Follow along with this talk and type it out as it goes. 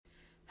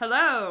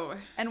Hello!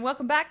 And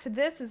welcome back to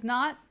This Is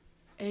Not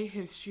A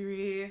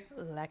History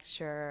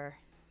Lecture.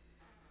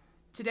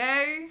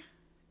 Today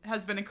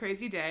has been a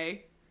crazy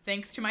day,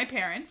 thanks to my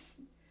parents.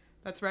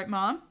 That's right,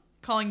 Mom.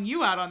 Calling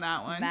you out on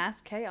that one.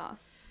 Mass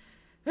chaos.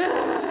 Make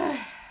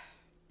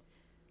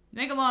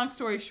a long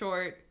story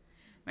short,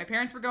 my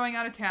parents were going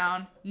out of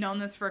town, known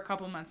this for a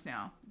couple months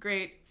now.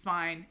 Great,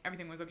 fine,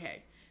 everything was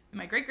okay. And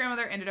my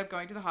great-grandmother ended up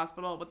going to the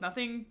hospital with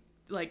nothing,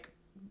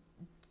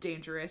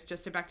 dangerous,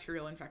 just a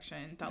bacterial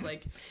infection that,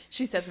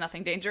 She says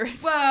nothing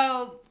dangerous.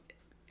 Well,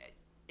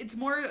 it's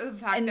more of the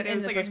fact that it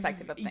was, the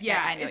perspective of things.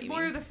 Yeah, I know it's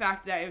more of the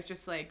fact that it was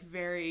just,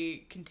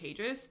 very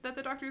contagious that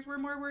the doctors were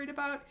more worried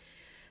about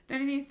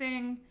than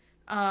anything.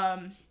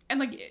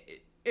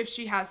 If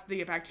she has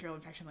the bacterial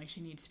infection, she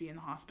needs to be in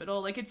the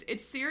hospital.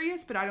 It's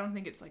serious, but I don't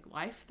think it's,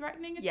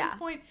 life-threatening at this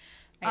point.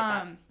 I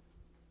get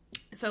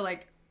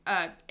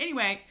that.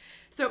 Anyway,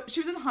 so she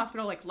was in the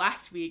hospital,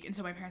 last week, and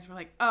so my parents were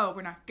like, oh,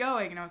 we're not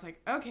going, and I was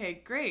like,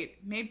 okay,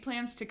 great. Made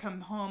plans to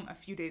come home a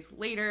few days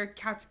later.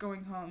 Kat's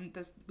going home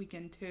this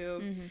weekend,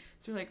 too. Mm-hmm.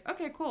 So we're like,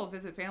 okay, cool,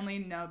 visit family,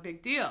 no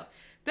big deal.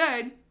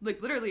 Then,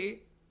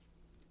 literally,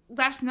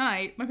 last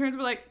night, my parents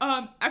were like,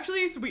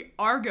 actually, so we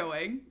are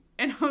going,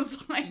 and I was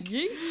like,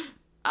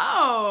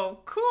 oh,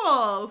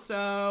 cool.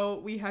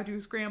 So we had to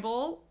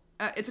scramble.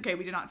 It's okay.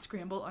 We did not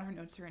scramble on our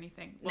notes or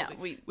anything. Well, no,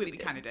 we did.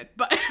 kind of did,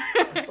 but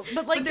they're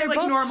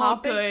both normal,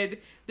 topics.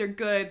 good. They're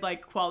good,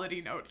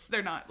 quality notes.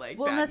 They're not well, bad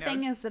and the notes.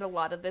 thing is that a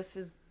lot of this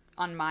is,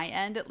 on my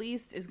end at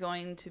least, is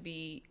going to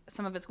be,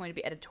 some of it's going to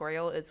be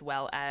editorial as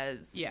well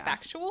as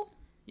factual.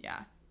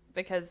 Yeah.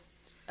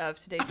 Because of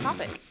today's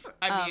topic.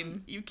 I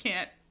mean, it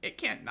can't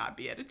not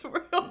be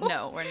editorial.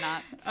 No, we're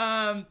not.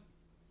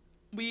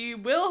 We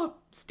will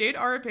state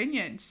our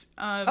opinions.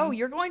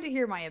 You're going to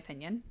hear my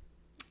opinion.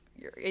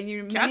 Many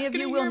of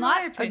you will hear not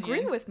my opinion.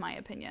 agree with my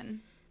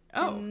opinion.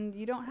 Oh. And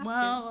you don't have to.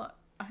 Well,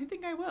 I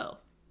think I will.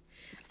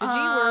 It's the G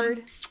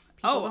word.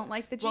 People don't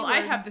like the G word. Well,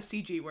 I have the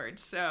CG word,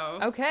 so...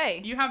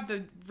 Okay. You have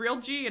the real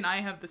G, and I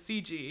have the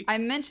CG. I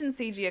mentioned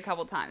CG a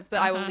couple times,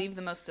 but I will leave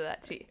the most of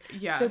that to you.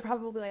 Yeah. They're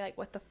probably like,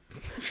 what the...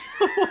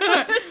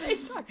 what are they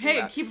talking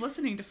about? Keep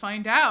listening to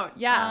find out.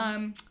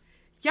 Yeah.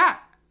 Yeah.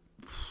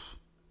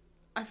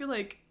 I feel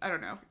like... I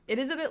don't know. It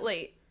is a bit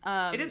late.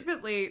 It is a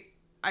bit late.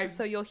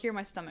 So you'll hear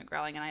my stomach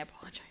growling, and I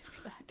apologize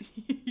for that.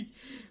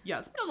 Yeah,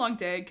 it's been a long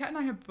day. Kat and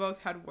I have both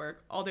had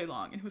work all day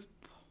long, and it was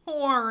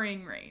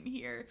pouring rain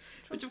here,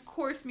 which of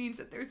course means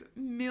that there's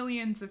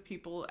millions of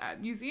people at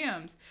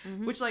museums,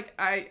 which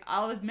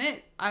I'll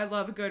admit, I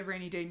love a good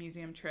rainy day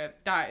museum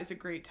trip. That is a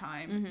great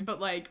time. But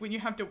when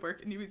you have to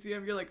work in the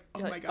museum, you're like,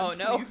 oh my God,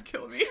 please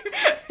kill me.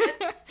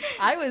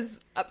 I was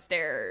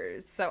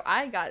upstairs, so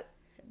I got...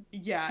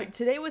 Yeah.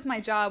 Today was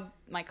my job,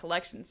 my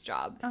collections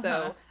job,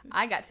 so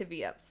I got to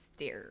be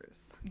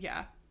upstairs.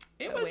 Yeah.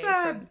 It was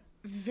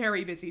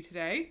very busy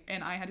today,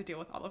 and I had to deal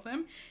with all of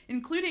them,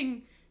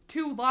 including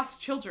 2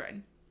 lost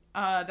children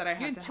that I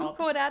had to help.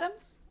 2 Code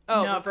Adams?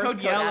 Oh, no,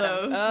 Code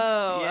Yellows. Adams.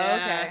 Oh, yeah.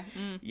 okay.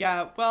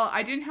 Yeah, well,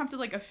 I didn't have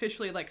to,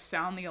 officially,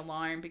 sound the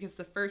alarm, because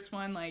the first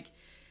one,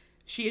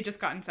 she had just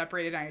gotten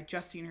separated, and I had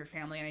just seen her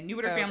family, and I knew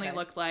what her family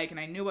looked like, and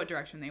I knew what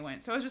direction they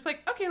went. So I was just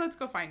like, okay, let's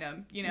go find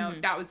them.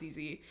 That was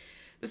easy.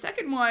 The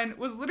second one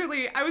was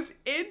literally, I was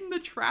in the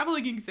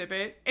traveling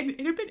exhibit, and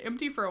it had been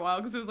empty for a while,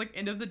 because it was,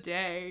 end of the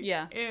day.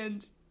 Yeah.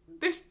 And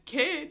this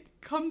kid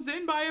comes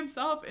in by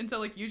himself, and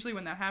so, usually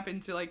when that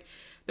happens,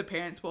 the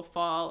parents will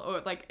fall,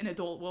 or, an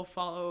adult will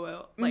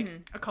follow,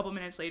 a couple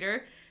minutes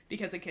later,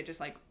 because the kid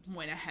just,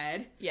 went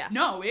ahead. Yeah.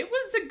 No, it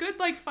was a good,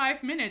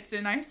 5 minutes,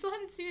 and I still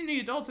hadn't seen any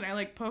adults, and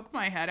I, poked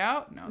my head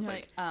out, and I was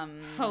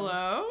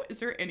hello? Is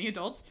there any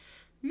adults?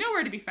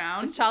 Nowhere to be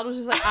found. This child was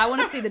just like, I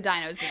want to see the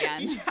dinos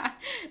again. Yeah.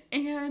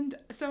 And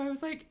so I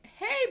was like,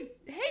 hey,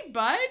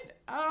 bud,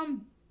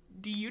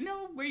 do you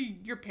know where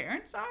your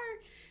parents are?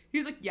 He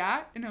was like,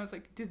 yeah. And I was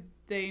like, did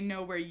they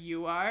know where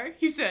you are?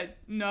 He said,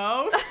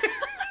 no.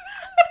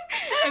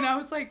 And I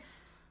was like,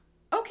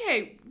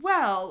 okay,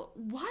 well,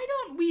 why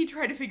don't we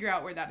try to figure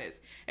out where that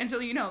is? And so,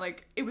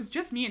 it was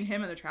just me and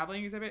him in the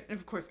traveling exhibit. And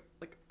of course,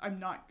 I'm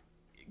not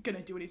gonna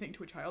do anything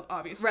to a child,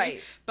 obviously,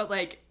 right? But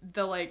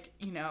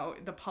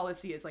the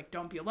policy is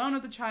don't be alone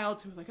with the child.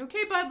 So I was like,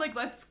 okay, bud,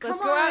 let's go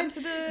out to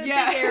the big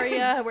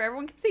area where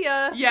everyone can see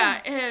us. Yeah.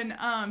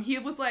 And he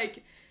was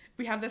like,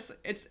 we have this,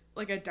 it's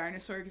a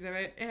dinosaur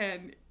exhibit,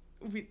 and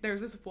there's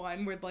this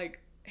one where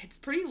it's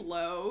pretty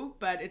low,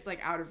 but it's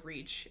out of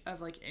reach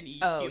of any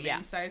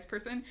human-sized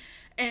person.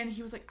 And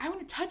he was like, I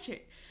want to touch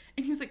it.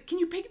 And he was like, can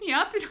you pick me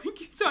up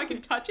so I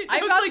can touch it?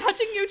 And I'm not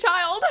touching you,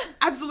 child.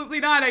 Absolutely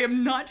not. I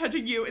am not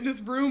touching you in this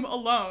room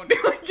alone.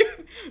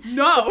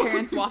 No. The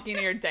parents walking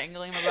and you're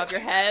dangling him above your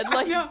head.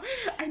 I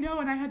know.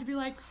 And I had to be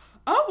like,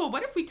 oh, well,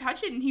 what if we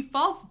touch it and he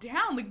falls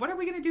down? What are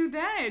we going to do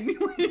then?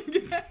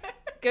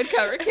 Good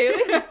cover,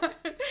 Kaylee.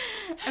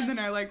 And then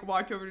I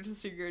walked over to the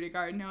security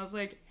guard, and I was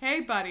like, hey,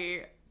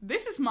 buddy,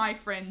 this is my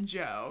friend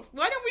Joe.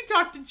 Why don't we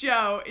talk to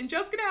Joe? And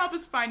Joe's going to help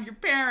us find your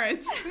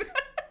parents.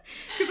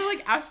 Because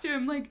I asked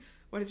him,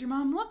 what does your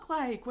mom look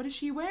like? What is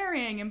she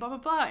wearing? And blah, blah,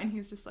 blah. And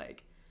he's just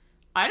like,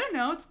 I don't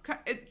know.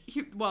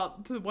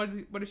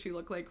 What does she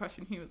look like?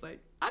 Question. He was like,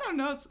 I don't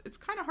know. It's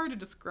kind of hard to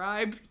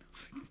describe.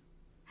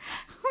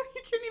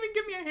 He couldn't even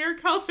give me a hair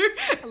color.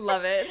 I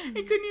love it.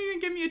 He couldn't even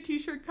give me a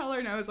t-shirt color,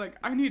 and I was like,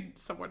 I need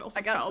someone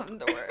else's help. I got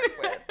something to work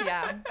with.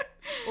 Yeah.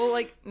 Well,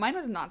 like, mine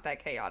was not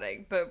that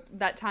chaotic, but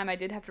that time I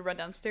did have to run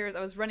downstairs. I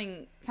was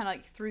running kind of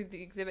like through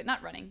the exhibit.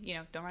 Not running,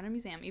 don't run in a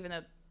museum, even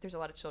though there's a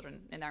lot of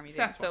children in our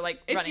museum. So, like,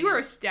 if you are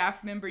a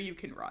staff member, you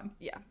can run.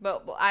 Yeah.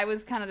 But I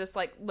was kind of just,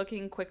 like,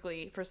 looking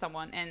quickly for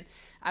someone, and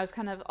I was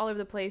kind of all over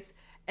the place,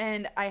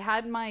 and I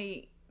had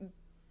my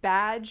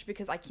badge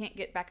because I can't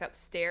get back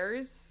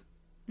upstairs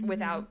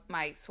without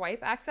my swipe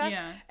access.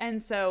 Yeah. And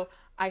so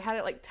I had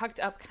it like tucked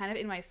up kind of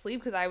in my sleeve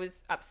because I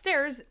was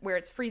upstairs where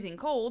it's freezing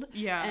cold.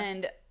 Yeah.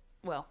 And,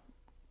 well,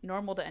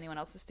 normal to anyone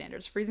else's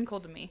standards, freezing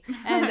cold to me.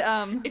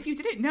 And if you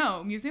didn't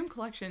know, museum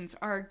collections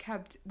are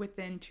kept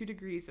within 2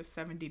 degrees of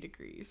 70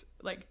 degrees,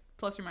 like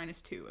plus or minus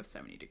 2 of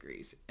 70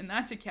 degrees. And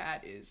that to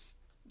Kat is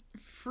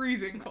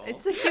freezing cold.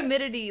 It's the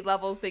humidity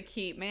levels they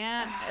keep,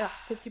 man.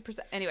 50%.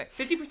 Anyway.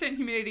 50%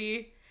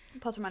 humidity.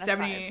 Plus or minus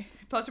 70,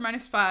 5. Plus or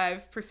minus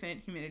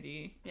 5%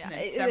 humidity. Yeah, and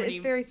it's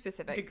very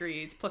specific.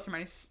 Degrees, plus or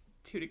minus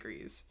 2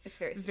 degrees. It's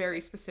very specific.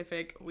 Very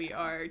specific. We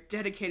are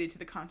dedicated to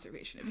the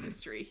conservation of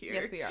history here.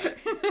 Yes, we are.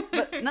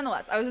 But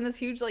nonetheless, I was in this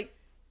huge, like,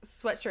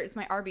 sweatshirt. It's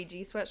my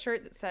RBG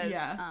sweatshirt that says,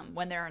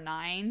 when there are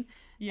 9.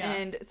 Yeah.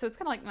 And so it's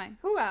kind of like my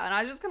hoo-ah. And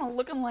I was just kind of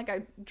looking like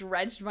I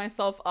dredged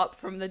myself up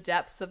from the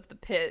depths of the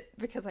pit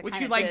because I kind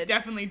of did. Which you,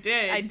 definitely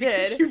did. I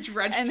did. You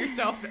dredged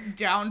yourself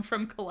down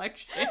from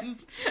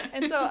collections.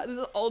 And so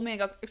this old man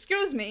goes,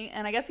 excuse me.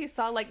 And I guess he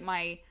saw, like,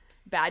 my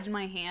badge in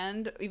my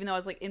hand, even though I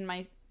was, like, in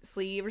my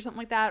sleeve or something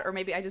like that. Or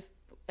maybe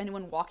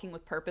anyone walking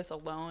with purpose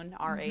alone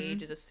our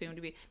age is assumed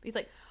to be. But he's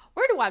like,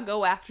 where do I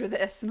go after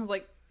this? And I was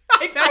like,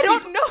 I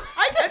don't know.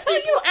 I've had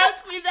people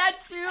ask me that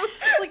too.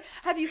 Like,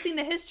 have you seen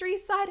the history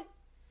side?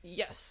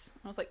 Yes.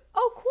 I was like,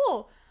 oh,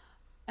 cool.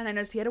 And I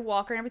noticed he had a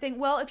walker and everything.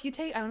 Well, if you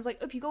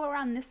go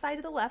around this side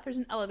to the left, there's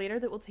an elevator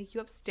that will take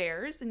you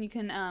upstairs, and you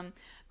can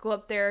go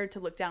up there to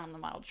look down on the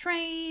model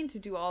train, to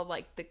do all,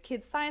 like, the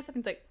kids' science stuff.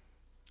 And it's like,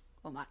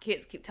 well, my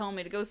kids keep telling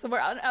me to go somewhere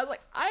else. I was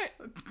like,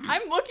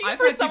 I'm looking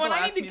for someone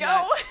I need to go.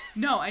 That.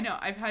 No, I know.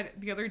 I've had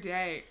the other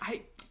day,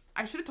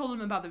 I should have told him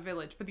about the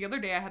village, but the other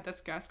day I had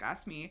this guest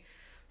ask me,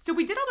 so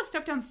we did all the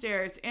stuff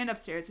downstairs and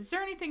upstairs. Is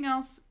there anything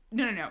else?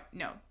 No.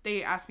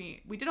 They asked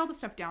me, we did all the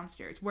stuff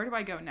downstairs. Where do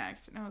I go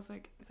next? And I was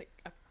like,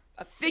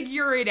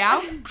 figure it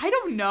out. I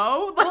don't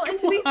know. Well, and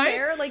to be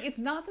fair, like, it's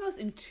not the most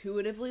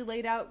intuitively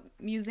laid out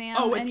museum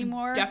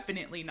anymore. It's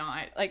definitely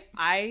not. Like,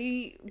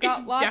 I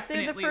got lost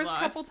there the first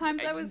couple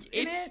times I was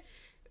in it.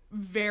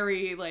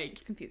 Very, like...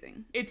 It's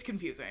confusing. It's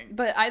confusing.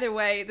 But either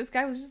way, this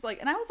guy was just like...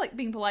 And I was, like,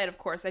 being polite, of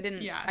course. I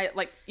didn't... Yeah.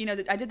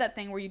 I did that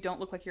thing where you don't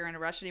look like you're in a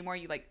rush anymore.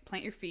 You, like,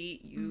 plant your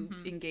feet, you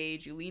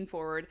engage, you lean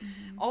forward,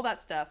 all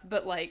that stuff.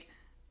 But, like,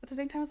 at the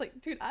same time, I was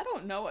like, dude, I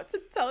don't know what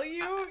to tell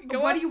you.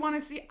 What do you want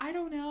to see? I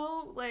don't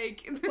know.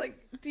 Like... It's like,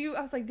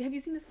 I was like, have you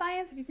seen the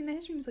science? Have you seen the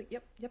history? And he was like,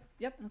 yep.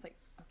 And I was like,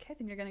 okay,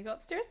 then you're going to go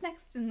upstairs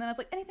next. And then I was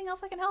like, anything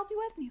else I can help you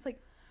with? And he's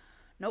like,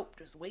 nope,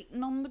 just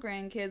waiting on the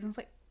grandkids. And I was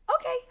like,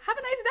 okay, have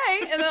a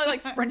nice day. And then I,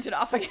 like, sprinted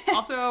off again.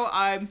 Also,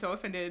 I'm so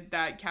offended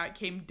that Kat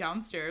came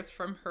downstairs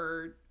from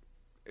her,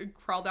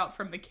 crawled out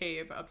from the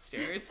cave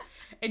upstairs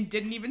and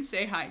didn't even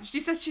say hi. She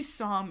said she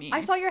saw me.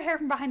 I saw your hair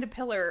from behind a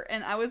pillar,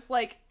 and I was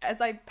like, as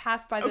I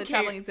passed by the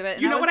traveling exhibit.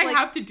 And you know what I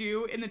have to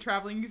do in the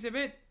traveling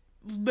exhibit?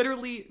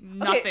 Literally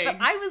nothing. Okay, but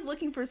I was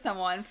looking for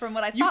someone from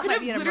what I thought might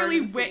be an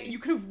emergency. You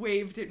could have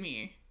waved at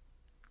me.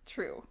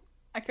 True.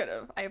 I could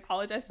have. I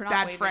apologize for not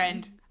Bad waving.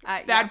 Friend.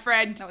 Bad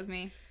friend. That was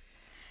me.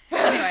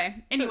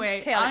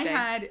 Anyway,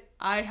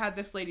 I had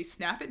this lady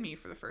snap at me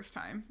for the first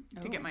time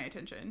to get my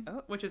attention,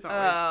 which is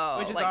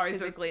always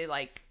physically,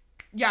 like,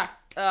 yeah.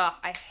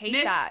 I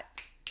hate that.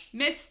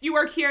 Miss, you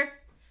work here?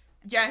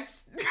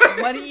 Yes.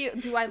 What do you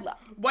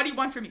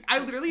want from me?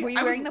 Were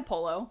you wearing the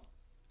polo?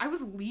 I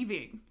was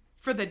leaving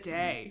for the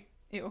day.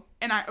 Ew.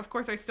 And of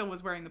course I still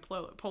was wearing the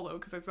polo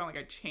because it's not like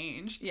I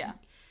changed. Yeah.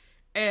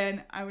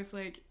 And I was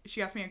like,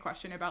 she asked me a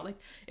question about, like,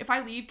 if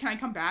I leave, can I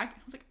come back?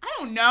 I was like, I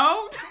don't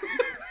know.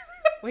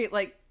 Wait,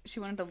 like, she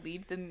wanted to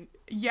leave them?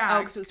 Yeah. Oh,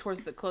 because it was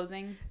towards the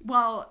closing?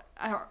 Well,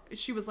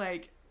 she was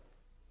like,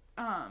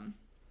 I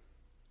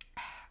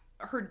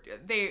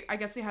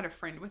guess they had a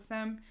friend with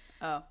them.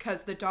 Oh.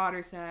 Because the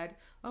daughter said,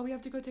 oh, we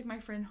have to go take my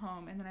friend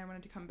home. And then I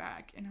wanted to come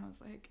back. And I was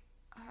like,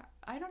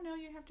 I don't know.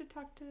 You have to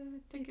talk to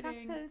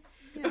ticketing.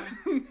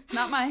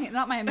 Not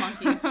my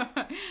monkey.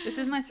 This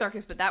is my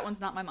circus, but that one's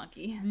not my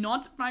monkey.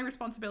 Not my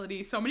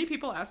responsibility. So many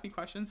people ask me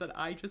questions that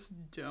I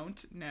just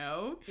don't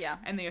know. Yeah.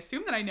 And they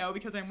assume that I know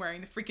because I'm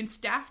wearing the freaking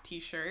staff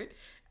t-shirt.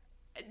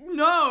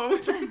 No.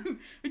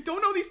 I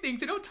don't know these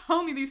things. They don't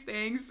tell me these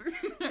things.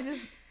 I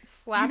just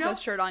slap a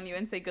shirt on you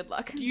and say good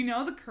luck. Do you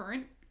know the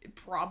current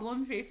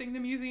problem facing the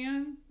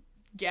museum?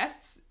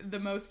 Guess the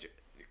most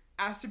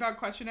asked about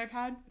question I've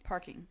had?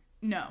 Parking.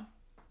 No.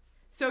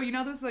 So, you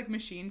know those, like,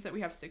 machines that we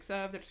have 6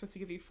 of that are supposed to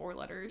give you 4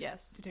 letters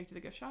to take to the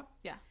gift shop?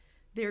 Yeah.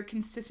 They're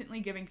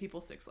consistently giving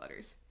people 6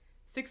 letters.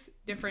 6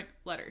 different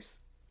letters.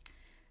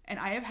 And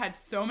I have had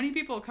so many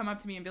people come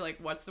up to me and be like,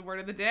 what's the word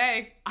of the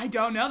day? I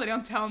don't know. They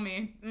don't tell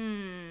me.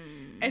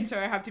 And so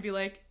I have to be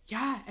like,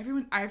 yeah,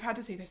 everyone, I've had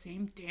to say the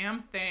same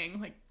damn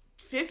thing like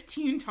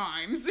 15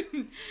 times.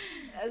 And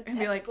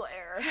be like,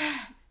 error.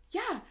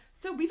 Yeah.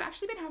 So we've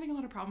actually been having a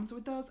lot of problems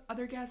with those.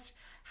 Other guests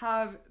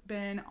have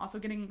been also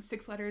getting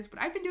 6 letters.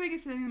 What I've been doing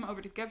is sending them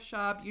over to gift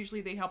shop.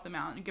 Usually they help them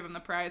out and give them the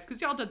prize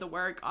because y'all did the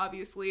work,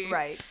 obviously.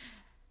 Right.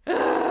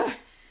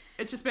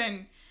 It's just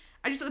been,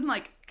 I just been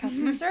like,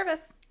 Customer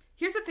service.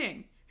 Here's the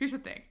thing.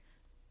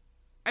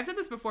 I've said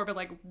this before, but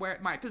like where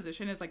my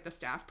position is like the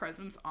staff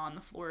presence on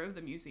the floor of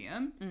the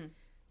museum,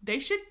 they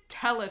should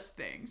tell us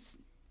things.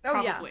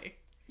 Probably.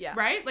 Yeah.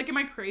 Right? Like, am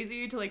I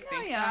crazy to like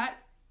think that?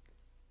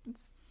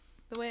 It's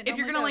the way it If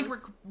you're gonna normally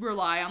like goes.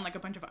 rely on like a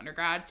bunch of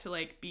undergrads to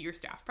like be your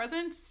staff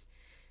presence,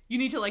 you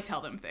need to like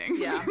tell them things.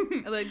 Yeah.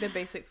 Like the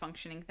basic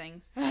functioning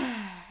things.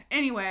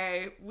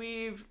 Anyway,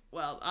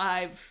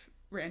 I've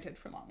ranted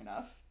for long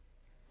enough.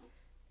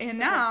 And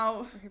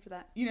now, we're here for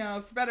that. you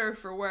know, for better or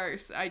for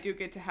worse, I do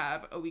get to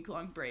have a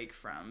week-long break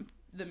from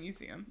the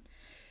museum.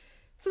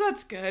 So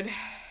that's good.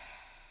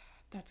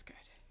 That's good.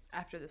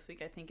 After this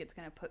week, I think it's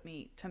going to put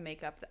me to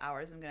make up the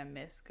hours I'm going to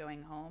miss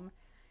going home.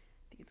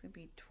 I think it's going to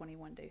be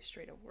 21 days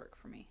straight of work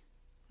for me.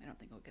 I don't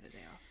think I'll get a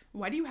day off.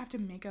 Why do you have to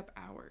make up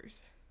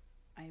hours?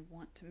 I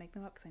want to make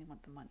them up because I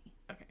want the money.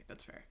 Okay,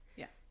 that's fair.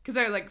 Yeah. Because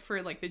I like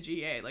for like the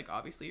GA, like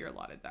obviously you're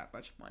allotted that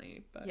much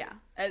money, but Yeah,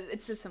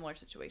 it's a similar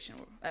situation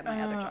at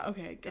my other job.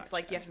 Okay, gotcha. It's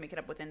like you have to make it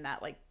up within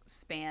that like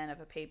span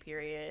of a pay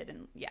period,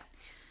 and yeah.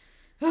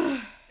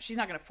 She's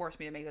not going to force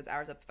me to make those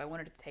hours up. If I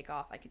wanted to take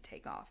off, I could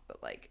take off,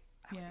 but like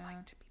I would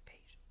like to be paid.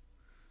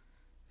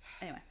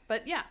 Anyway,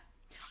 but yeah.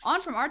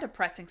 On from our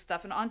depressing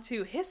stuff and on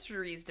to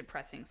history's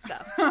depressing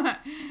stuff. The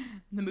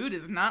mood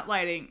is not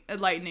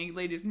lightening,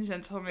 ladies and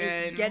gentlemen.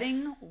 It's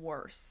getting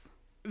worse.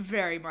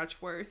 Very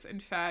much worse, in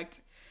fact.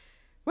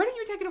 Why don't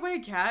you take it away,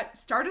 Kat?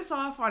 Start us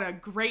off on a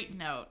great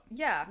note.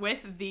 Yeah.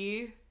 With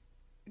the...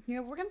 You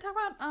know, we're going to talk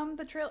about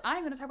the Trail...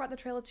 I'm going to talk about the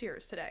Trail of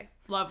Tears today.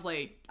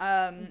 Lovely.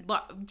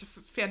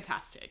 Just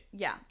fantastic.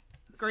 Yeah.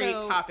 Great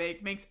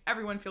topic. Makes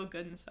everyone feel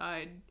good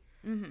inside.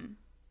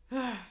 Mm-hmm.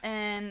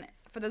 And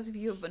for those of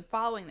you who have been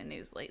following the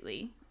news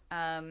lately,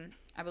 I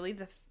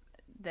believe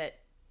that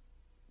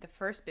the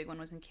first big one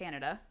was in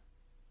Canada,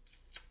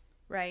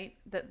 right?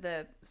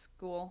 The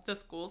school. The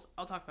schools.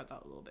 I'll talk about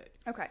that a little bit.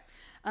 Okay.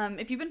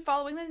 If you've been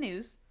following the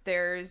news,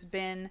 there's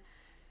been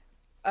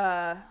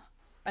a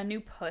new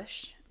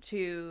push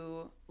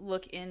to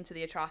look into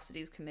the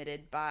atrocities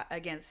committed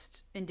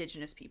against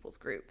Indigenous peoples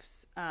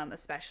groups,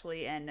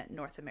 especially in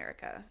North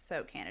America.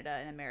 So Canada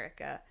and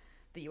America,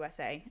 the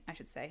USA, I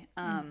should say,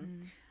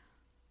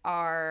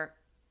 are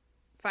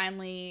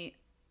finally,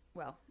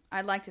 well,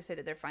 I'd like to say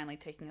that they're finally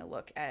taking a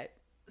look at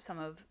some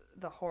of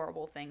the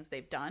horrible things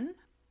they've done.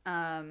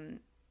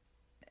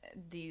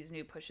 These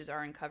new pushes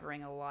are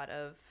uncovering a lot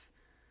of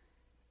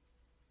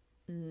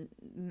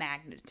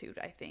magnitude,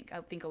 I think. I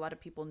think a lot of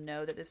people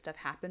know that this stuff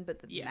happened, but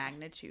the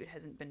magnitude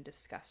hasn't been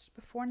discussed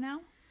before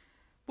now.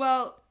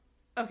 Well,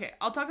 okay,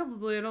 I'll talk a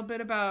little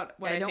bit about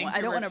what I think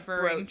you're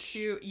referring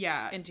to.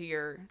 Yeah. Into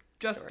your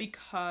just story.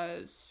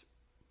 Because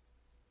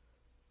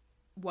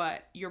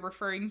what you're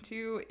referring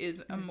to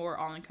is a more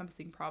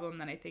all-encompassing problem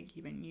than I think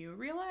even you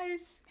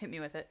realize. Hit me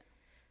with it.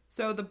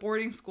 So the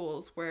boarding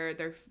schools where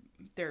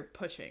they're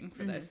pushing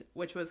for this,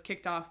 which was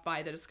kicked off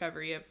by the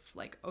discovery of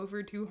like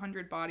over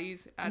 200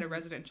 bodies at a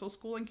residential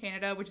school in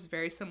Canada, which is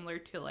very similar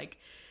to like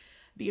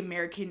the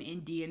American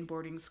Indian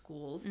boarding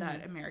schools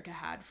that America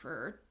had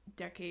for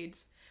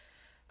decades.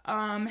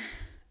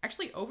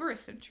 Actually over a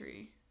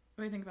century.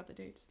 What do you think about the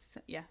dates?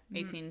 So, yeah,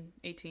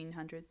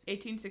 1800s.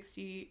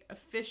 1860,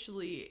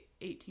 officially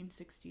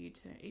 1860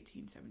 to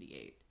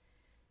 1878.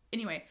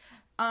 Anyway,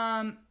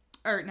 or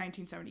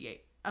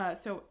 1978.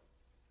 So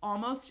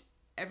almost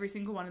every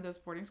single one of those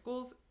boarding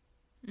schools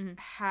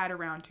had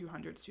around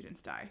 200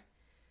 students die.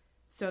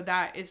 So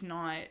that is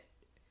not,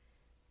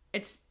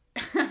 it's,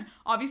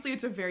 obviously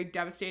it's a very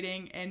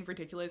devastating and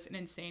ridiculous and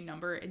insane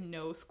number, and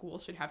no school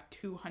should have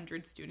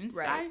 200 students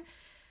die.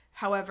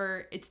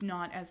 However, it's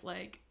not as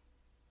like,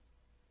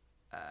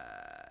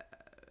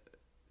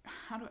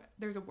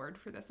 there's a word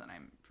for this that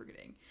I'm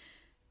forgetting.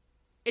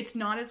 It's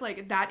not as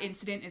like, that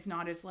incident is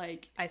not as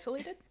like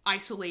isolated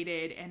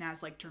and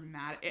as like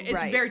dramatic.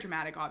 It's very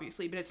dramatic,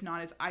 obviously, but it's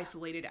not as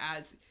isolated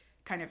as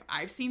kind of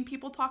I've seen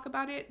people talk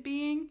about it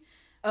being.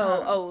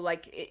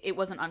 Like it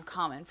wasn't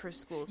uncommon for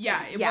schools.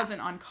 It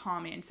wasn't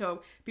uncommon.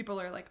 So people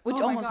are like,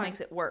 which almost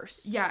makes it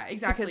worse. Yeah,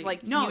 exactly. Because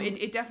like, no,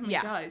 it definitely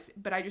does.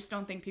 But I just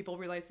don't think people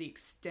realize the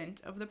extent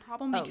of the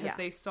problem because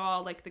they saw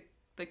like the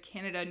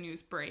Canada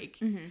news break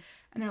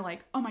and they're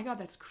like, oh my God,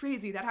 that's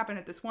crazy. That happened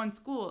at this one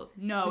school.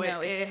 No,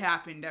 it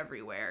happened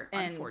everywhere,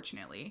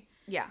 unfortunately.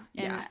 Yeah.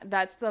 And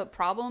that's the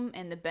problem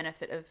and the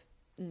benefit of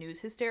news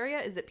hysteria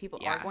is that people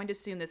are going to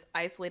assume this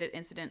isolated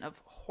incident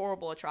of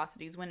horrible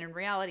atrocities when in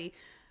reality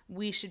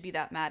we should be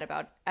that mad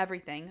about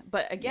everything.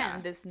 But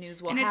again, this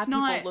news will have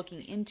people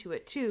looking into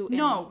it too.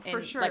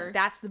 For sure. Like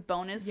that's the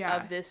bonus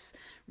of this,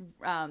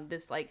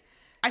 this like,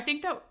 I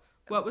think that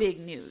what was big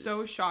news.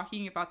 so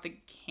shocking about the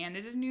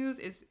Canada news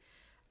is,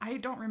 I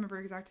don't remember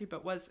exactly,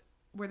 but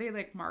were they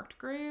like marked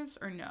graves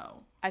or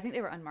no? I think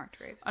they were unmarked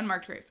graves.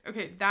 Unmarked graves.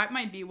 Okay, that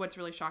might be what's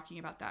really shocking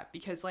about that,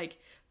 because like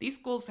these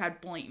schools had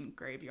blatant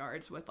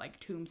graveyards with like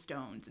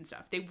tombstones and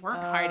stuff. They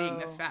weren't hiding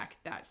the fact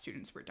that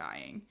students were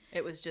dying.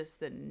 It was just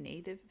the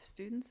native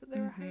students that they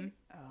were hiding?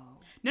 Oh.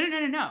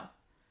 No.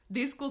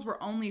 These schools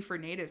were only for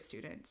native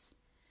students,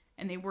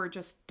 and they were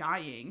just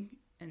dying,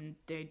 and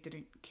they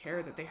didn't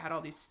care that they had all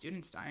these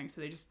students dying,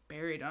 so they just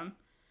buried them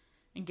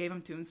and gave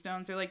them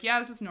tombstones. They're like, yeah,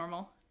 this is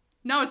normal.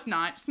 No, it's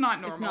not. It's not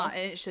normal. It's not.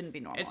 It shouldn't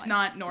be normal. It's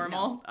not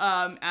normal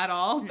at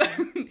all.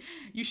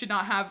 You should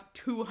not have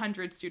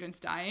 200 students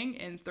dying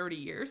in 30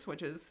 years,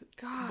 which is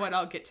what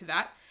I'll get to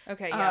that.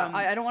 Okay, yeah.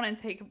 I don't want to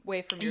take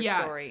away from your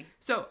story.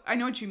 So I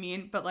know what you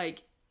mean, but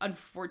like,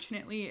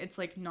 unfortunately, it's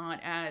like not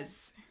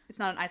as... It's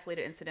not an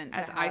isolated incident.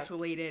 As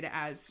isolated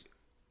as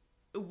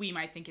we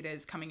might think it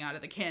is coming out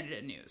of the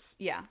Canada news.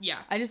 Yeah. Yeah.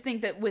 I just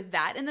think that with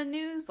that in the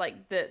news,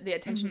 like the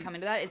attention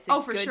coming to that, it's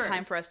a good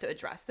time for us to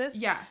address this.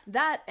 Yeah.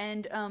 That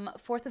and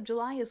 4th of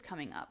July is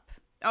coming up.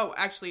 Oh,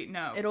 actually,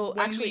 no. It will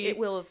have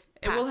passed.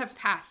 It will have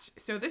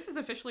passed. So this is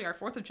officially our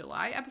 4th of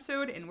July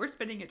episode, and we're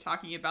spending it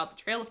talking about the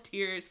Trail of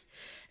Tears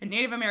and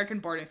Native American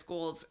boarding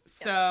schools. Yes.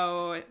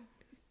 So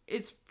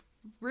it's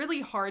really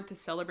hard to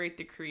celebrate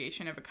the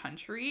creation of a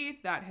country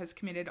that has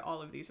committed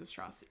all of these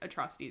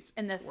atrocities.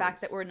 And the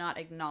fact that we're not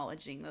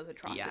acknowledging those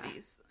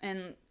atrocities. Yeah.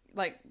 And,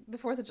 like, the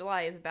 4th of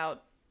July is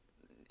about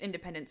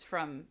independence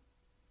from,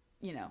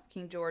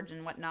 King George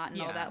and whatnot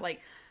and all that.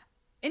 Like,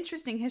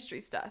 interesting history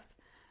stuff.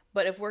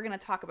 But if we're going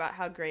to talk about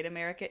how great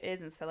America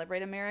is and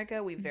celebrate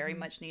America, we very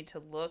much need to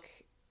look...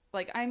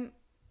 Like,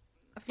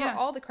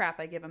 all the crap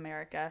I give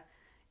America...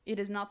 It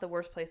is not the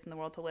worst place in the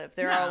world to live.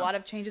 There are a lot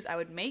of changes I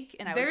would make,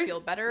 and I would feel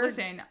better.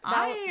 Listen,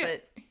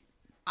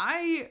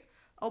 a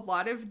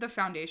lot of the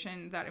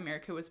foundation that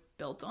America was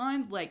built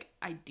on, like,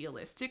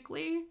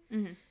 idealistically,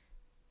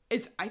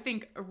 is, I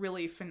think, a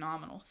really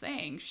phenomenal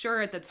thing.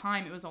 Sure, at the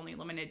time, it was only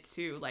limited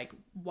to, like,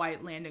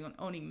 white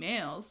land-owning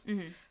males.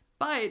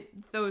 But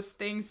those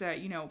things that,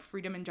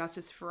 freedom and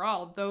justice for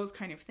all, those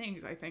kind of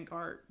things, I think,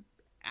 are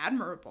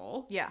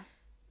admirable. Yeah.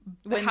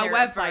 When they're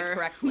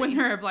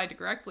applied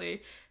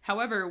correctly.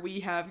 However, we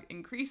have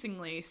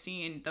increasingly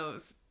seen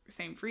those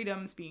same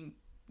freedoms being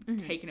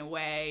taken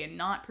away and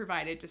not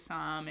provided to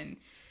some. And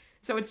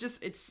so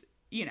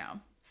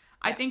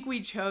I think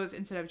we chose,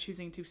 instead of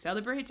choosing to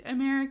celebrate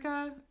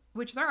America,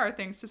 which there are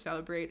things to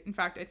celebrate. In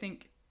fact,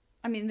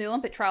 I mean, the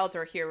Olympic trials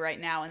are here right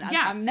now, and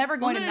I'm never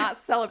going to not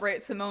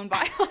celebrate Simone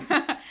Biles.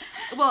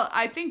 Well,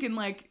 I think in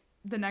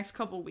the next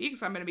couple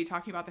weeks, I'm going to be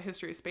talking about the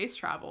history of space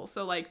travel.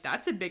 So, like,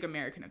 that's a big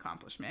American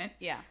accomplishment.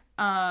 Yeah.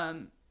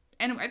 And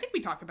I think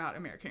we talk about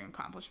American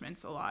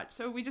accomplishments a lot.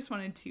 So we just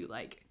wanted to,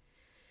 like,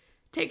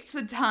 take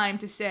some time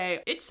to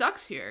say, it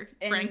sucks here,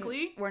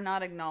 frankly. We're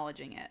not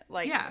acknowledging it.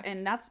 Like, yeah.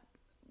 And that's...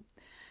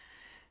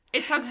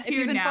 It sucks here now. If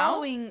you've been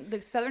following,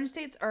 the southern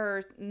states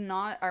are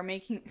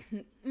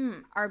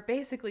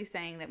basically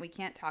saying that we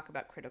can't talk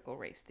about critical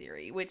race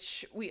theory,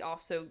 which we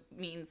also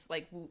means,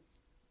 like...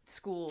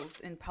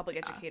 schools and public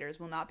educators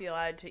will not be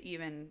allowed to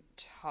even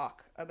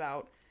talk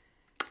about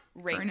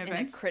race in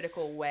a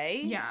critical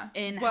way. Yeah.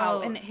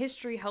 And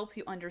history helps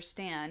you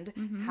understand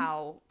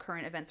how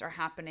current events are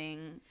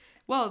happening.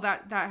 Well,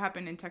 that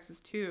happened in Texas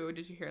too.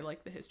 Did you hear,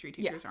 like, the history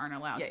teachers aren't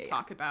allowed to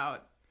talk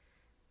about...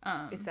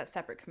 it's that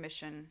separate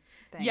commission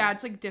thing. Yeah,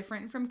 it's, like,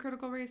 different from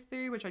critical race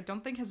theory, which I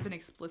don't think has been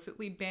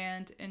explicitly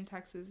banned in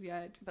Texas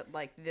yet. But,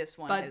 like, this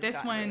one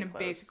really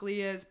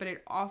basically is, but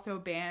it also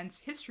bans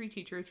history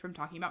teachers from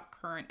talking about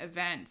current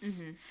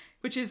events,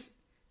 which is,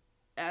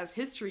 as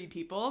history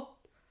people...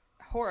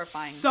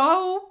 horrifying.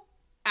 So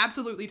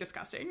absolutely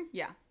disgusting.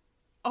 Yeah.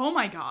 Oh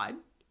my God.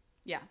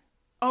 Yeah.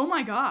 Oh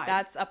my God.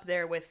 That's up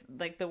there with,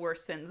 like, the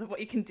worst sins of what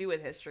you can do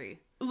with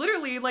history.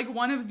 Literally, like,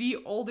 one of the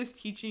oldest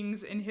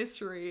teachings in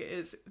history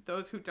is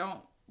those who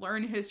don't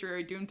learn history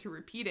are doomed to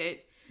repeat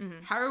it.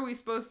 How are we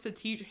supposed to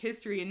teach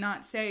history and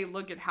not say,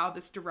 look at how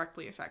this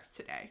directly affects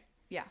today?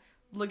 Yeah.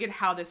 Look at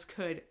how this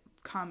could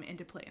come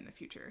into play in the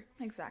future.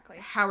 Exactly.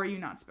 How are you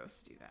not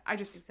supposed to do that?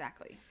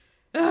 Exactly.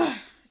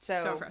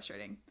 So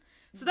frustrating.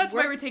 So that's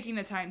why we're taking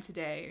the time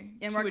today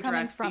to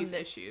address these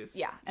issues.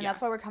 Yeah, and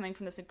that's why we're coming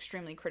from this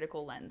extremely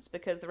critical lens,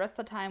 because the rest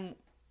of the time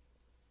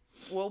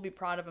we'll be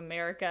proud of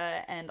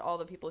America and all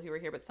the people who are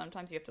here, but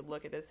sometimes you have to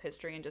look at this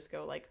history and just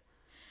go like...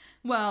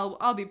 Well,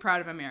 I'll be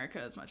proud of America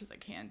as much as I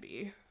can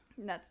be.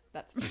 That's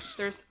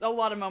there's a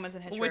lot of moments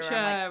in history which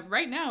where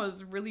right now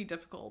is really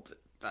difficult,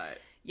 but...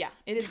 Yeah,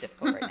 it is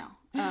difficult right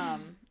now.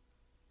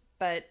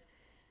 But...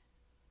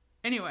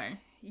 Anyway...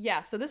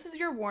 Yeah, so this is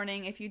your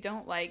warning. If you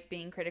don't like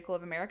being critical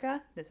of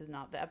America, this is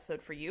not the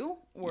episode for you.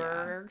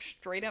 We're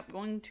straight up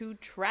going to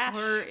trash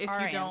or if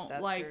our you don't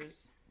ancestors. like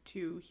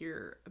to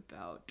hear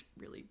about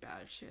really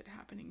bad shit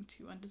happening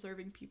to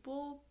undeserving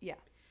people,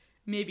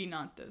 maybe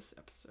not this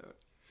episode.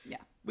 Yeah.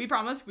 We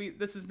promise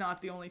this is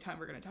not the only time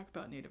we're going to talk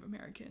about Native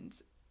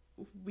Americans.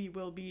 We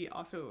will be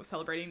also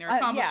celebrating their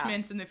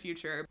accomplishments in the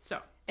future. So,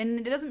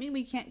 and it doesn't mean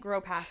we can't grow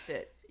past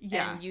it.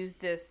 Yeah. and use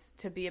this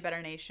to be a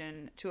better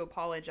nation, to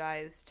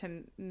apologize,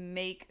 to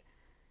make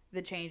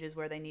the changes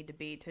where they need to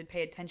be, to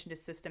pay attention to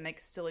systemic,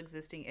 still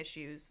existing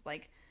issues.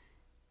 Like,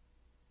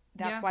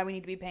 that's Yeah. why we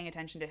need to be paying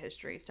attention to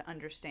histories, to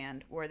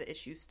understand where the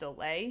issues still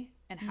lay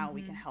and how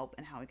we can help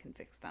and how we can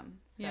fix them.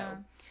 So, Yeah.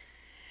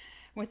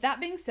 with that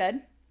being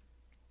said,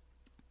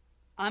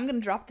 I'm going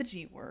to drop the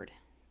G word.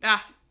 Here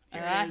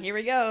Here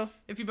we go.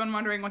 If you've been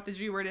wondering what the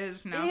G word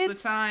is, now's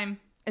It's- the time.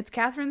 It's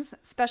Catherine's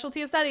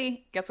specialty of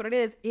study. Guess what it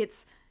is?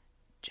 It's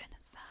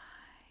genocide.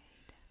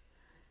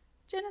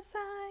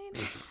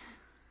 Genocide.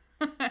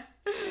 Don't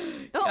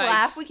Yikes.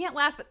 laugh. We can't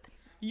laugh. But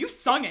You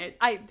sung it.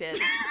 I did.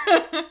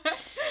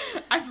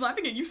 I'm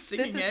laughing at you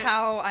singing This is it.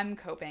 how I'm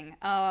coping.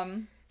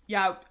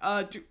 Yeah,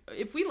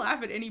 if we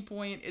laugh at any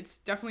point, it's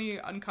definitely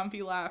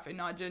uncomfy laugh and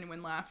not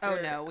genuine laughter.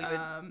 Oh no, we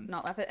would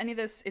not laugh at any of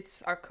this.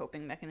 It's our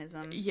coping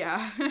mechanism.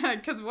 Yeah,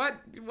 because what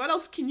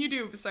else can you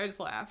do besides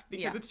laugh?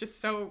 Because Yeah. it's just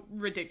so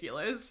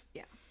ridiculous.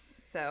 Yeah.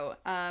 So,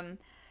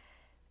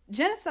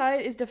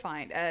 genocide is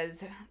defined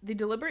as the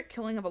deliberate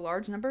killing of a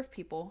large number of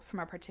people from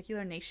a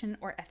particular nation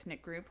or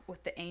ethnic group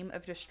with the aim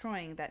of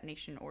destroying that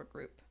nation or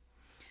group.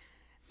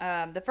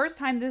 The first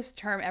time this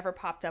term ever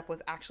popped up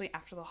was actually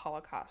after the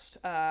Holocaust.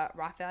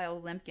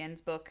 Raphael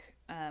Lemkin's book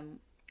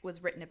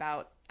was written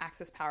about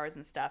Axis powers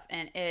and stuff,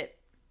 and it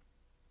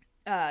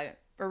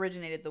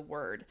originated the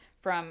word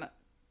from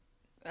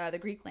the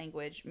Greek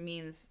language.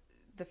 Means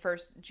the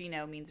first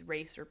geno means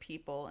race or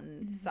people,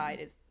 and side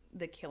is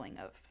the killing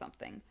of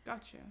something.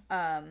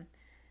 Gotcha.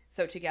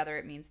 So together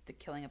it means the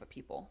killing of a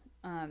people.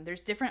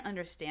 There's different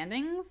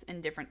understandings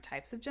and different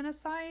types of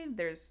genocide.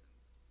 There's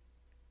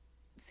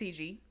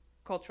CG,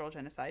 cultural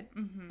genocide.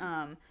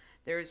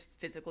 There's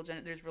physical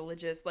there's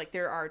religious. Like,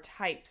 there are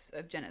types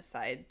of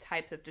genocide,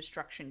 types of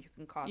destruction you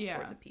can cause Yeah.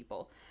 towards a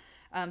people.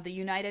 The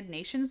United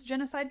Nations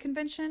Genocide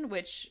Convention,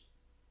 which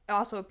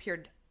also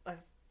appeared, I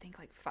think,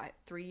 like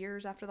 3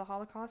 years after the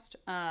Holocaust.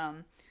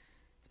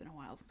 It's been a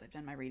while since I've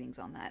done my readings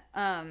on that.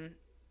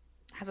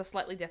 Has a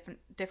slightly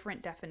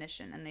different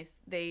definition, and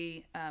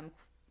they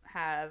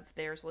have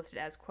theirs listed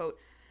as, quote,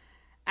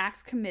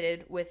 acts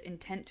committed with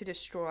intent to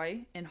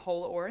destroy, in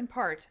whole or in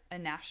part, a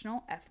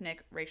national,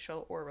 ethnic,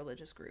 racial, or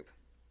religious group.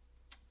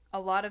 A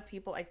lot of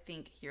people, I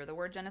think, hear the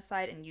word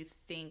genocide and you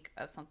think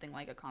of something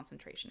like a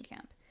concentration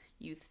camp.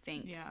 You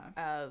think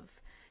of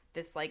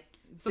this, like,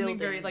 Something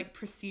very, building- like,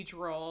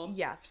 procedural.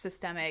 yeah,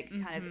 systemic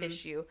kind of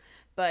issue.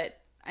 But,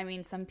 I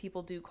mean, some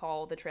people do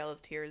call the Trail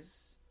of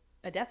Tears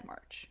a death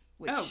march,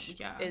 which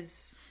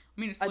is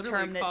I mean, it's a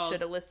literally term that called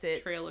should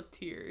elicit, Trail of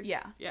Tears.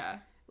 Yeah. Yeah.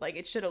 like,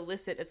 it should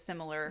elicit a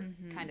similar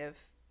kind of,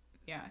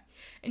 Yeah.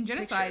 And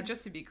genocide, Picture.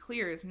 just to be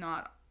clear, is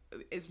not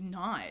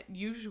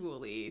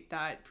usually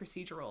that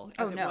procedural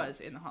as Oh, it no.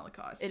 was in the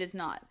Holocaust. it is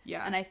not.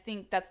 Yeah. And I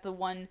think that's the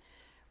one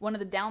of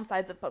the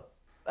downsides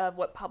of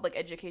what public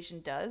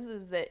education does,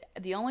 is that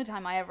the only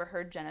time I ever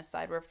heard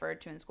genocide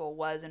referred to in school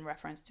was in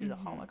reference to the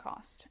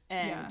Holocaust.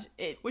 And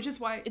Which is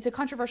why it's a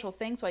controversial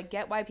thing, so I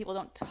get why people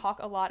don't talk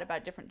a lot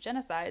about different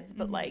genocides,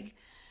 but like,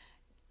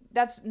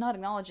 that's not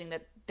acknowledging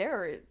that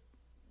there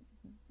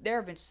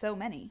have been so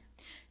many.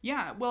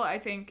 Yeah, well, I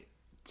think,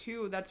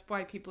 too, that's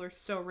why people are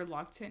so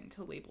reluctant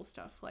to label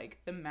stuff like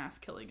the mass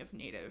killing of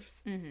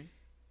natives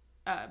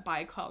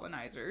by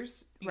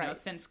colonizers, you know, Right.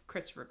 since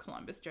Christopher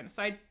Columbus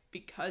genocide,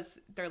 because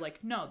they're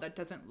like, no, that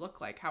doesn't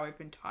look like how I've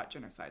been taught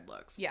genocide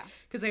looks. Yeah.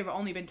 Because they've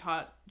only been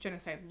taught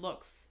genocide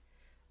looks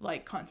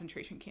like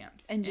concentration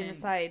camps. And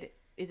genocide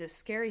is a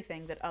scary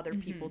thing that other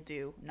people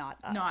do, not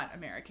us. Not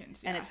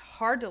Americans, And it's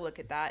hard to look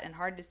at that and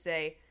hard to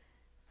say,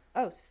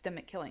 oh,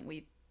 systemic killing,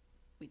 we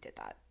did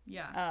that.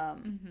 Yeah.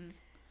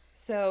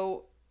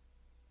 So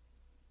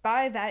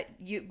by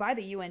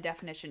the UN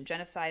definition,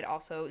 genocide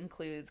also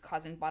includes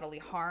causing bodily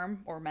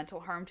harm or mental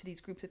harm to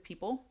these groups of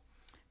people,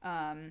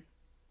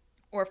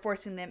 or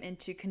forcing them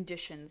into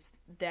conditions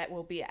that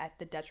will be at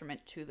the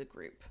detriment to the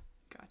group,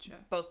 Gotcha.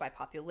 both by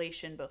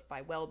population, both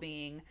by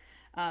well-being.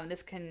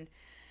 This can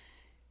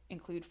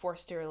include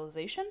forced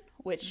sterilization,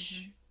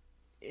 which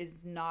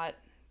is not...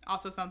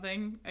 Also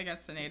something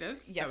against the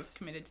natives. That was Yes.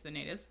 committed to the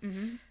natives.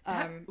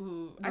 Mm-hmm.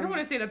 Ooh, I don't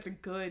want to say that's a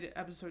good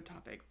episode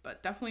topic,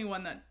 but definitely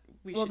one that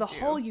we should the do.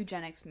 whole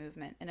eugenics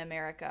movement in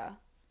America,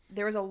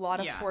 there was a lot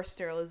of Yeah. forced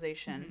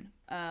sterilization,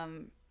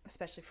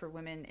 especially for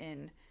women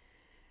in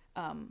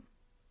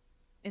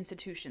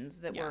institutions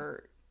that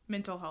were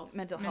mental health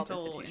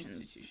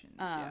institutions.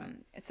 yeah.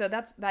 So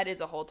that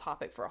is a whole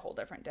topic for a whole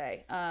different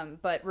day.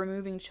 But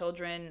removing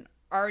children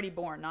already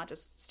born, not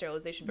just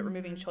sterilization, but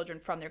removing children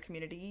from their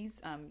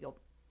communities,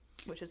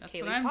 which is That's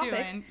Kaylee's what I'm topic.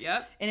 doing.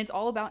 Yep. And it's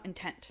all about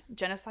intent.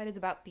 Genocide is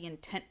about the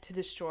intent to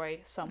destroy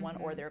someone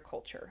or their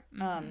culture.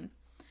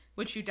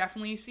 Which you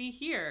definitely see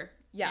here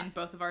Yeah. in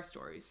both of our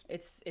stories.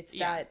 It's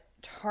Yeah. that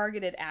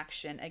targeted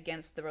action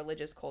against the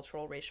religious,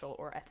 cultural, racial,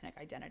 or ethnic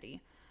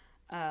identity,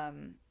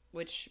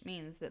 which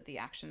means that the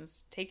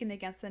actions taken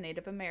against the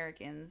Native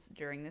Americans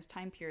during this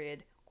time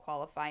period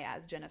qualify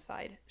as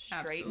genocide. Straight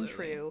and Absolutely.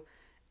 true.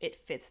 It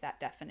fits that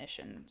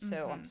definition.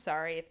 So I'm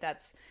sorry if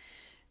that's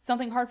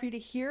something hard for you to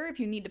hear, if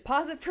you need to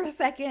pause it for a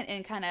second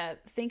and kind of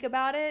think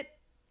about it,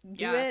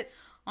 do it.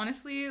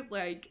 Honestly,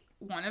 like,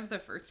 one of the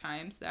first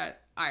times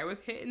that I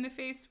was hit in the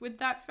face with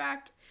that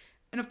fact,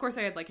 and of course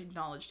I had, like,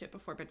 acknowledged it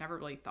before but never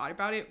really thought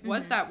about it,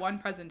 was that one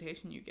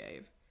presentation you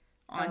gave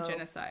on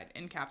genocide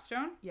in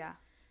Capstone. Yeah.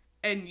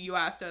 And you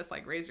asked us,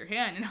 like, raise your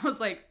hand, and I was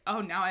like, oh,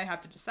 now I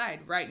have to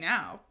decide right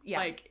now. Yeah.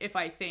 Like, if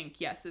I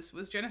think, yes, this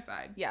was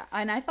genocide. Yeah,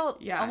 and I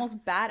felt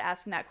almost bad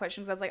asking that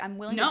question, because I was like, I'm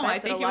willing to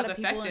bet that a lot of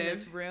people in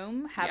this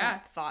room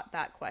haven't thought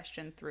that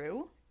question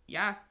through.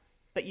 Yeah.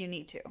 But you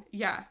need to.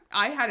 Yeah.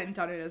 I hadn't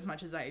done it as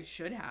much as I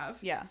should have.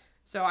 Yeah.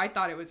 So I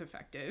thought it was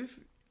effective,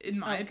 in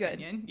my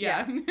opinion.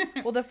 Yeah.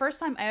 Well, the first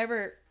time I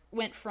ever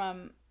went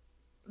from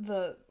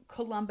the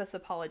Columbus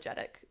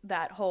apologetic,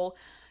 that whole,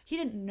 he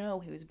didn't know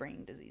he was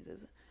bringing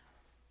diseases,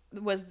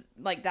 was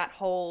like that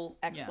whole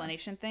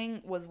explanation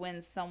thing, was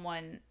when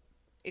someone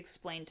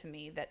explained to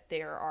me that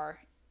there are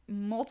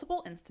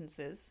multiple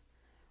instances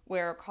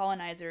where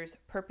colonizers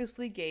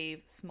purposely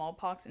gave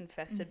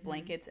smallpox-infested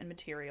blankets and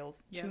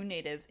materials to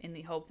natives in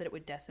the hope that it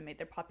would decimate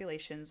their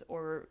populations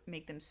or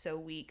make them so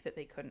weak that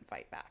they couldn't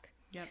fight back.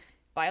 Yep.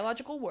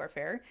 Biological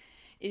warfare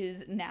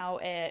is now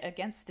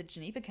against the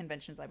Geneva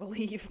Conventions, I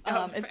believe. It's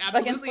absolutely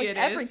against like, it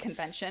every is.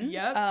 convention.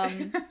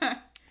 Yep.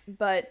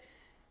 But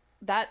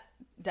that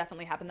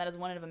definitely happened. That is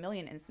one of a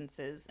million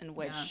instances in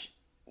which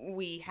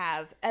we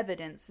have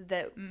evidence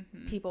that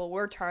people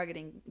were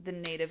targeting the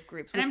native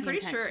groups. And I'm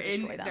pretty sure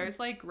there's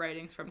like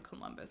writings from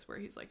Columbus where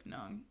he's like, no,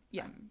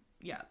 like,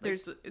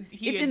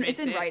 it's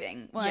in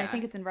writing. Well, I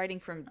think it's in writing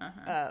from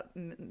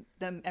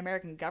the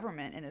American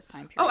government in this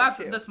time period. Oh,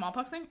 absolutely. The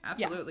smallpox thing?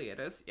 Absolutely, it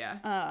is.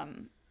 Yeah.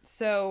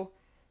 So,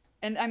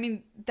 and I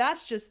mean,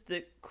 that's just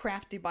the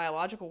crafty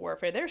biological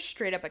warfare. There's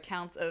straight up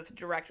accounts of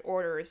direct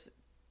orders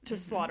to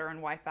slaughter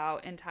and wipe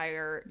out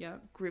entire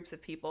groups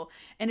of people.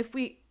 And if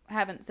we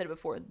haven't said it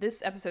before,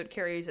 this episode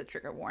carries a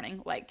trigger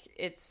warning. Like,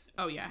 it's...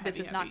 Oh, yeah. This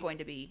is not going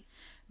to be...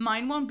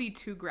 Mine won't be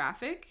too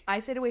graphic.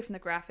 I stayed away from the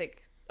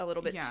graphic a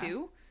little bit,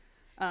 too.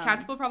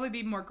 Kat's will probably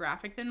be more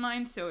graphic than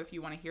mine, so if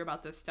you want to hear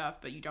about this stuff,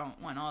 but you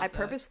don't want all I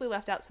purposely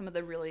left out some of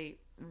the really,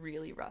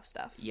 really rough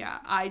stuff. Yeah,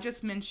 I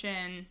just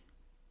mention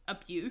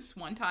abuse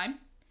one time.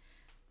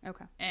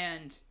 Okay.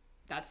 And...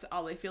 that's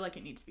all I feel like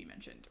it needs to be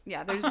mentioned.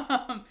 Yeah, there's...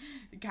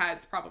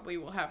 Cats probably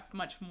will have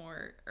much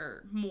more,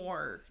 or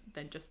more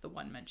than just the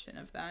one mention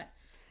of that.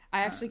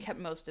 I actually kept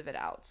most of it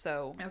out,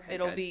 so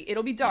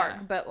it'll be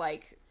dark, but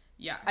like...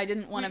 Yeah. I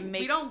didn't want to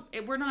make...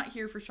 We're not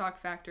here for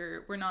shock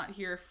factor. We're not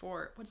here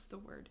for... What's the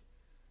word?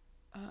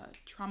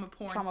 Trauma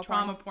porn.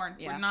 Trauma porn.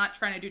 Yeah. We're not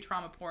trying to do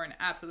trauma porn.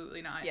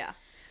 Absolutely not. Yeah.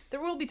 There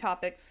will be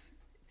topics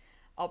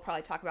I'll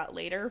probably talk about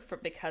later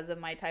because of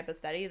my type of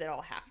study that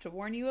I'll have to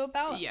warn you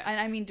about. Yes. And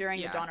I mean,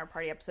 during the Donner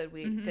Party episode,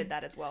 we did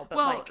that as well. But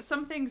well,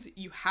 some things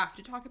you have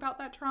to talk about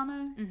that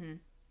trauma.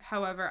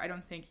 However, I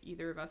don't think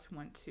either of us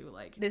want to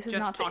like this is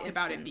just not talk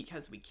about it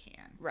because we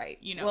can. Right.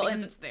 You know,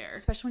 because it's there.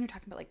 Especially when you're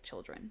talking about like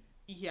children.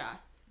 Yeah.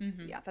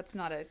 Yeah, it's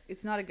not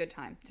a good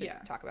time to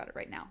talk about it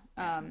right now.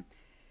 Yeah.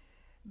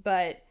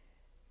 But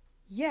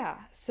yeah,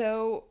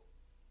 so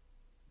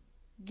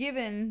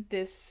given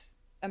this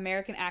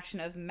American action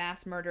of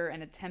mass murder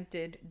and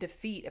attempted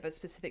defeat of a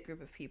specific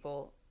group of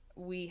people,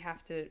 we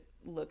have to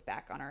look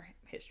back on our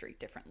history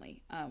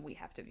differently. We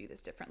have to view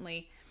this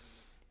differently.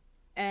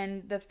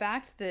 And the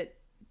fact that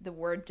the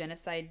word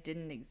genocide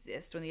didn't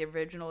exist when the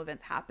original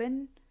events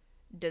happened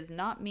does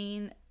not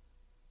mean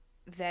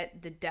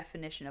that the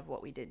definition of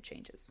what we did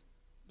changes.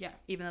 Yeah.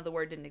 Even though the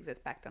word didn't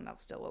exist back then,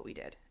 that's still what we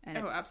did. And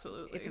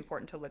absolutely. It's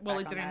important to look back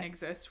on that. Well, it didn't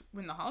exist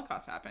when the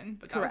Holocaust happened,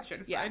 but that was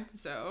genocide. Yeah.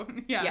 So,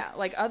 yeah. Yeah,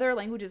 like other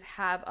languages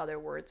have other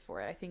words for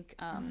it. I think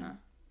I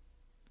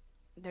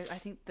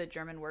think the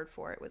German word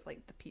for it was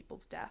like the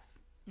people's death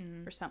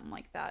or something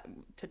like that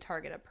to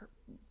target a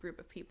group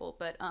of people.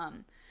 But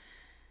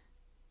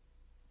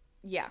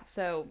yeah,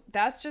 so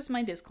that's just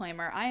my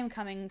disclaimer. I am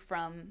coming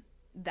from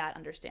that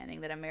understanding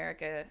that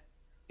America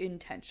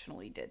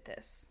intentionally did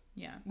this.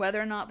 Yeah. Whether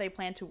or not they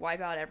plan to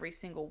wipe out every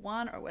single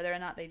one or whether or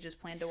not they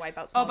just plan to wipe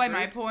out small groups,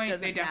 my point,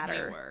 they definitely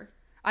matter. Were.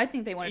 I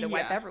think they wanted to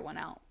wipe everyone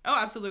out. Oh,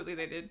 absolutely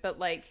they did. But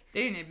like...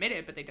 they didn't admit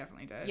it, but they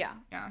definitely did. Yeah.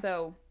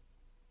 So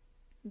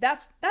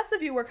that's the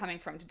view we're coming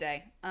from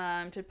today,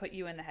 to put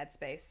you in the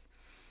headspace.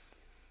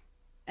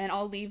 And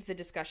I'll leave the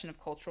discussion of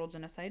cultural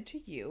genocide to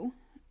you,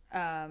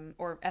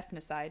 or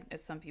ethnocide,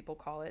 as some people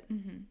call it.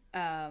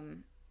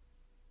 And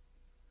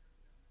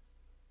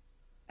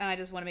I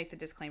just want to make the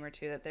disclaimer,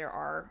 too, that there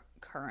are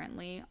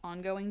currently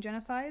ongoing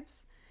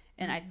genocides.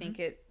 And I think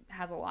it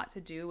has a lot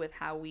to do with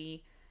how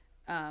we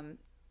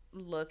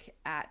look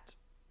at...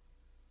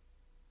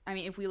 I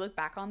mean, if we look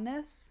back on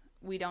this,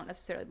 we don't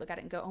necessarily look at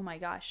it and go, oh my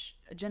gosh,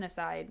 a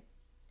genocide.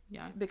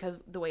 Yeah. Because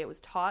the way it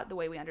was taught, the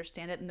way we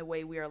understand it, and the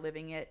way we are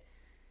living it,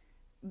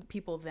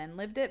 people then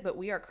lived it. But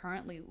we are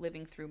currently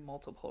living through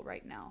multiple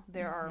right now.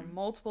 There are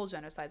multiple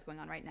genocides going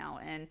on right now.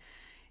 And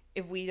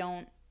if we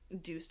don't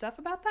do stuff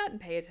about that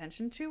and pay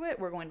attention to it,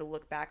 we're going to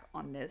look back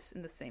on this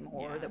in the same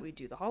horror that we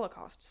do the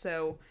Holocaust.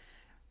 So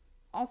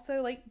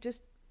also, like,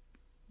 just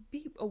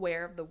be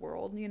aware of the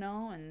world, you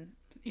know, and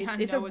Yeah,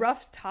 it's a no,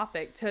 rough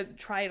topic to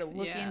try to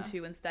look Yeah.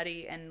 into and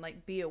study and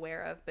like be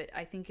aware of, but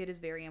I think it is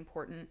very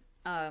important.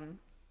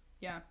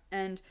 Yeah.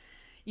 And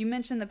you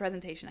mentioned the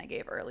presentation I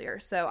gave earlier,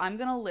 so I'm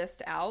gonna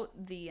list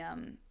out the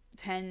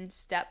 10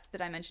 steps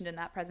that I mentioned in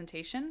that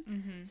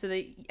presentation, so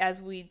that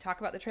as we talk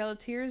about the Trail of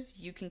Tears,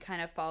 you can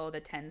kind of follow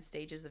the 10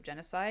 stages of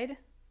genocide.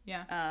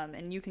 Yeah.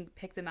 And you can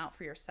pick them out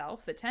for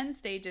yourself. The 10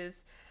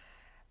 stages,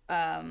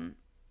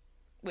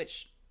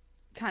 which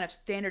kind of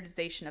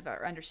standardization of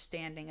our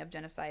understanding of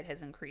genocide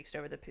has increased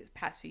over the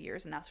past few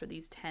years, and that's where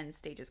these 10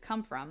 stages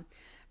come from.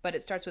 But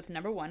it starts with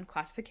number 1,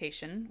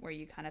 classification, where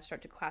you kind of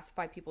start to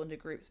classify people into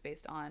groups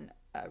based on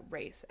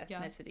race,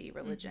 ethnicity,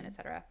 religion,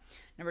 etc.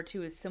 Number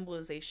 2 is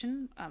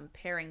symbolization,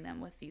 pairing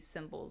them with these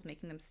symbols,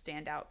 making them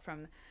stand out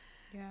from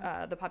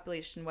the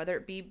population, whether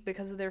it be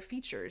because of their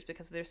features,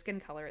 because of their skin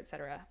color,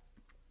 etc.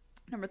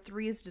 Number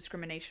 3 is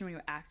discrimination, when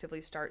you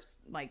actively start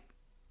like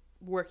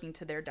working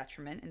to their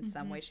detriment in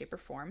some way, shape, or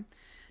form.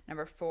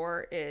 Number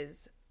 4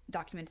 is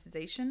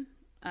documentization,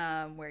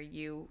 where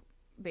you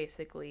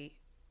basically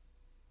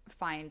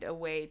find a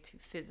way to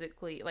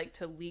physically, like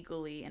to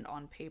legally and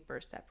on paper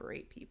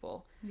separate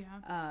people.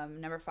 Yeah.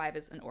 Number 5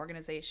 is an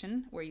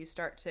organization, where you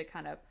start to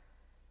kind of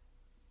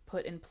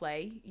put in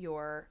play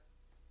your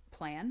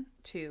plan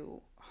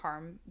to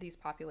harm these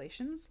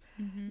populations.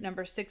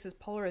 Number 6 is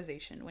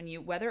polarization, when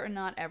you, whether or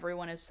not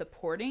everyone is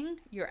supporting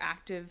your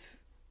active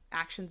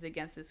actions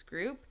against this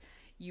group,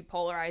 you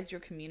polarize your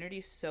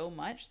community so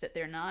much that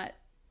they're not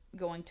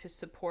going to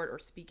support or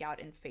speak out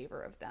in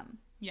favor of them.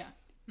 Yeah.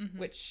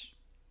 Which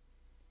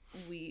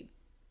we've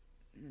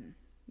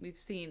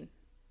seen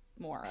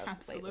more of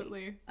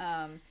Absolutely.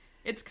 lately.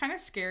 It's kind of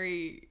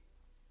scary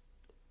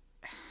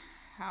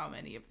how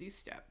many of these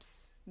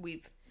steps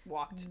We've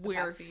walked the we're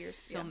past few years.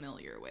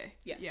 familiar with.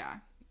 Yes. Yeah.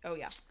 Oh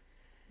yeah.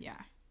 Yeah.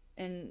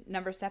 And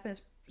number 7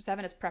 is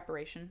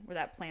preparation, where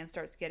that plan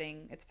starts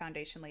getting its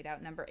foundation laid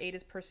out. Number 8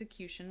 is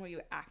persecution, where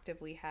you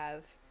actively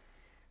have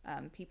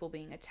people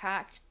being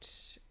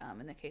attacked.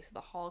 In the case of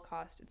the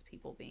Holocaust, it's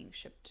people being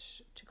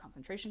shipped to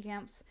concentration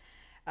camps.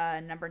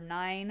 Number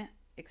 9,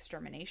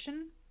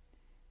 extermination.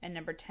 And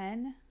number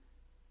 10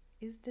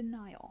 is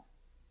denial.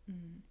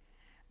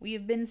 We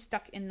have been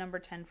stuck in number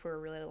 10 for a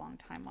really long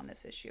time on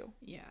this issue,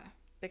 Yeah.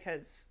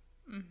 because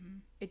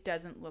it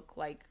doesn't look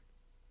like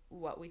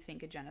what we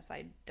think a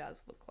genocide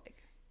does look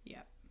like.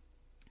 Yeah.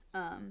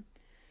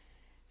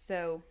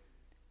 So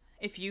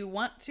if you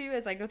want to,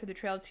 as I go through the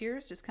Trail of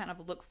Tears, just kind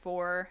of look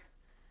for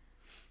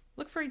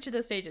each of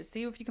those stages.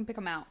 See if you can pick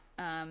them out.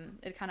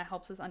 It kind of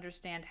helps us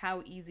understand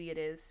how easy it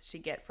is to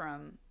get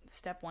from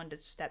step 1 to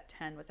step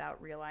 10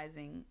 without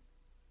realizing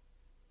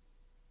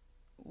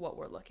what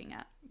we're looking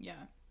at.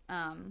 Yeah.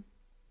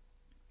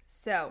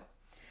 So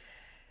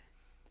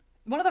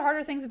one of the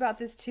harder things about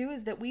this too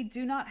is that we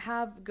do not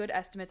have good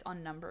estimates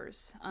on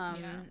numbers,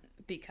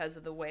 because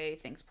of the way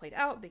things played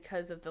out,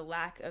 because of the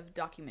lack of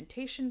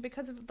documentation,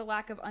 because of the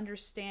lack of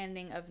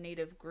understanding of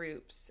Native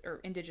groups or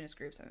indigenous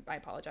groups. I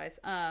apologize.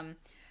 I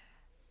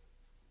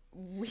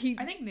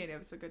think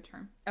native is a good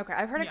term. Okay,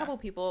 I've heard a couple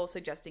people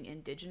suggesting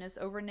indigenous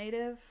over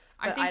Native.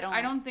 But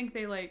I don't think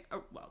they like.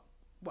 Oh,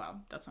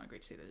 well, that's not a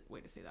great way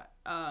to say that.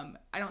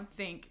 I don't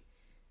think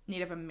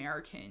Native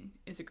American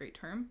is a great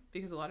term,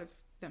 because a lot of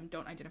them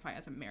don't identify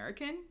as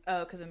American.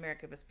 Oh, because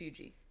America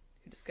Vespucci,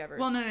 who discovered.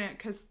 Well, no,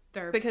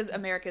 because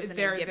America is the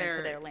name given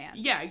to their land.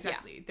 Yeah,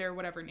 exactly. Yeah. They're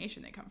whatever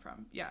nation they come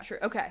from. Yeah. True.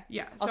 Okay.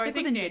 Yeah. I'll so stick I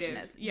think with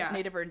indigenous. Native. Yeah.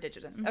 Native or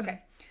indigenous.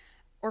 Okay.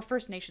 Or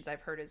First Nations,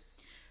 I've heard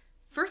is.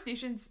 First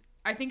Nations,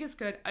 I think is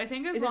good. I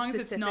think as Is it long as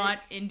it's specific? not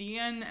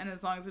Indian, and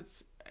as long as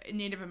it's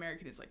Native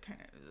American is like kind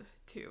of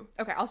too.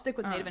 Okay, I'll stick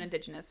with Native and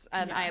Indigenous.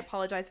 And yeah. I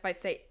apologize if I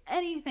say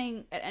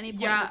anything at any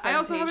point. Yeah, in this I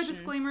also have a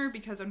presentation. disclaimer,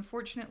 because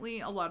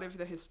unfortunately a lot of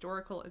the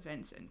historical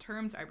events and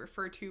terms I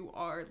refer to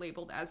are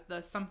labeled as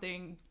the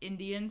something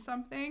Indian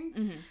something.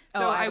 Mm-hmm.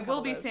 So I I have a will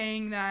couple be of those.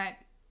 saying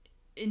that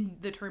in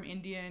the term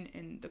Indian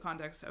in the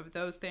context of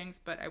those things,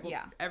 but I will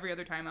every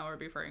other time I will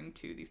be referring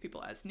to these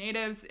people as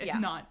natives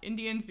and not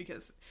Indians,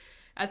 because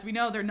as we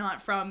know, they're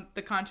not from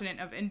the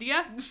continent of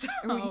India. So.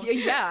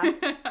 Yeah.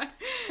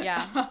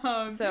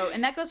 Yeah. So,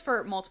 and that goes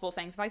for multiple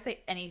things. If I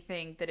say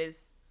anything that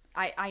is,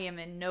 I am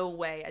in no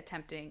way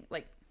attempting,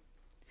 like,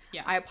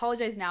 I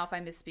apologize now if I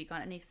misspeak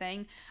on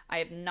anything. I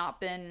have not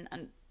been,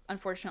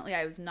 unfortunately,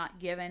 I was not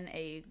given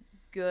a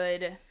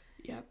good,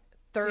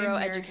 thorough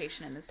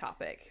education in this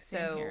topic.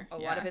 So a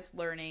lot of it's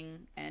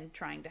learning and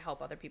trying to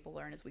help other people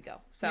learn as we go.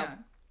 So,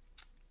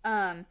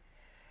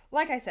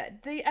 like I said,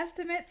 the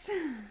estimates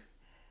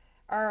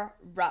are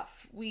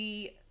rough.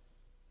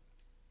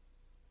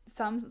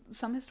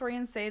 Some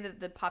historians say that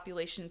the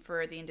population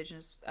for the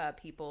indigenous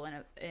people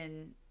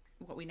in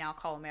what we now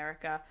call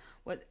America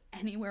was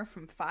anywhere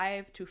from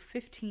 5 to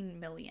 15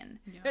 million.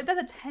 Yeah. That's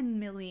a 10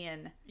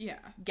 million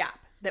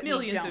gap that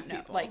millions we don't of know.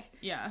 People. Like,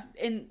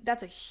 and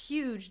that's a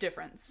huge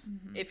difference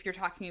if you're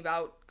talking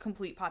about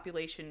complete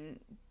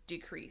population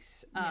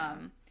decrease.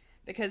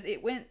 Because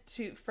it went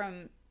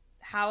from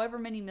however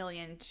many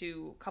million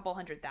to a couple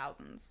hundred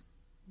thousands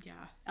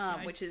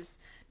Yeah. which is,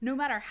 no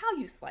matter how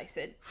you slice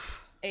it,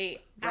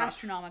 a Rough.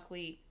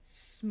 astronomically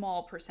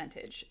small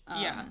percentage.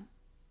 Yeah.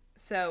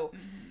 So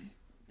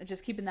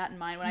just keeping that in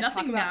mind when I Nothing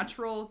talk about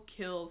natural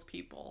kills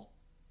people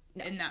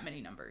in that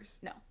many numbers.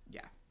 No.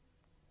 Yeah.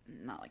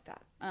 Not like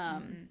that.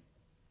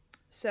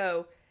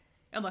 So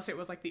Unless it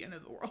was like the end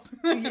of the world.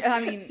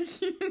 I mean,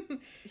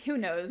 who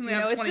knows? We You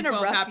know, have it's been a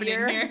 2012 rough happening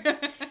year. here.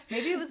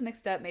 Maybe it was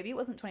mixed up. Maybe it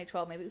wasn't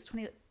 2012. Maybe it was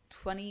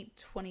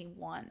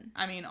 2021.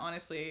 I mean,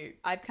 honestly,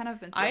 I've kind of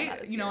been feeling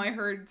that this year. I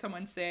heard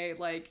someone say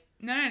like,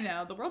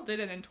 no, the world did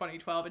it in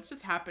 2012. It's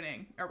just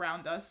happening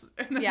around us.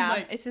 And I'm Yeah,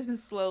 like, it's just been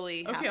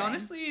slowly okay, happening.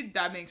 honestly,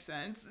 that makes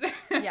sense.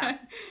 Yeah.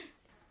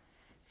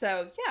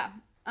 So, yeah.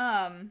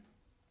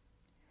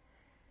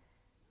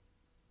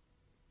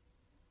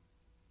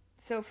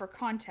 So for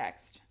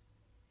context,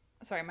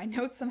 sorry, my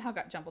notes somehow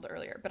got jumbled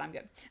earlier, but I'm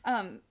good.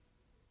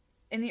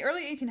 In the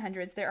early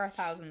 1800s, there are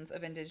thousands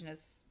of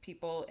indigenous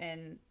people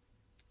in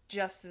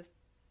just the,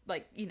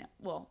 like, you know,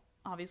 well,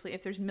 obviously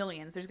if there's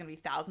millions, there's going to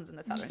be thousands in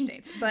the southern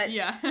states. But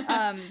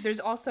yeah. there's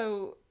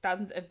also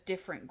thousands of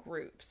different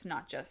groups,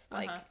 not just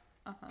like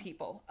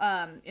people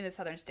in the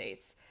southern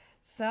states.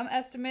 Some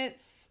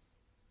estimates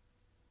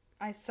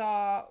I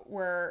saw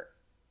were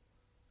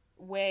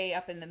way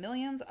up in the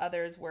millions,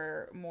 others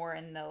were more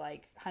in the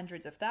like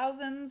hundreds of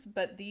thousands,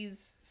 but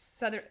these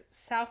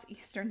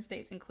southeastern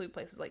states include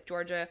places like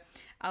Georgia,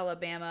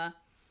 Alabama,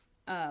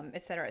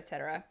 etc.,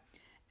 etc.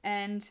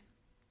 And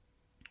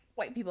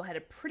white people had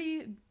a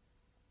pretty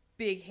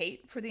big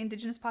hate for the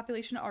indigenous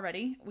population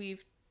already.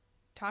 We've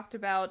talked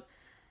about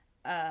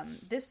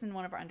this in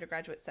one of our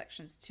undergraduate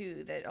sections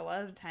too, that a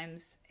lot of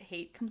times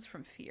hate comes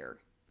from fear.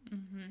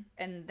 Mm-hmm.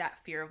 And that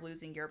fear of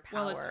losing your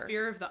power. Well, it's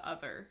fear of the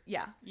other.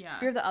 Yeah. Yeah.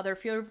 Fear of the other,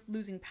 fear of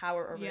losing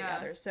power over the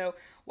other. So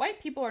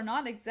white people are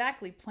not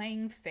exactly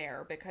playing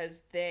fair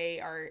because they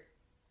are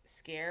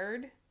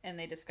scared and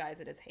they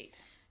disguise it as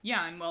hate.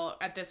 Yeah, and well,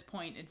 at this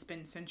point, it's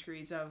been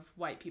centuries of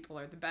white people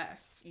are the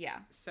best. Yeah.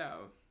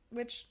 So.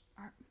 Which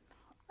are...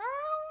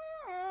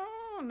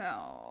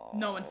 no.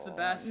 No one's the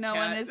best. No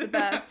Kat. one is the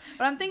best.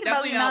 But I'm thinking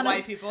Definitely about the not amount white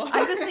of... people.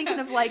 I'm just thinking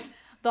of like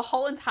the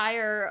whole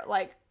entire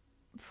like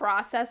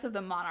process of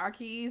the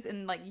monarchies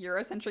in like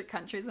Eurocentric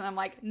countries, and I'm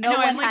like, no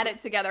one had it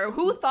together.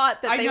 Who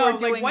thought that they were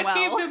doing what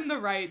well? What gave them the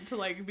right to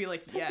like be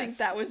like, yes, I think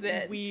that was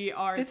it. We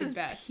are this the is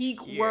best.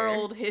 Peak here.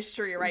 world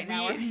history right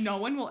now. No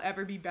one will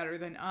ever be better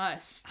than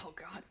us. Oh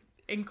God,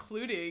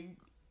 including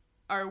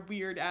our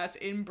weird ass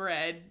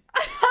inbred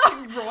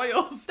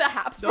royals. The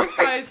Habsburgs. Those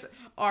guys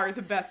are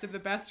the best of the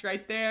best,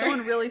 right there.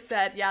 Someone really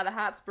said, yeah, the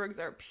Habsburgs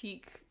are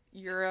peak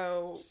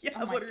Euro. Yeah,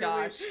 oh my literally.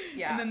 Gosh.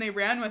 Yeah. And then they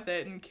ran with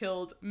it and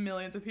killed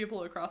millions of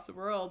people across the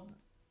world.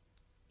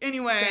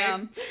 Anyway.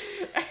 Damn.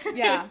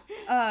 Yeah.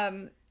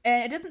 And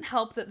it doesn't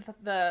help that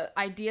the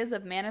ideas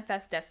of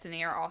manifest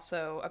destiny are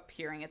also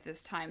appearing at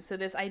this time. So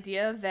this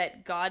idea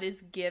that God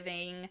is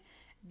giving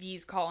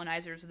these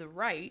colonizers the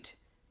right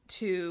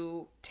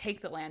to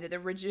take the land, the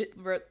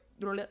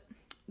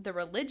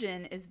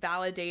religion is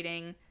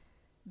validating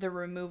the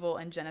removal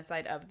and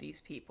genocide of these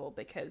people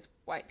because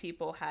white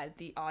people had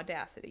the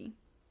audacity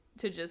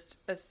to just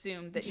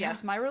assume that,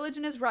 yes, my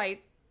religion is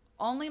right,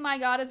 only my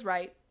God is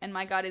right, and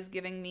my God is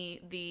giving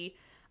me the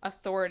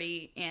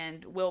authority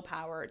and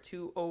willpower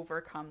to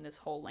overcome this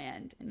whole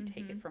land and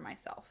take it for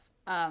myself.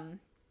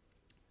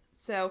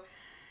 So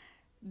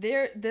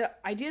the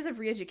ideas of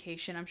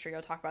re-education, I'm sure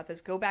you'll talk about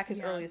this, go back as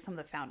early as some of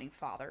the founding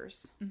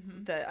fathers.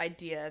 The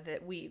idea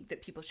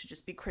that people should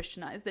just be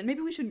Christianized, that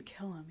maybe we shouldn't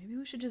kill them, maybe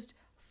we should just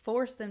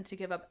force them to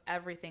give up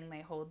everything they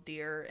hold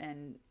dear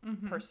and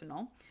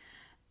personal.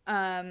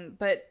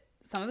 But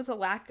some of it's a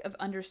lack of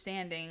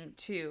understanding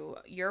too.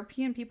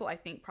 European people, I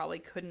think, probably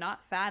could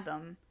not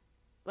fathom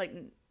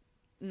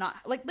not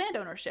like land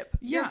ownership.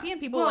 Yeah. European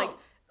people, like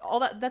all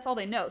that's all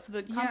they know. So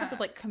the concept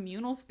of like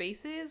communal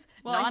spaces,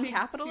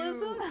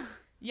 non-capitalism.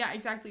 Yeah,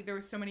 exactly. There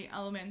were so many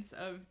elements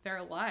of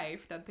their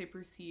life that they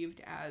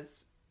perceived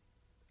as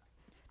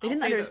they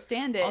didn't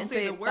understand it, and so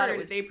they thought it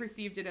was... They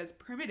perceived it as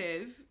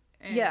primitive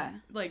and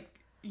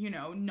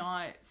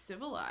not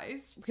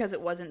civilized because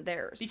it wasn't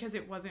theirs. Because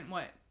it wasn't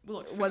what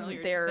looked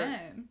wasn't their to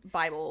them.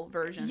 Bible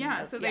version.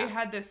 Yeah, so they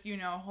had this,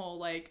 whole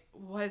like,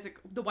 what is it?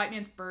 The white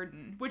man's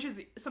burden, which is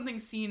something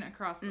seen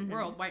across the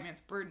world. White man's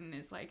burden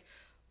is like,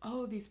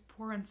 oh, these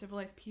poor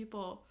uncivilized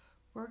people,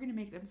 we're gonna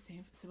make them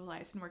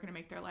civilized, and we're gonna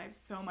make their lives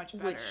so much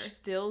better. Which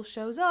still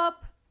shows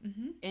up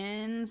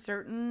in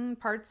certain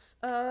parts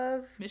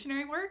of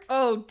missionary work.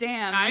 Oh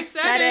damn! I you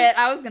said it.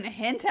 I was gonna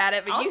hint at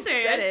it, but you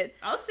said it.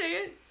 I'll say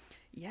it.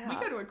 Yeah, we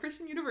go to a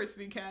Christian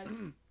university, Kat.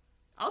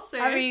 I'll say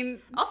I it. mean,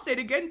 I'll say it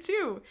again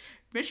too.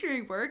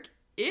 Missionary work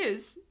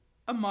is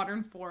a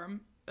modern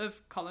form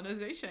of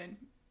colonization,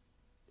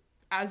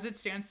 as it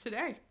stands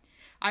today.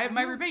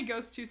 My roommate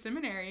goes to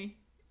seminary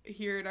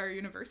here at our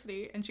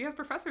university, and she has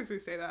professors who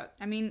say that.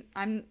 I mean,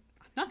 I'm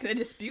not going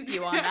to dispute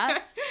you on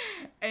that.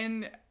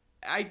 And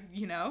I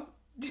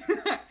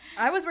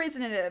was raised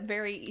in a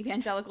very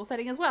evangelical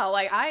setting as well.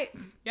 Like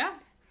yeah.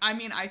 I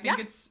mean, I think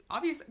Yeah. it's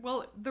obvious.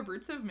 Well, the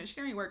roots of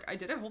missionary work, I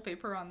did a whole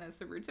paper on this.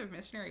 The roots of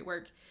missionary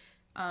work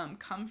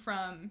come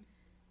from,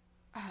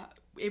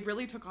 it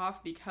really took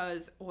off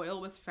because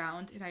oil was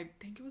found in, I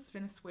think it was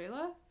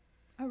Venezuela.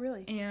 Oh,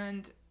 really?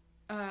 And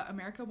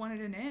America wanted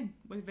an in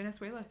with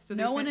Venezuela. So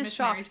No they one sent is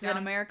shocked missionaries that down.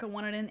 America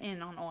wanted an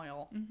in on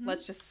oil.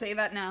 Let's just say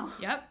that now.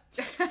 Yep.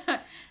 And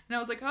I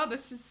was like, oh,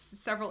 this is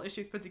several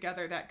issues put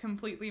together that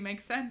completely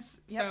makes sense.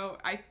 Yep. So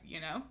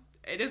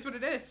it is what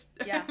it is.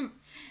 Yeah.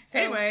 So,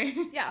 Anyway.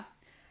 Yeah.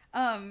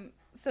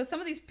 So some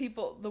of these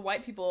people, the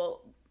white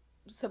people,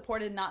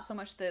 supported not so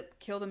much the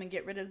kill them and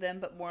get rid of them,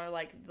 but more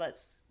like,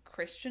 let's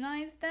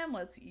Christianize them.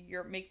 Let's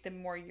make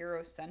them more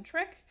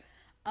Eurocentric.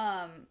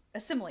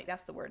 Assimilate,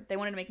 that's the word. They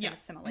wanted to make them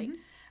assimilate.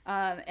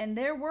 And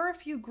there were a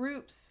few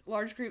groups,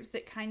 large groups,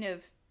 that kind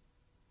of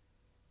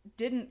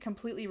didn't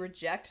completely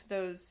reject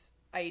those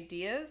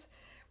ideas,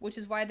 which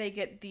is why they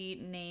get the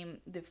name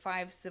the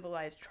 5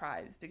 civilized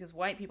tribes, because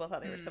white people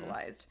thought they were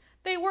civilized.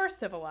 They were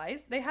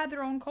civilized. They had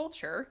their own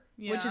culture,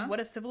 which is what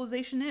a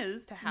civilization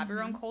is, to have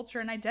your own culture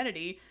and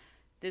identity.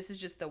 This is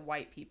just the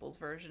white people's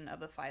version of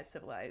the 5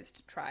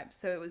 civilized tribes.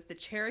 So it was the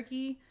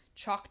Cherokee,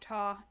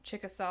 Choctaw,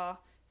 Chickasaw,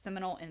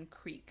 Seminole, and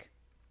Creek.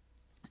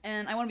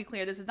 And I want to be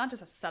clear, this is not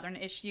just a southern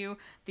issue.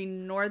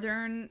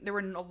 There were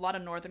a lot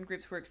of northern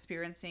groups who were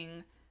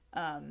experiencing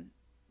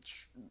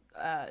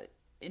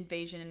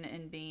invasion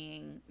and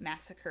being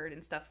massacred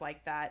and stuff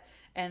like that,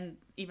 and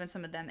even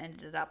some of them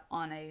ended up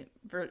on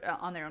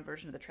their own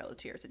version of the Trail of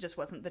Tears. It just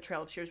wasn't the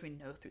Trail of Tears we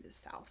know through the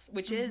South,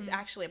 which is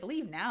actually, I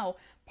believe now,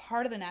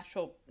 part of the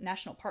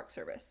National Park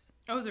Service.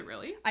 Oh, is it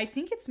really? I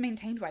think it's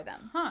maintained by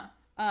them. Huh.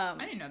 I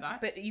didn't know that.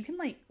 But you can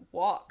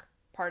walk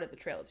part of the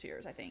Trail of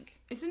Tears, I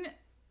think. Isn't it?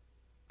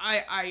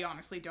 I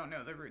honestly don't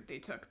know the route they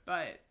took,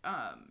 but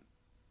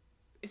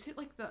is it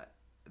like that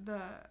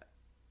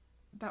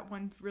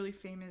one really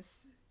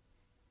famous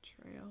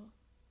trail?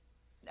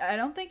 I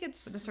don't think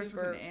it's But this starts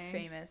super with an A.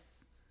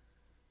 famous.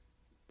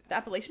 The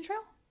Appalachian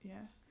Trail?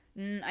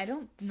 Yeah. I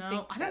don't.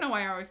 No, I don't know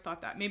why I always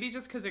thought that. Maybe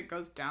just because it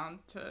goes down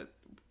to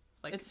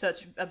it's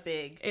such a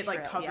big. It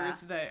trail,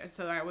 covers yeah.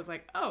 so I was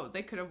like, oh,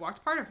 they could have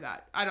walked part of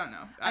that. I don't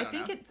know. I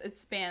think it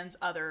spans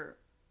other.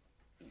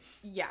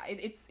 Yeah,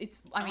 it's.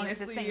 I mean,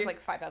 Honestly, this thing is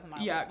like 5,000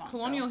 miles. Yeah, long,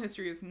 colonial so.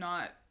 history is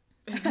not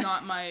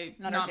my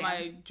Not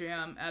my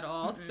jam at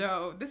all.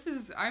 So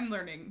I'm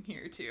learning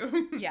here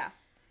too. Yeah.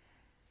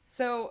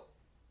 So,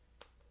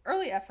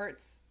 early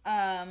efforts.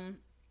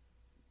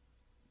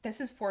 This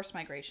is forced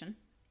migration,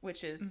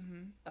 which is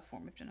a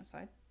form of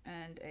genocide,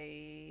 and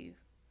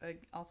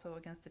also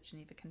against the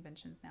Geneva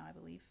Conventions now, I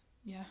believe.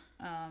 Yeah.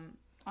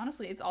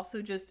 Honestly, it's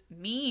also just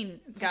mean,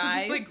 It's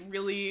guys. also just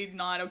really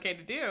not okay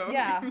to do.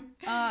 Yeah.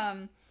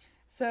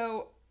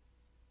 So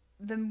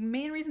the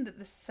main reason that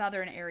the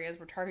southern areas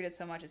were targeted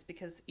so much is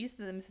because east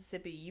of the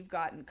Mississippi, you've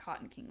gotten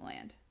Cotton King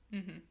land.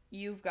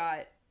 You've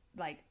got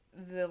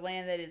the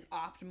land that is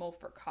optimal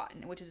for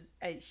cotton, which is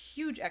a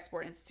huge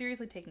export and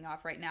seriously taking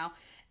off right now.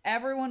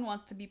 Everyone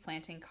wants to be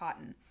planting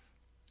cotton.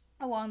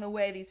 Along the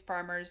way, these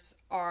farmers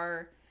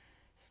are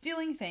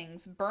stealing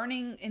things,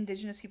 burning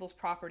indigenous people's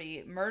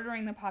property,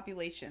 murdering the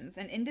populations,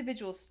 and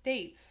individual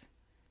states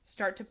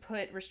start to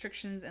put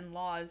restrictions and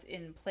laws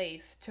in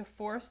place to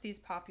force these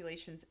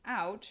populations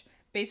out,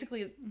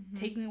 basically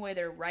taking away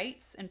their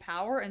rights and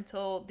power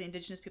until the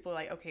indigenous people are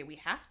like, okay, we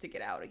have to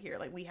get out of here.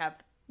 We have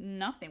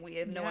nothing. We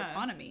have no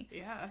autonomy.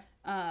 Yeah.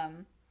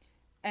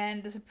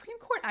 And the Supreme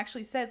Court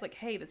actually says,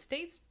 hey, the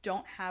states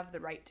don't have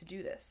the right to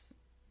do this,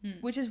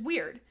 which is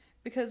weird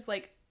because,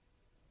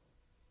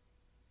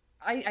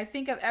 I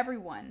think of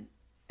everyone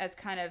as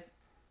kind of,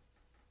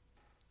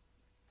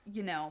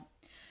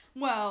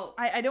 Well,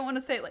 I don't want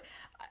to say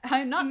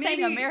I'm not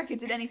saying maybe- America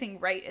did anything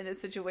right in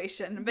this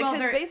situation because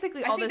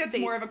basically all I think the that's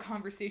states more of a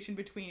conversation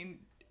between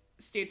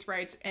states'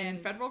 rights and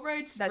federal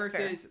rights That's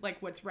versus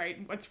what's right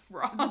and what's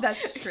wrong.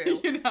 That's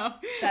true.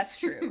 That's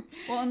true.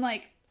 Well, and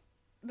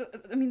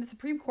the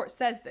Supreme Court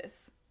says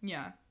this,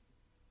 Yeah.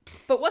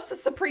 but what's the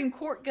Supreme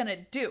Court gonna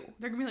do?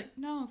 They're gonna be like,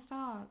 no,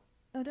 stop.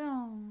 Oh,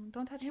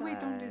 don't touch Hey, that. wait,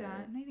 don't do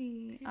that.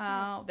 Maybe. Please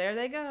stop. Oh, there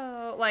they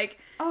go.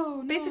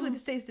 Oh, no. Basically, the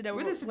states did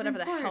We're the Supreme whatever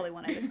the Court. hell they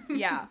wanted.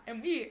 Yeah.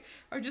 And we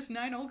are just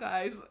 9 old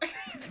guys.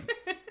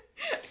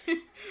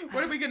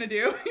 What are we gonna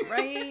do?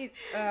 Right?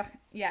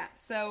 Yeah.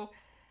 So,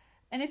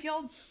 and if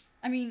y'all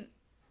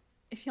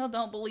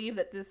don't believe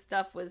that this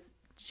stuff was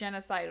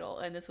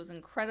genocidal and this was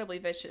incredibly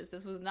vicious,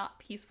 this was not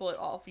peaceful at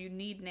all. If you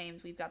need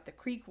names, we've got the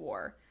Creek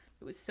War.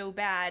 It was so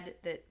bad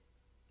that,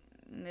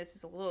 and this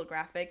is a little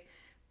graphic,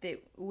 that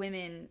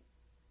women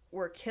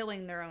were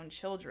killing their own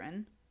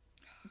children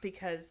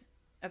because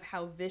of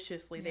how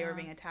viciously they were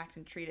being attacked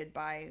and treated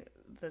by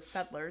the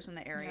settlers in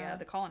the area,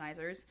 the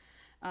colonizers.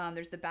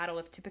 There's the Battle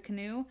of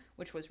Tippecanoe,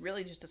 which was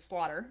really just a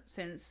slaughter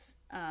since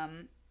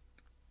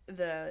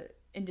the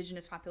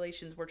indigenous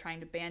populations were trying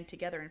to band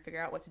together and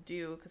figure out what to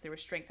do because there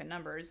was strength in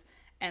numbers,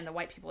 and the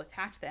white people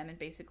attacked them and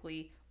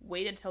basically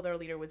waited till their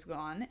leader was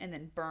gone and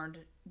then burned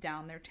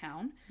down their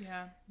town.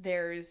 Yeah.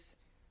 There's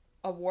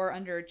a war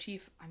under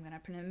Chief, I'm going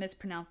to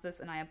mispronounce this,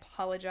 and I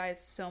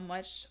apologize so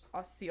much,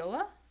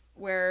 Osceola,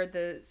 where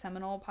the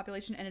Seminole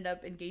population ended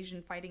up engaged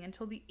in fighting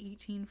until the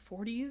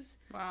 1840s.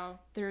 Wow.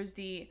 There's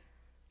the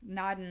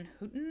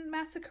Gnadenhutten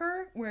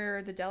massacre,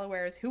 where the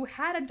Delawares, who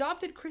had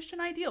adopted Christian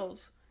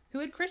ideals, who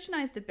had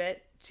Christianized a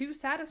bit to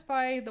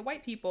satisfy the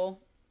white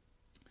people,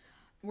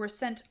 were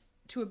sent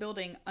to a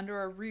building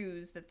under a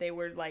ruse that they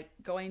were like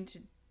going to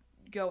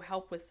go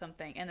help with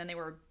something, and then they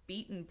were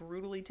beaten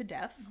brutally to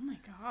death. Oh my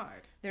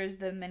god. There's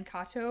the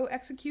Mankato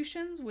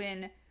executions,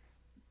 when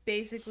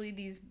basically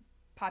these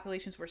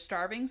populations were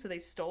starving, so they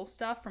stole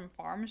stuff from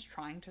farms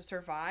trying to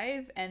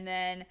survive, and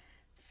then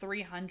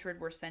 300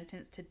 were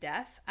sentenced to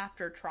death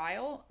after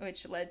trial,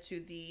 which led to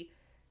the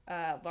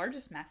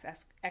largest mass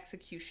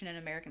execution in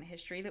American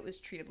history that was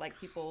treated like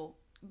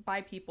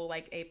by people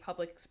like a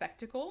public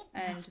spectacle,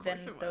 and then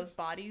those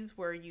bodies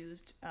were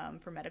used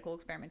for medical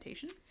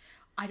experimentation.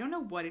 I don't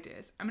know what it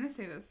is. I'm going to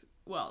say this.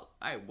 Well,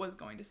 I was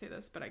going to say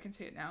this, but I can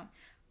say it now.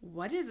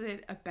 What is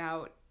it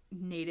about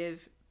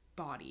Native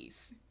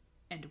bodies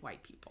and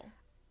white people?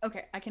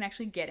 Okay, I can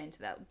actually get into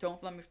that.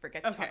 Don't let me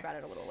forget to talk about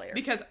it a little later.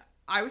 Because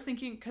I was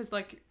thinking, because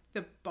like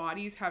the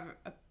bodies have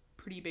a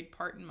pretty big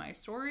part in my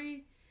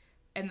story.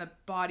 And the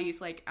bodies,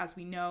 like, as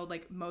we know,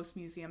 like most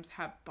museums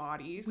have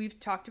bodies. We've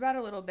talked about it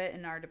a little bit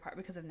in our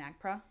department because of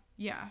NAGPRA.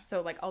 Yeah.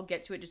 So like I'll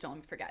get to it, just don't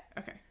let me forget.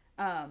 Okay.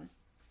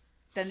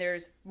 Then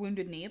there's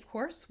Wounded Knee, of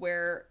course,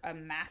 where a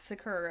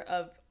massacre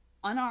of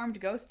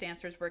unarmed ghost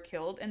dancers were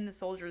killed, and the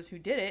soldiers who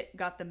did it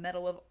got the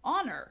Medal of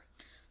Honor.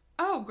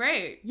 Oh,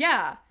 great.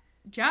 Yeah.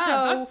 Yeah,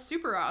 so, that's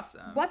super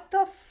awesome. What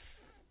the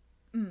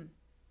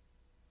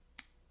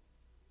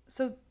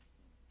So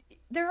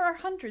there are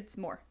hundreds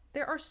more.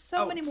 There are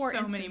so many more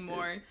instances. Many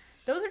more.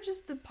 Those are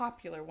just the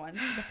popular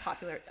ones.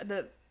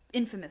 The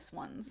infamous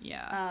ones.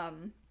 Yeah.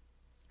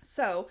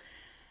 So,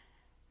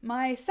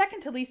 my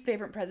second to least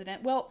favorite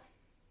president, well,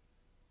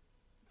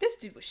 this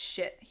dude was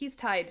shit. He's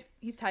tied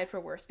for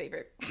least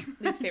favorite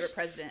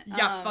president.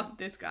 Yeah, fuck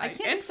this guy. I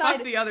can't and decide,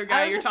 fuck the other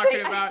guy you're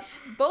talking about.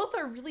 Both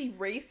are really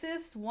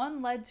racist.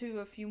 One led to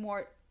a few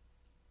more...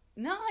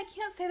 No, I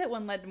can't say that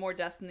one led to more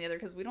deaths than the other,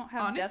 because we don't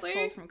have death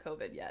tolls from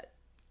COVID yet.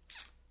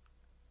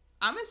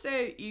 I'm gonna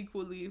say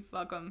equally,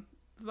 fuck him.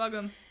 Fuck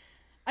him.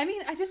 I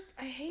mean,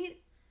 I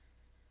hate...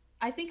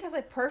 I think because I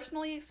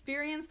personally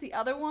experienced the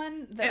other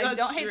one, that I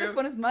don't hate this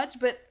one as much,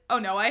 but... Oh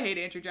no, I hate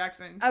Andrew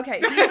Jackson. Okay,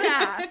 he's an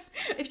ass.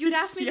 If you'd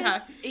asked me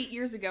this 8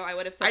 years ago, I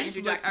would have said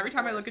Andrew Jackson. Every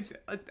time I look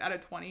at a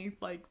 20,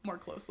 like, more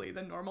closely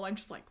than normal, I'm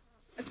just like...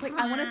 It's like,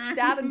 I want to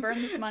stab and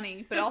burn this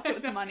money, but also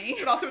it's money.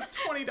 But also it's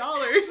 $20.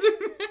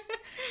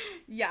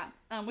 Yeah,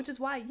 which is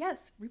why,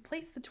 yes,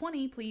 replace the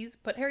 20, please.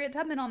 Put Harriet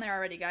Tubman on there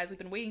already, guys. We've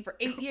been waiting for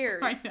 8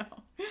 years. I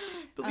know.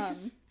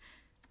 Please.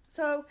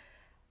 So...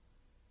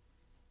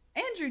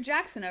 Andrew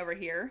Jackson over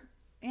here,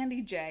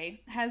 Andy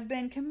J, has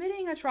been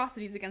committing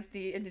atrocities against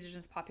the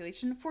indigenous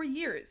population for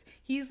years.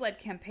 He's led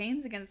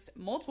campaigns against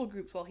multiple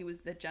groups while he was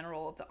the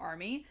general of the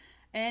army,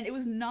 and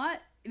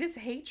this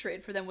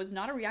hatred for them was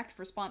not a reactive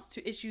response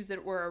to issues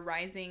that were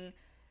arising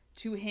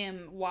to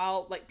him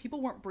while, like,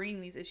 people weren't bringing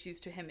these issues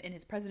to him in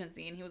his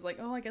presidency, and he was like,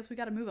 oh, I guess we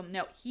gotta move them.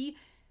 No, he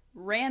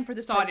ran for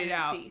this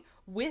presidency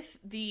with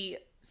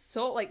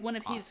one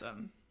of his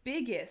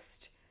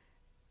biggest,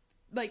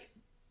 like,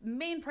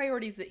 main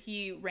priorities that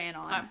he ran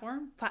on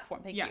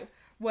platform thank you,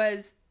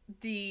 was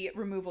the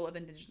removal of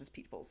indigenous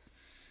peoples.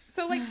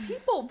 So like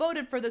people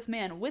voted for this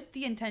man with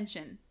the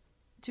intention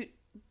to...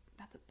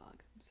 That's a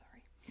bug, I'm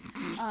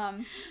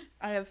sorry.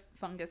 I have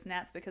fungus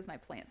gnats because my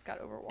plants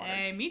got overwatered.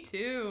 Hey, me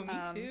too.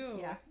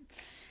 Yeah.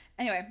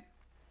 Anyway,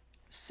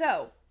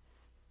 so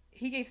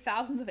he gave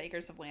thousands of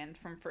acres of land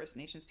from First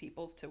Nations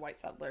peoples to white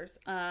settlers.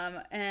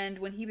 And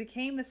when he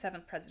became the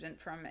 7th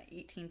president from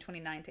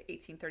 1829 to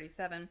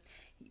 1837,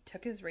 he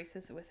took his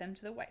races with him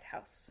to the White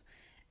House.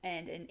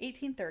 And in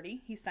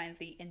 1830, he signed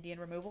the Indian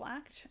Removal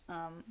Act.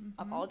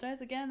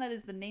 Apologize again, that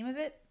is the name of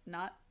it,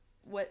 not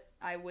what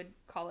I would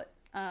call it.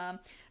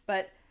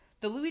 But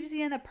the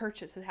Louisiana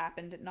Purchase had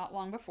happened not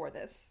long before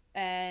this.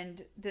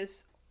 And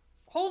this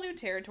whole new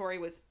territory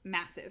was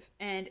massive,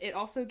 and it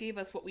also gave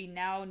us what we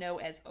now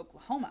know as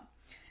Oklahoma.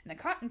 And the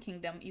Cotton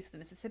Kingdom east of the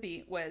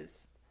Mississippi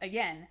was,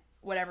 again,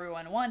 what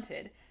everyone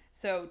wanted.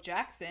 So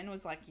Jackson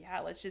was like, yeah,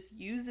 let's just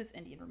use this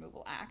Indian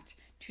Removal Act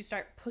to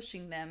start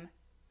pushing them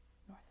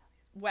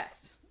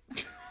west.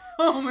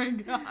 Oh my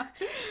god.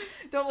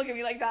 Don't look at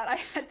me like that. I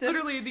had to...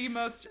 Literally the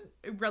most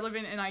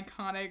relevant and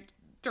iconic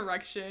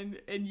direction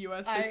in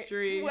U.S.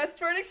 history.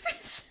 Westward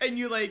expansion. And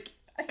you, like,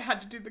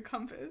 had to do the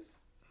compass.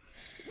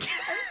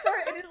 I'm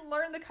sorry, I didn't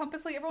learn the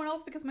compass like everyone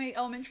else because my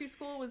elementary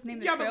school was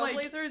named the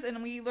Trailblazers,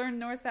 and we learned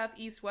north, south,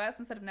 east, west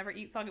instead of never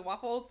eat soggy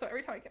waffles. So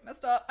every time I get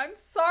messed up, I'm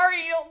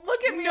sorry. Don't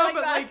look at me like that.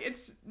 No, but like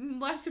it's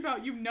less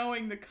about you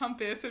knowing the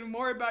compass and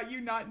more about you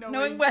not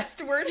knowing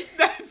westward.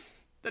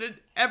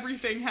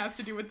 Everything has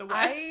to do with the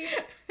west.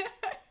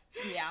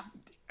 Yeah.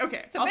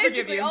 Okay. So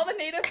basically, all the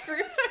native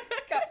groups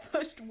got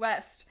pushed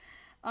west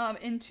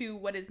into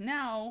what is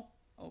now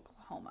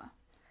Oklahoma,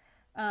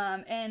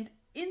 and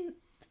in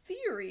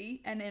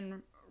theory and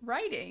in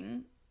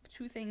writing,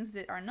 two things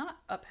that are not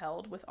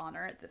upheld with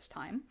honor at this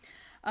time,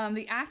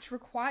 the act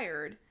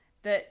required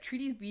that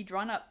treaties be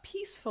drawn up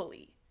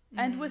peacefully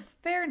and with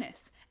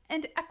fairness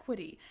and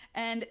equity.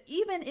 And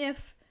even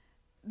if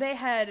they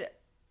had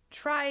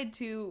tried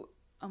to,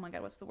 oh my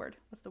God, what's the word?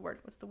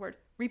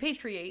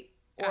 Repatriate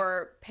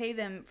or pay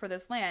them for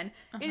this land,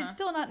 it is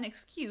still not an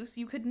excuse.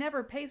 You could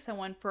never pay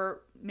someone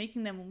for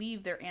making them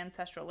leave their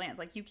ancestral lands.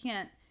 Like, you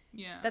can't,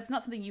 that's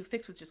not something you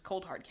fix with just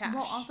cold hard cash.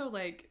 Well, also,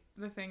 like,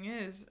 the thing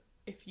is,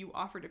 if you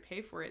offer to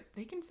pay for it,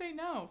 they can say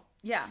no.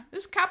 Yeah.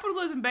 This is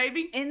capitalism,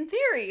 baby. In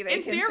theory,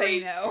 they can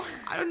say no.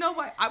 I don't know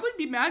why. I would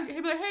be mad.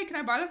 He'd be like, hey, can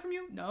I buy that from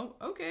you? No.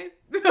 Okay.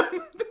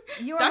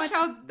 That's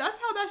how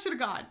that should have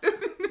gone.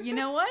 You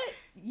know what?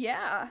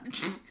 Yeah.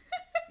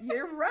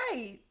 You're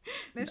right.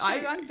 This should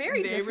have gone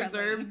very differently. They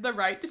reserved the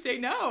right to say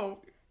no.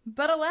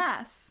 But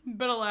alas.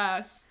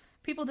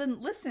 People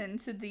didn't listen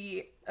to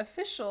the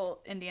official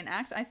Indian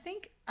Act.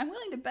 I'm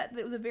willing to bet that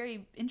it was a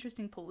very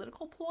interesting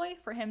political ploy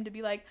for him to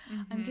be like,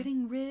 I'm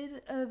getting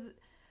rid of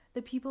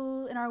the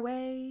people in our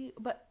way,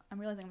 but I'm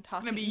realizing I'm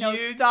talking. Huge.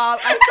 Stop.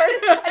 I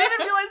didn't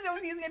even realize I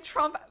was using a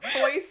Trump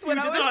voice when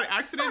I was... You did that on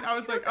accident? I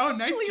was like, oh,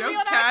 nice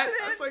joke, Kat.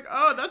 I was like,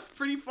 oh, that's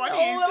pretty funny.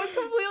 Oh, that was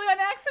completely on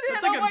accident.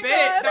 That's like a bit.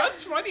 God. That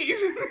was funny.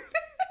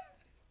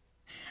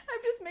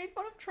 I've just made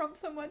fun of Trump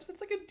so much.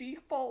 That's like a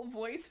default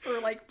voice for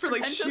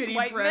shitty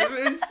white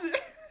presidents.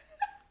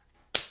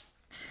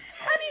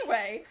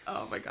 Anyway.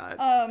 Oh my God.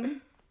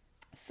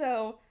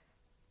 So,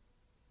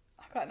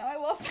 oh God, now I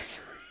lost my place.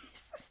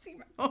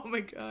 Oh my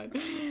God.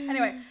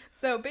 Anyway,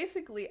 so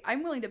basically,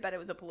 I'm willing to bet it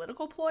was a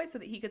political ploy so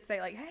that he could say,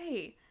 like,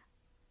 hey,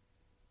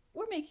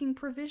 we're making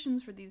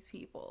provisions for these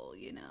people,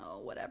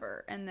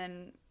 whatever. And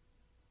then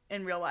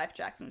in real life,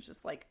 Jackson was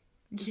just like,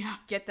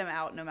 get them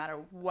out no matter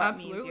what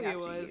means you have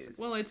to use.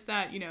 Well, it's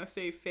that,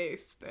 save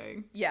face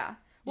thing. Yeah.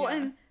 Well,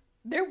 and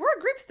there were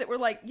groups that were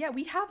like, yeah,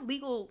 we have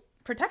legal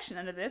protection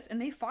under this, and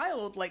they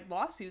filed, like,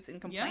 lawsuits and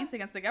complaints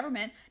against the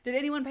government. Did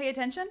anyone pay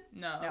attention?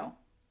 No.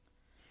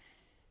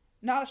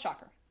 Not a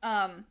shocker.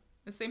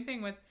 The same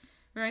thing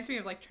reminds me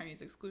of, like,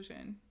 Chinese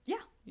exclusion. Yeah.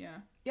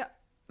 Yeah.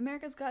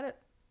 America's got it.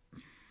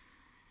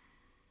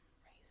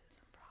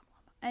 Racism problem.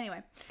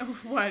 Anyway.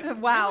 What?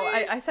 Wow.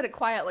 Really? I said it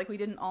quiet like we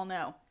didn't all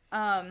know.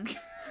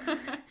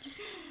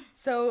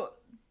 So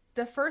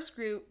the first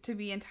group to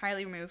be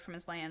entirely removed from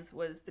his lands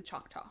was the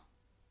Choctaw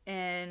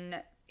in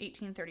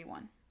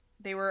 1831.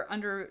 They were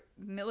under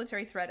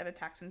military threat of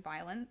attacks and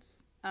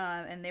violence,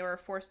 and they were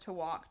forced to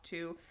walk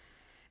to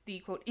the,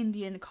 quote,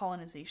 Indian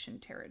colonization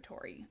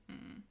territory,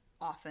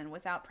 often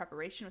without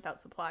preparation, without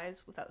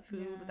supplies, without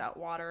food, without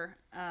water.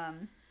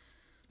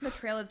 The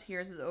Trail of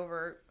Tears is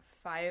over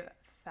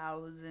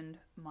 5,000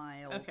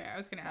 miles. Okay, I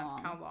was going to ask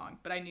how long,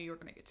 but I knew you were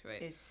going to get to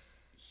it. It's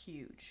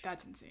huge.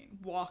 That's insane.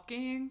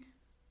 Walking?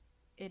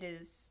 It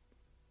is,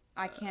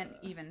 I can't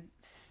even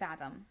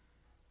fathom.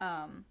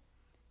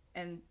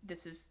 And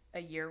this is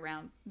a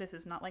year-round. This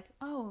is not like,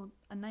 oh,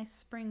 a nice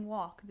spring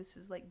walk. This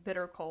is like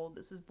bitter cold.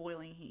 This is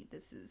boiling heat.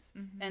 This is...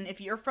 And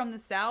if you're from the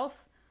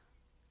South,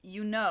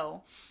 you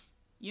know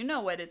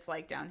what it's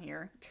like down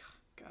here.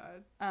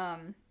 God.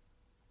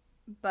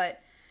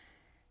 But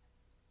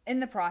in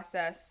the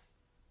process,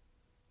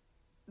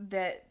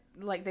 that,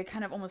 like, they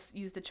kind of almost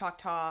use the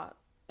Choctaw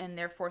and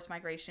their forced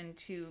migration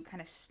to kind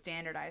of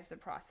standardize the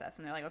process.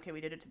 And they're like, okay, we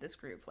did it to this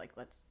group. Like,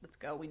 let's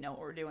go. We know what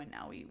we're doing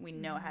now. We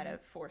know how to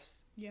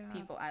force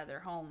people out of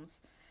their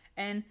homes.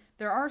 And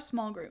there are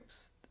small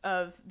groups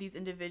of these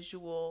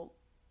individual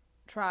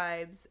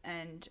tribes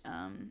and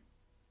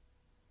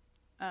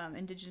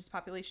indigenous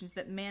populations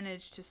that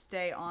manage to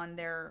stay on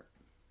their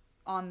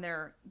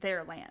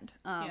land.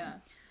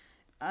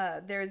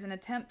 There is an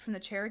attempt from the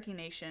Cherokee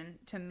Nation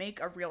to make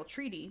a real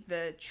treaty,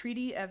 the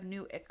Treaty of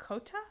New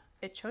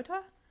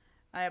Echota.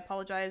 I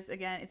apologize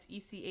again. It's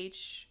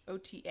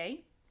Echota.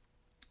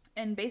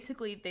 And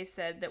basically, they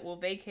said that we'll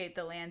vacate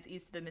the lands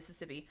east of the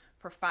Mississippi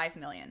for $5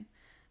 million.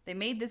 They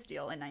made this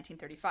deal in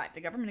 1935.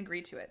 The government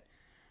agreed to it.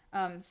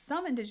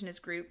 Some indigenous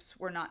groups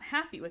were not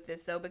happy with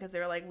this, though, because they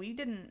were like, we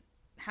didn't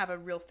have a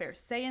real fair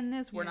say in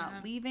this. We're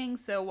not leaving.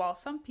 So while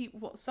some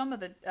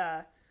of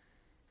the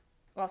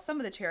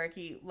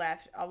Cherokee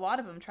left, a lot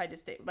of them tried to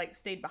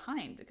stayed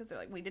behind because they're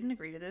like, we didn't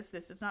agree to this.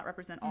 This does not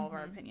represent all of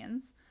our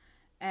opinions.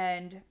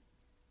 And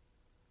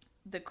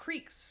the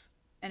Creeks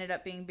ended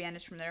up being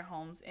banished from their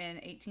homes in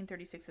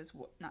 1836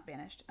 not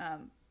banished,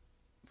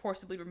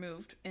 forcibly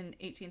removed in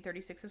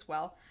 1836 as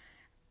well.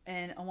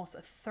 And almost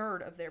a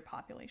third of their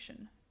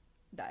population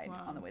died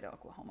on the way to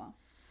Oklahoma.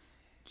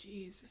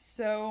 Jeez.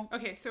 So...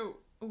 Okay, so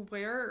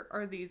where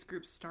are these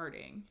groups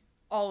starting?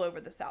 All over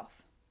the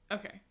South.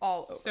 Okay.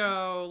 All over.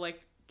 So, like,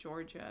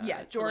 Georgia.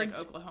 Yeah, Georgia. Like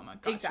Oklahoma.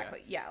 Gotcha.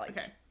 Exactly. Yeah, like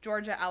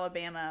Georgia,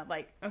 Alabama,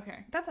 like...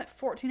 Okay. That's a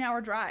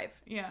 14-hour drive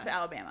to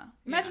Alabama.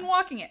 Imagine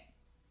walking it.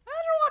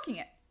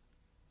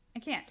 I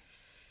can't.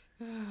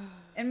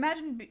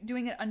 Imagine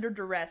doing it under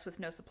duress with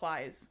no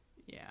supplies.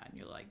 Yeah, and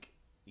you're like,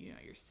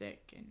 you're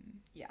sick and...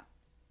 Yeah.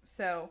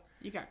 So...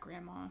 You got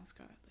grandma who's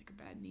got, like, a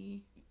bad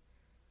knee.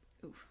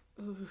 Oof.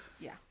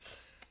 Yeah.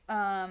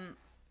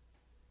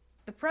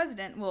 The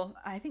president, well,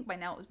 I think by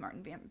now it was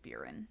Martin Van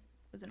Buren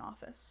was in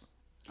office.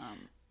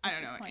 I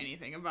don't know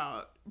anything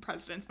about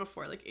presidents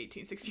before like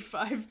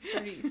 1865.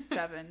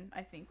 37,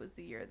 I think, was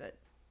the year that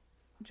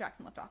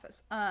Jackson left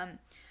office.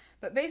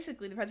 But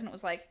basically, the president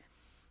was like,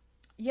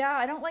 yeah,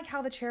 I don't like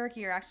how the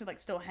Cherokee are actually like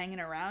still hanging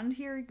around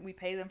here. We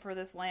pay them for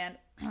this land.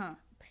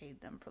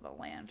 Paid them for the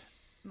land.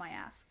 My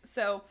ass.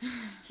 So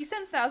he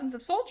sends thousands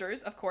of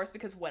soldiers, of course,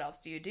 because what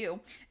else do you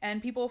do?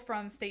 And people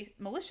from state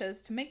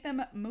militias to make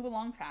them move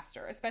along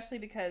faster, especially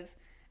because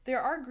there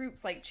are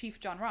groups like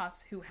Chief John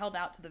Ross who held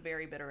out to the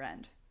very bitter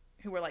end,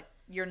 who were like,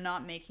 you're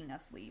not making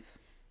us leave.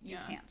 You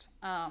can't.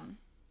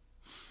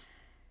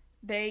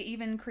 They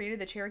even created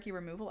the Cherokee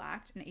Removal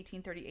Act in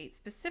 1838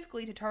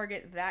 specifically to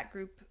target that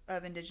group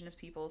of indigenous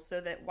people so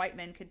that white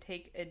men could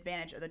take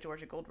advantage of the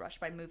Georgia gold rush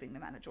by moving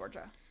them out of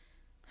Georgia.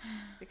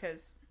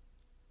 Because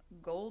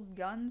gold,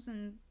 guns,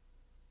 and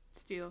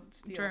Steel.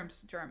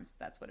 Germs,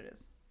 that's what it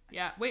is.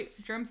 Yeah,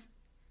 wait, germs.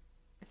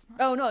 It's not.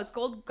 Oh, no, it's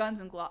gold,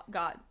 guns, and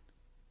God.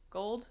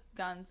 Gold,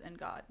 guns, and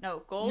God.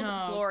 No, gold,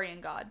 glory,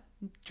 and God.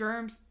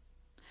 Germs.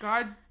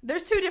 God.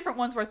 There's two different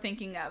ones we're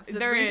thinking of.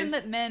 The reason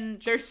that men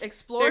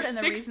explored and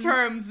the six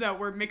terms that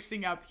we're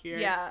mixing up here.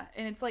 Yeah,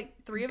 and it's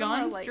like three of them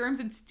are like... germs,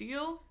 and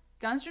steel?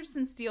 Guns, germs,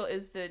 and steel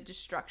is the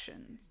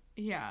destructions.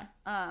 Yeah.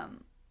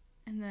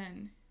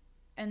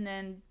 And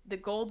then the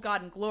gold,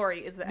 God, and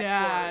glory is the explorers.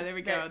 Yeah,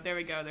 there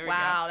we go.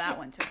 Wow, that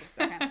one took a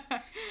second.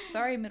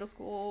 Sorry, middle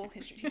school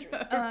history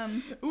teachers.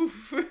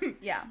 Oof.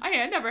 Yeah.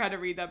 I never had to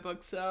read that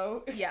book,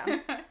 so... Yeah.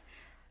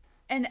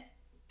 And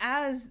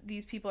as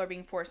these people are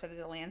being forced out of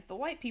the lands, the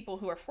white people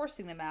who are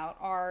forcing them out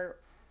are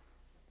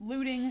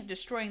looting,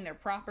 destroying their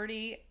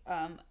property,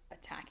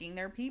 attacking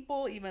their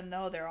people, even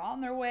though they're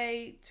on their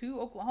way to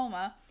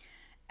Oklahoma.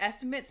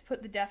 Estimates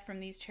put the death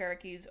from these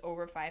Cherokees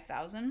over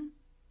 5,000,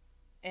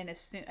 and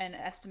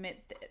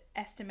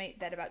estimate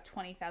that about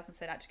 20,000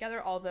 set out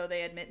together, although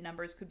they admit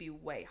numbers could be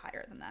way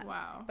higher than that.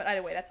 Wow. But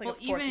either way, that's like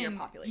a fourth of your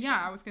population.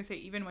 Yeah, I was going to say,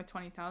 even with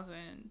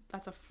 20,000,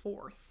 that's a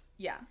fourth.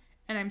 Yeah.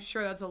 And I'm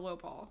sure that's a low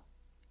ball.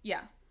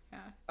 Yeah. Yeah.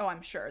 Oh,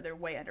 I'm sure they're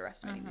way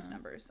underestimating these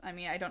numbers. I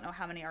mean, I don't know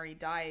how many already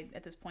died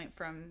at this point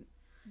from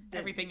the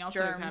everything else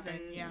germs that's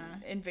happened,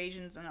 and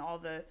invasions and all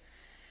the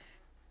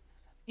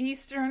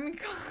Eastern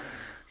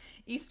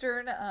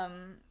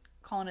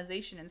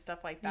colonization and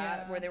stuff like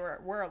that, where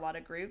there were a lot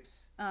of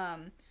groups.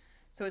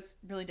 So it's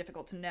really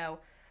difficult to know.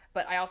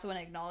 But I also want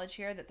to acknowledge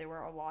here that there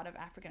were a lot of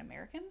African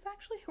Americans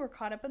actually who were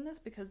caught up in this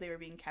because they were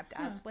being kept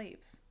as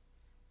slaves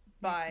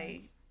by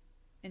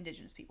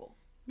indigenous people.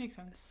 Makes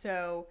sense.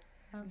 So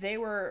they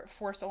were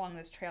forced along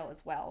this trail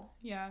as well.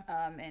 Yeah.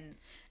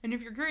 And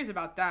if you're curious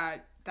about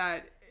that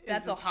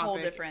that's is a whole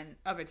different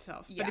of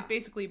itself. Yeah. But it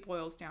basically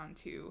boils down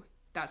to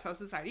that's how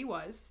society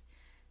was,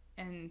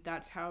 and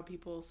that's how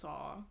people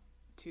saw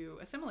to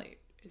assimilate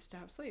is to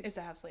have slaves.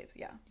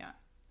 Yeah. Yeah.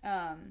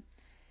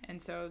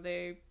 And so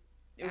they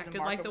acted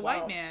like the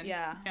white man.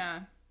 Yeah.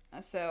 Yeah.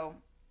 So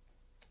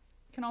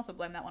can also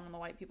blame that one on the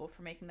white people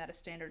for making that a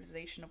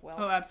standardization of wealth.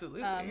 Oh,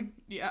 absolutely.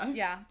 Yeah.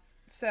 Yeah.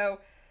 So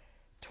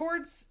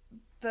towards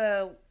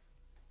the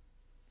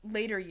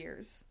later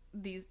years,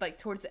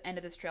 towards the end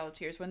of this Trail of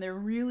Tears, when they're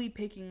really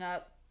picking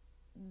up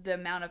the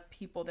amount of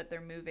people that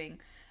they're moving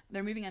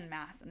en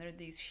masse, and there are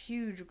these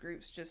huge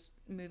groups just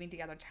moving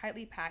together,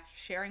 tightly packed,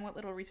 sharing what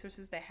little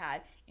resources they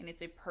had, and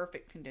it's a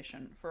perfect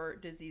condition for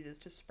diseases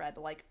to spread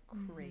like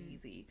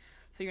crazy.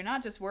 So you're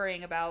not just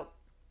worrying about,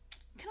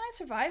 can I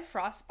survive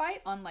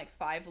frostbite on like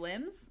 5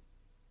 limbs?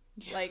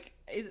 Yeah. Like,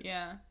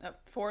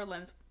 4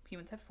 limbs.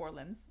 Humans have 4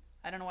 limbs.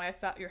 I don't know why I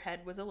thought your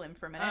head was a limb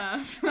for a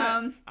minute.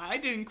 I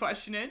didn't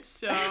question it,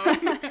 so...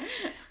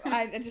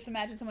 I just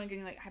imagine someone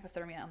getting, like,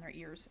 hypothermia on their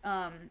ears.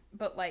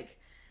 But, like,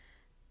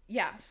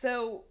 yeah,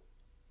 so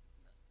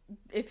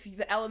if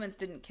the elements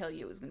didn't kill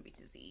you, it was going to be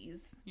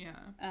disease. Yeah.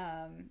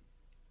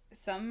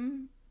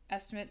 Some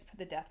estimates put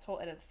the death toll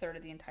at 1/3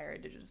 of the entire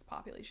indigenous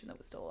population that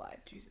was still alive.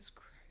 Jesus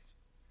Christ.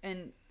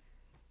 And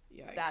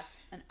yikes.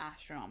 That's an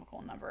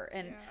astronomical number.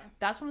 And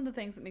that's one of the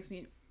things that makes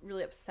me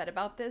really upset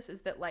about this,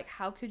 is that, like,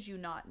 how could you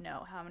not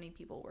know how many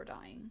people were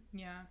dying?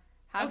 Yeah.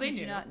 How could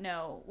you not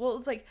know? Well,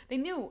 it's like they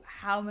knew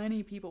how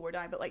many people were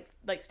dying, but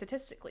like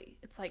statistically,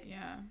 it's like,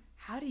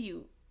 how did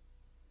you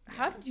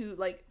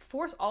like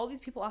force all these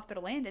people off their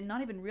land and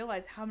not even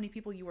realize how many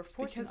people you were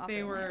forcing off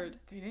their land?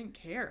 They didn't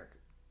care,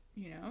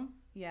 you know?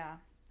 Yeah,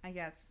 I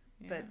guess.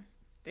 Yeah. But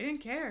they didn't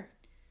care.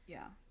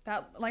 Yeah.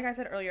 That, like I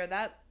said earlier,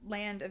 that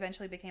land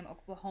eventually became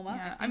Oklahoma.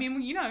 Yeah. I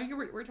mean, you know,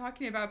 we're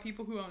talking about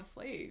people who owned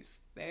slaves.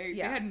 They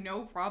had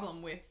no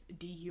problem with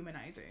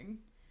dehumanizing,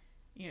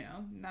 you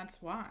know, and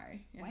that's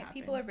why it happened.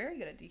 People are very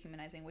good at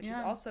dehumanizing, which is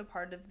also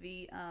part of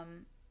the,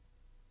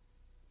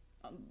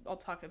 I'll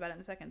talk about it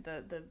in a second,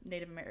 the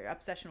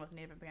obsession with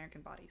Native American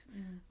bodies.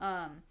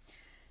 Mm-hmm.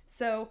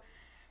 So,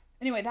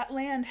 anyway, that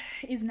land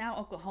is now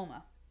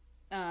Oklahoma,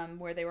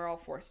 where they were all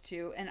forced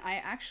to, and I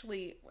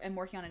actually am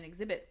working on an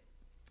exhibit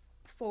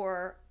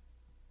for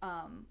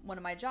one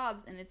of my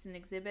jobs, and it's an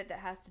exhibit that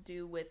has to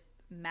do with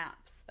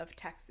maps of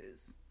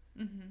Texas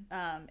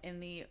from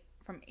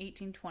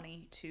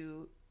 1800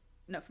 to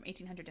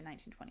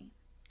 1920.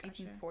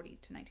 Gotcha. 1840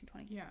 to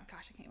 1920. Yeah.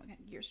 Gosh, I can't even get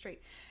years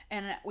straight.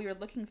 And we were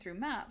looking through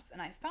maps,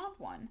 and I found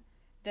one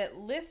that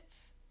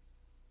lists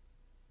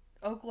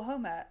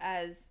Oklahoma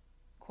as,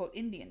 quote,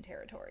 Indian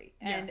territory.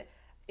 And Yeah.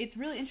 it's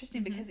really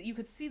interesting because you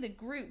could see the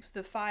groups,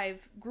 the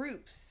 5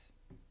 groups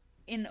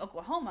in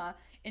Oklahoma,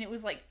 and it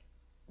was like,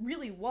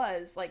 really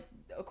was, like,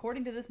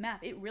 according to this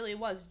map, it really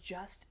was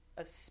just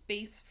a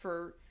space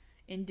for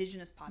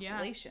indigenous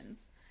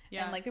populations.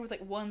 Yeah. And, like, there was,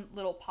 like, one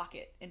little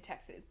pocket in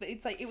Texas. But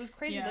it's, like, it was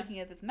crazy Yeah. looking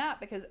at this map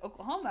because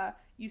Oklahoma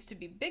used to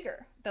be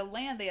bigger. The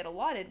land they had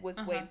allotted was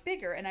way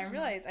bigger. And I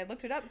realized, I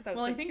looked it up because I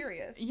was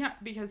curious. Yeah,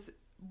 because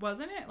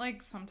wasn't it,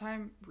 like,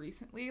 sometime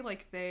recently,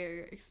 like,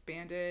 they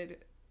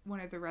expanded one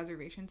of the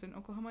reservations in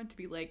Oklahoma to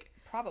be, like,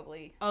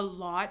 Probably. a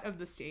lot of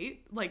the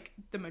state, like,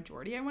 the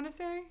majority, I want to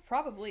say.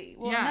 Probably.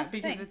 Well, yeah, and that's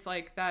because the thing. it's,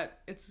 like,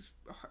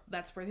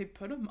 that's where they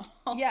put them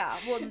all. Yeah,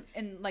 well,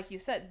 and like you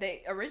said,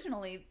 they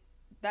originally,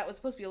 that was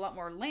supposed to be a lot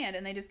more land,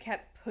 and they just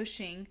kept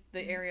pushing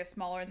the area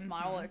smaller and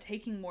smaller,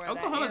 taking more of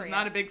that Oklahoma's area.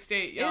 not a big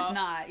state, y'all. It's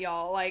not,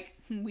 y'all. Like,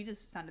 we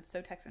just sounded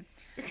so Texan.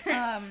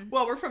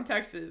 Well, we're from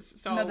Texas,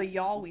 so... No, the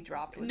y'all we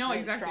dropped was No, really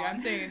exactly. strong. I'm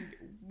saying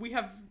we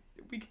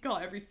could call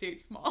every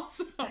state small,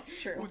 so... That's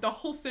true. The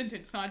whole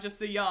sentence, not just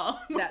the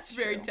y'all. That's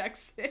very true.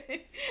 Texan.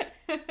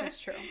 That's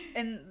true.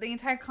 And the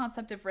entire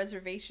concept of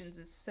reservations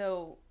is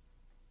so...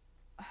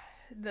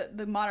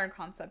 The modern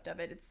concept of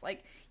it, it's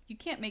like, you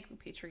can't make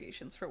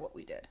repatriations for what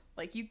we did.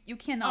 Like, you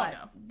cannot...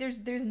 Oh, no.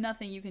 There's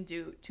nothing you can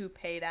do to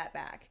pay that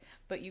back.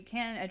 But you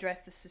can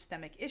address the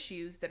systemic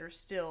issues that are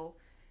still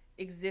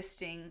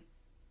existing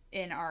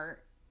in our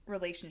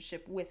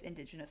relationship with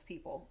indigenous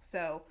people.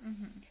 So...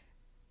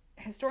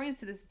 Historians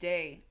to this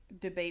day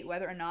debate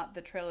whether or not the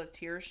Trail of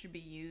Tears should be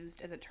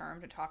used as a term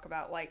to talk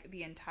about, like,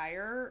 the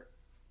entire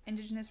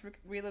indigenous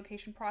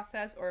relocation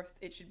process, or if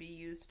it should be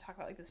used to talk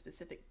about, like, the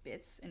specific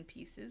bits and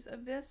pieces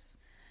of this.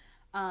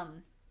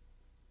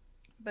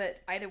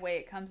 But either way,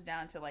 it comes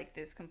down to, like,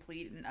 this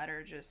complete and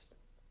utter just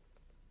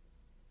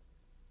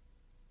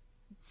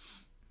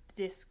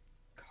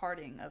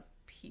discarding of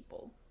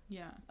people.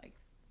 Yeah. Like,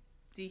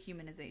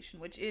 dehumanization,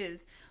 which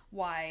is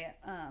why...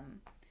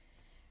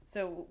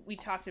 So we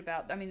talked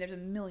about, I mean, there's a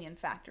million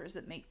factors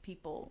that make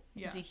people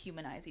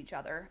dehumanize each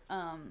other.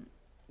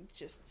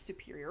 Just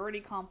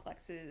superiority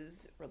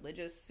complexes,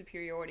 religious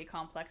superiority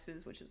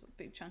complexes, which is a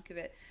big chunk of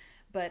it.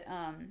 But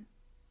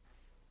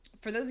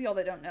for those of y'all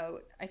that don't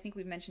know, I think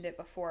we've mentioned it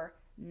before,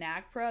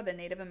 NAGPRA, the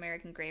Native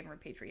American Grave and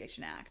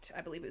Repatriation Act,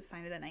 I believe it was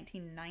signed in the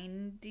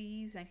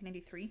 1990s,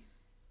 1993?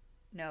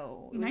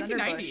 No, it was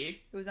 1990. under Bush.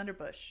 It was under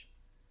Bush.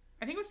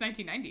 I think it was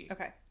 1990.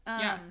 Okay.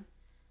 Yeah.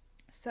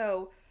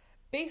 So,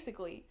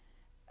 basically,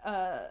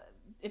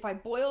 if I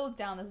boil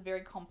down this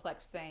very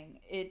complex thing,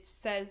 it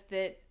says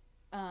that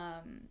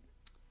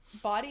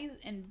bodies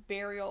and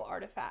burial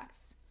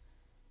artifacts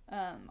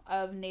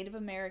of Native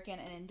American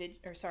and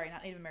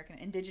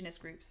indigenous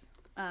groups.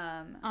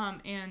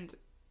 And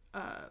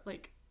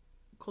like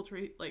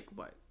culturally, like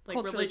what? Like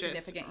Culturally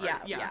religious. significant.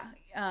 Art,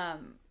 Yeah.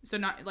 So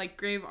not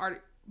like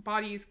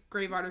bodies,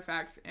 grave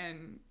artifacts,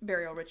 and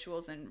Burial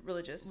rituals and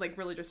religious. like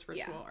religious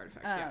ritual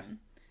artifacts.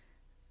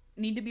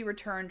 Need to be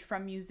returned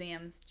from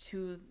museums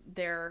to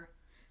their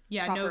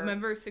proper...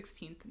 November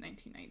 16th,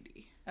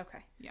 1990. Okay.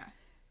 Yeah.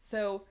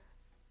 So,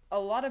 a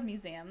lot of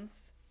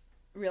museums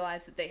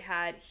realized that they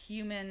had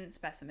human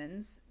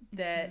specimens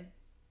that...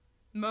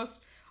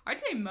 I'd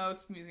say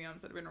most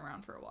museums that have been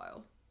around for a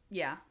while.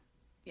 Yeah.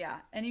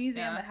 Any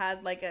museum that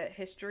had, like, a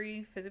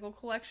history physical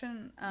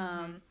collection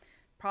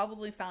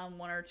probably found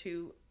one or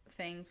two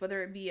things,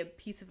 whether it be a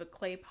piece of a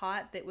clay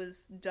pot that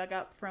was dug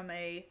up from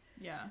a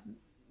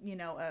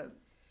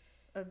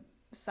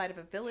side of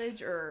a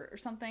village or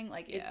something.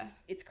 Like,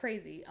 it's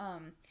crazy.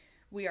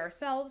 We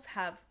ourselves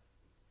have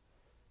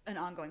an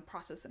ongoing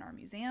process in our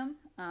museum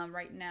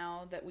right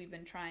now that we've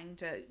been trying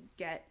to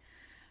get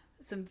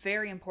some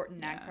very important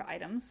NAGPRA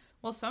items.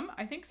 Well,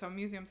 I think some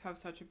museums have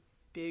such a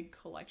big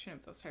collection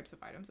of those types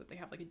of items that they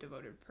have like a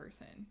devoted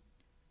person.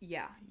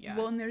 Yeah.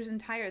 Well, and there's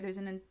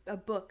a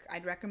book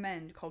I'd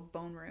recommend called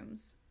Bone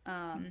Rooms.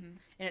 And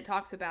it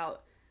talks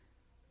about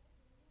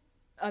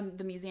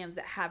the museums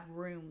that have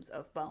rooms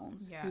of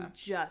bones who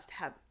just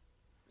have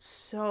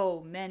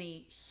so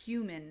many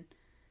human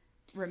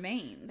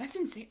remains. That's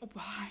insane.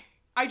 Why?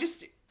 I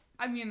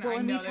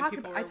know that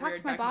people were I talked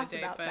weird to my back boss in the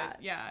day, about but that.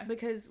 yeah.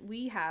 Because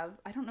we have,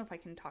 I don't know if I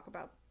can talk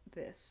about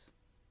this.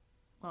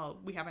 Well,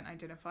 we haven't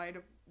identified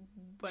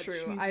which True.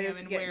 museum I just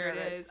and get where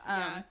nervous. it is.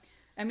 Yeah.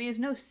 I mean, it's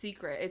no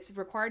secret. It's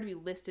required to be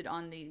listed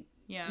on the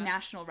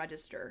National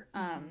Register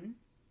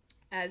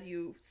as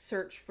you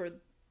search for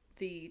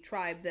the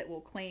tribe that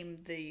will claim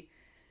the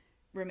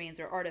remains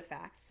or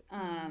artifacts.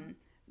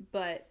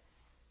 But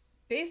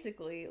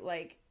basically,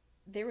 like,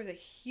 there was a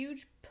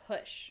huge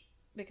push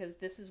because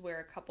this is where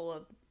a couple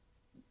of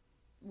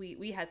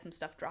we had some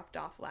stuff dropped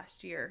off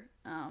last year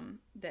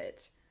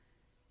that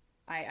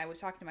I was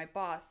talking to my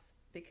boss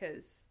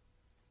because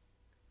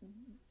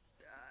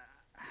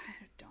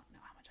I don't know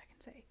how much I can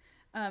say.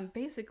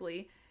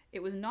 Basically,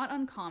 it was not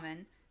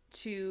uncommon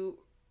to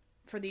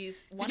for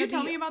these Did you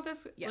tell me about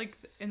this? Yes,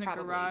 like in the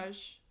probably. garage?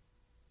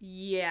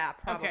 Yeah,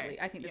 probably. Okay,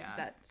 I think this is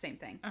yeah. that same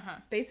thing. Uh-huh.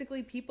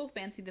 Basically, people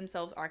fancy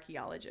themselves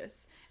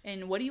archaeologists.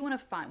 And what do you want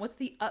to find? What's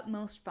the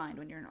utmost find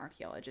when you're an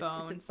archaeologist?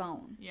 Bones. It's a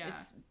bone. Yeah.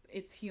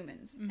 It's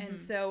humans. Mhm. And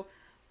so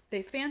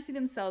they fancy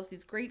themselves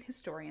these great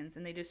historians,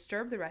 and they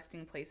disturb the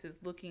resting places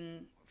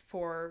looking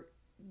for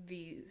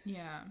these.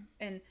 Yeah.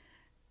 And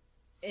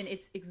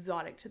it's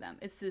exotic to them.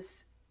 It's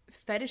this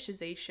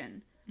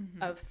fetishization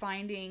of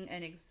finding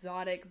an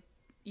exotic,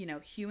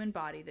 human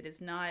body that is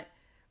not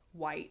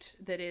white,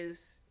 that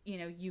is,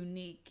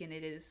 unique, and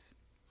it is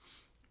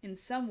in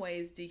some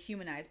ways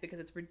dehumanized because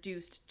it's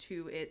reduced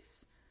to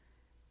its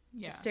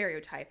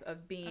stereotype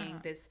of being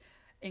this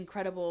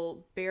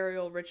incredible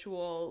burial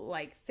ritual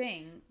like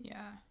thing.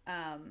 Yeah.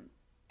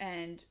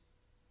 And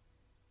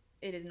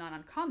it is not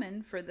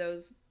uncommon for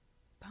those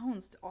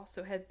bones to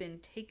also have been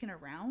taken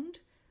around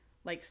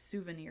like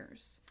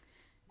souvenirs,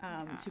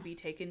 to be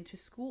taken to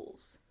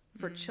schools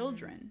for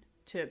children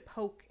to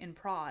poke and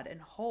prod and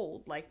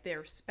hold like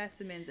they're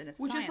specimens in a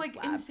Which science is like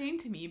lab. insane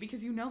to me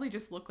because they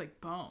just look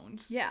like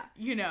bones. Yeah.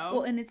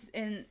 Well, and it's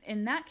in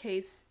that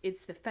case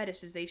it's the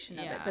fetishization of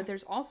it, Yeah. but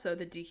there's also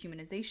the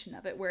dehumanization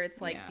of it where it's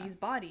like Yeah. these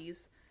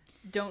bodies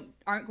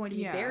aren't going to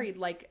be Yeah. buried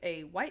like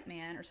a white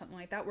man or something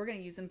like that. We're going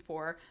to use them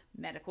for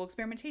medical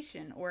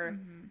experimentation, or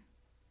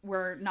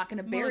we're not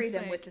going to bury it's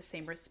them like- with the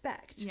same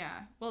respect.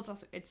 Yeah. Well,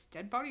 it's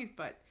dead bodies,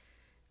 but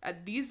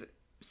these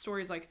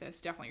stories like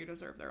this definitely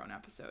deserve their own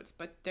episodes.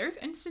 But there's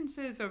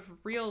instances of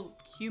real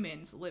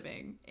humans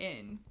living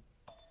in.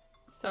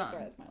 So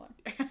sorry, that's my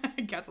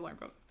alarm. Cat's alarm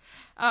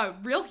goes.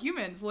 Real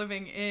humans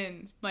living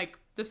in like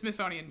the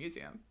Smithsonian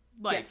Museum,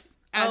 like Yes.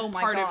 as Oh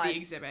my part of God. the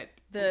exhibit.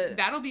 The-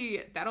 that'll be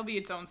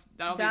its own.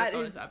 That'll That be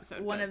is its own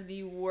episode. one but of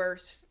the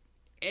worst.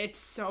 it's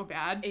so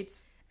bad.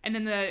 It's And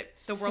then the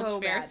World's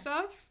so Fair bad.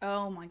 stuff,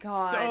 oh my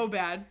god. so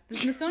bad. The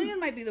Smithsonian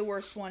might be the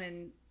worst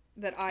one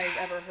that I've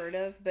ever heard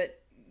of, but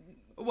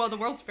Well, the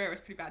World's Fair was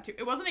pretty bad too.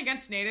 It wasn't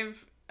against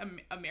Native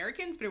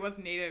Americans, but it was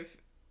Native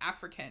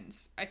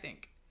Africans, I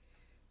think.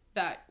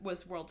 That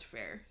was World's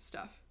Fair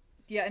stuff.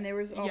 yeah, and there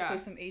was also Yeah.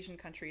 some Asian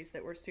countries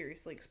that were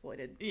seriously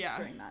exploited Yeah.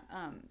 during that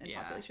in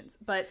Yeah. populations.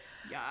 But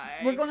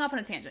Yikes. we're going off on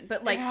a tangent.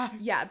 But like, Yeah.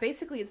 yeah,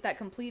 basically it's that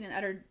complete and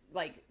utter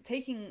like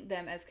taking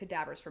them as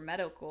cadavers for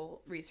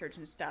medical research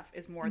and stuff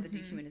is more the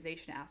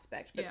dehumanization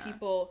aspect. But Yeah.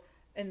 people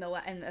and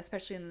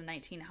especially in the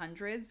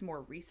 1900s,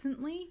 more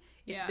recently,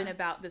 it's Yeah. been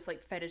about this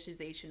like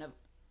fetishization of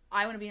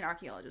I want to be an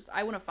archaeologist.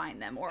 I want to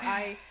find them,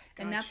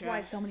 and that's why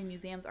Gotcha. so many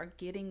museums are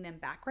getting them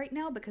back right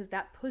now because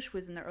that push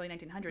was in the early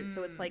 1900s.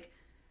 So it's like,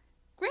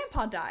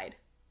 Grandpa died.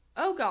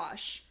 Oh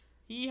gosh.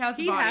 He has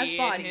He body has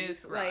bodies, in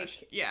his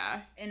garage. like-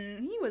 yeah. And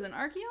he was an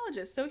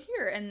archaeologist, so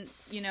here. And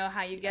you know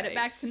how you get it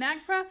back to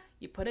Yikes. NAGPRA?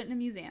 You put it in a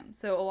museum.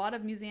 So a lot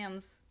of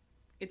museums,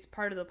 it's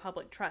part of the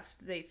public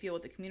trust they feel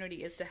with the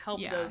community is to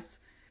help Yeah. those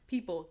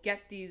people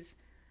get these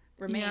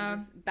remains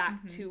Yeah.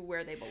 back to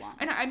where they belong.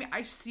 And I mean,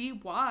 I see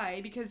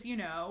why, because,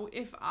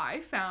 if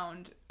I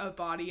found a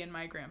body in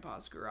my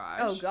grandpa's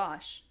garage, Oh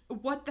gosh.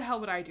 what the hell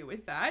would I do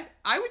with that?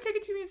 I would take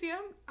it to a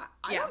museum.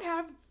 I Yeah. don't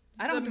have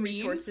I don't have the means,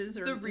 resources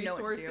or the know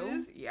what to do.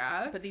 resources.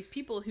 Yeah. But these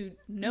people who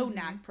know Mm-hmm.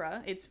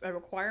 NAGPRA, it's a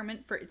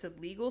requirement it's a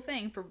legal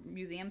thing for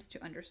museums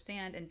to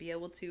understand and be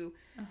able to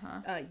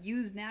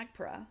use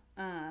NAGPRA.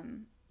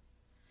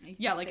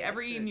 Yeah, like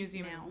every it's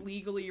museum now. is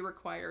legally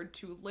required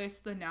to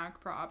list the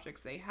NAGPRA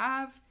objects they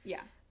have,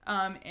 Yeah.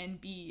 and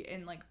be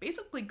in like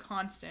basically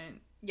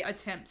constant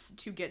Yes. attempts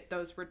to get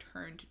those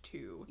returned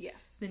to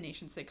Yes. the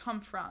nations they come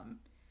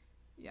from.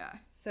 Yeah.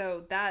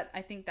 So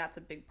I think that's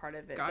a big part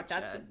of it. But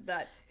that's Gotcha.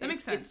 that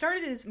makes It sense.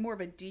 started as more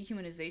of a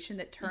dehumanization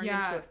that turned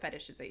Yeah. into a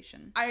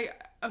fetishization.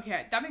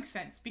 Okay, that makes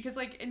sense because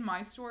like in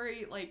my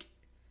story, like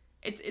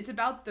it's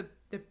about the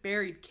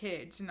buried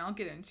kids, and I'll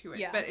get into it.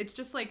 Yeah. But it's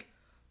just like,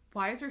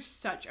 why is there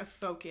such a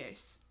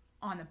focus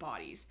on the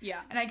bodies?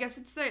 Yeah. And I guess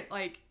it's that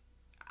like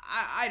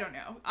I don't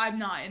know. I'm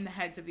not in the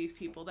heads of these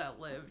people that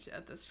lived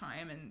at this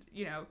time, and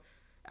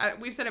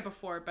we've said it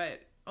before,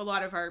 but a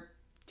lot of our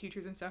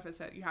teachers and stuff has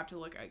said you have to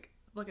look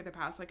at the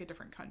past like a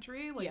different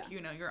country, like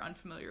you're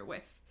unfamiliar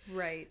with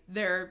Right.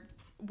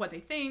 what they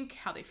think,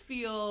 how they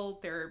feel,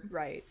 their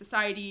Right.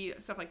 society,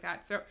 stuff like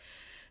that. So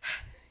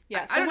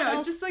Yeah. I don't know. someone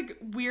It's just like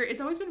weird.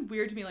 It's always been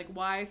weird to me, like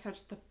why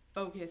such the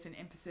focus and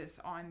emphasis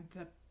on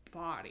the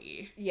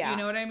body. Yeah. You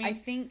know what I mean? I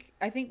think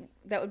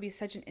that would be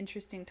such an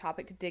interesting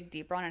topic to dig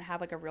deeper on and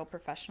have like a real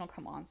professional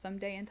come on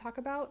someday and talk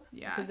about.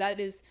 Yeah. Because that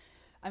is,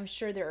 I'm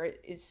sure there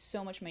is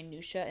so much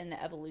minutia in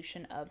the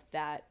evolution of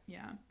that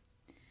Yeah.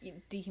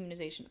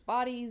 dehumanization of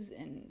bodies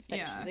and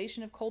Yeah.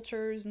 fetishization of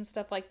cultures and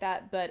stuff like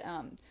that. But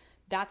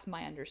that's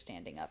my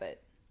understanding of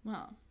it.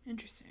 Well,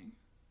 interesting.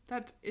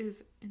 That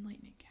is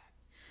enlightening, Kat.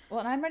 Well,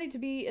 and I'm ready to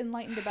be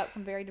enlightened about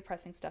some very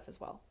depressing stuff as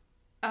well.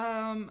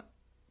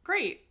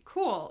 Great,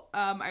 cool.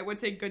 I would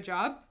say good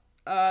job.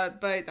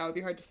 But that would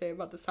be hard to say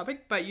about this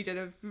topic. But you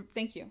did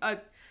Thank you. a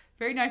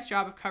very nice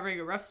job of covering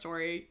a rough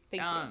story.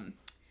 Thank you.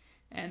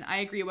 And I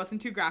agree, it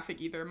wasn't too graphic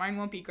either. Mine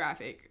won't be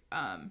graphic.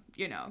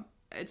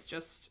 It's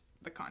just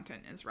the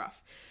content is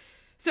rough.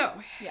 So,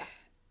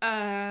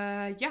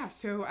 Yeah.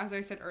 So as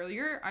I said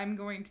earlier, I'm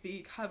going to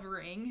be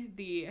covering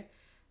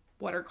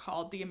what are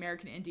called the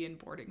American Indian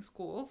boarding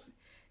schools.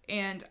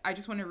 And I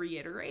just want to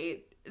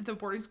reiterate, the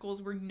boarding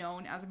schools were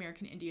known as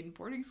American Indian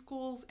boarding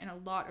schools, and a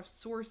lot of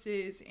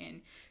sources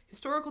and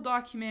historical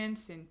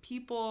documents and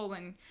people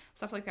and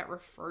stuff like that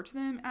refer to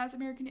them as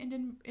American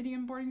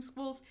Indian boarding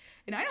schools.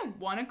 And I don't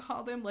want to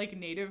call them like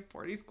native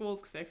boarding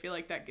schools because I feel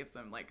like that gives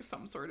them like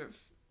some sort of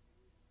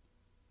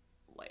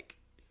like,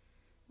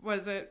 what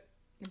is it?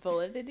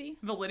 Validity,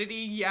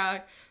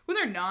 yeah. When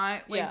they're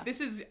not, like, this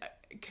is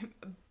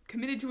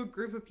committed to a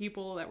group of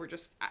people that were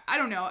just, I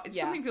don't know,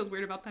 something feels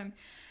weird about them.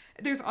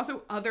 There's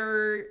also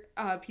other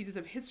pieces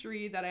of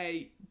history that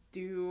I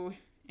do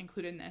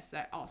include in this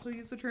that also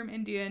use the term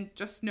Indian.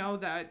 Just know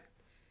that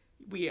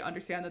we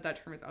understand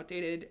that term is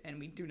outdated, and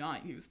we do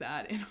not use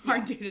that in our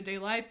day-to-day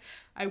life.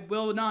 I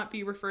will not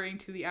be referring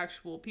to the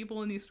actual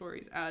people in these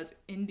stories as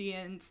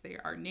Indians. They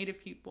are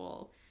native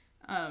people,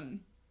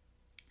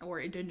 or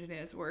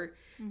indigenous, or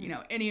you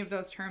know, any of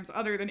those terms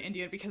other than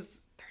Indian,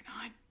 because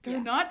they're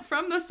not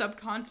from the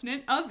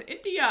subcontinent of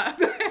India.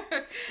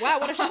 Wow,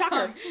 what a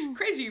shocker.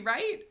 Crazy,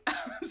 right?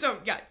 So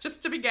yeah,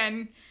 just to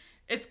begin,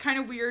 it's kind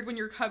of weird when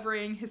you're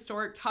covering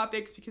historic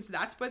topics because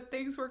that's what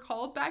things were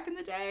called back in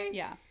the day.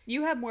 Yeah,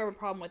 you have more of a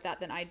problem with that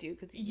than I do,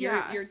 because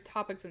your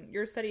topics and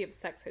your study of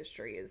sex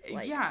history is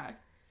like,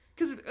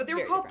 because they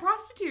were called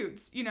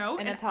prostitutes, you know,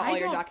 and that's how all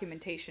your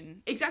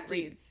documentation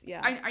reads.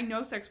 Yeah, I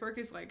know sex work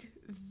is like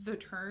the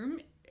term,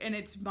 and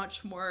it's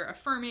much more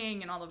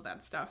affirming and all of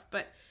that stuff,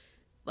 but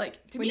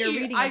like, to when me, you're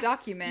reading a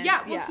document,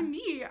 to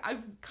me,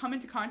 I've come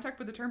into contact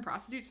with the term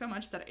prostitute so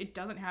much that it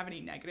doesn't have any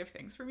negative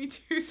things for me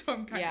too. So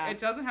I'm kind of, it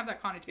doesn't have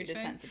that connotation.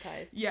 You're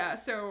desensitized. Yeah,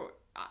 so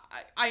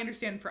I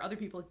understand for other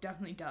people it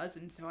definitely does,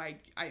 and so I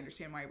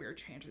understand why we're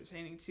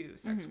transitioning to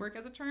sex work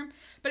as a term.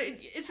 But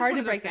it's hard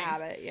to break the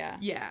habit. Yeah.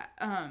 Yeah.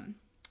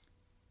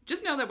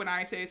 Just know that when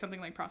I say something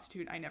like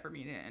prostitute, I never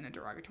mean it in a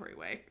derogatory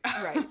way.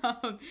 Right.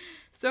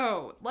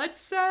 So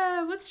let's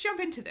jump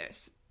into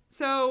this.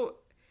 So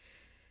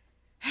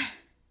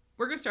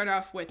we're going to start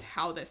off with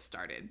how this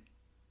started.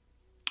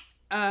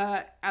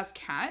 As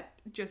Kat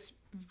just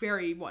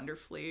very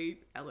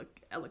wonderfully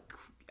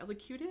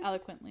elocuted?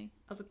 Eloquently.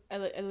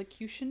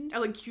 Elocution?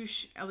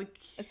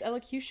 It's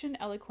elocution,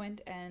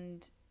 eloquent,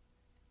 and...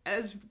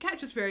 As Kat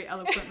just very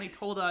eloquently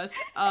told us,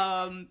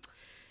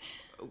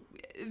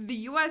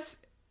 the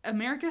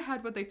America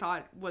had what they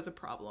thought was a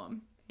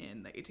problem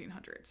in the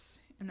 1800s,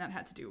 and that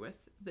had to do with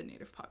the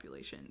native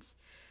populations.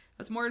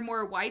 As more and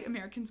more white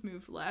Americans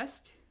move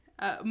west,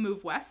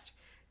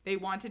 they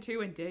wanted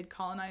to and did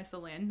colonize the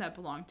land that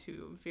belonged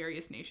to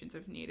various nations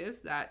of natives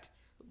that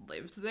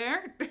lived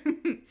there.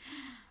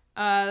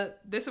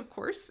 This, of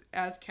course,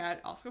 as Kat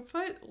also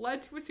put,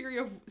 led to a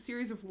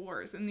series of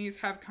wars, and these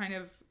have kind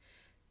of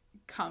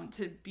come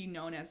to be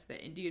known as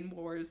the Indian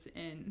Wars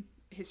in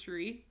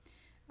history,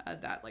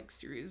 that like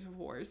series of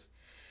wars.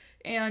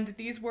 And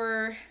these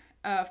were,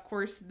 of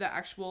course, the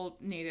actual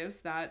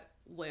natives that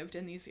lived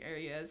in these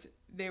areas.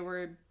 They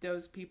were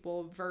those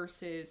people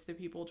versus the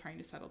people trying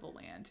to settle the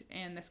land.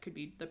 And this could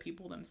be the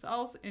people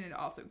themselves, and it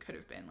also could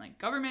have been like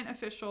government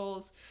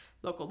officials,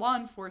 local law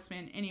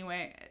enforcement.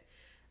 Anyway,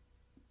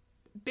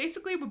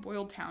 basically what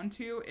boiled down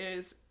to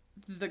is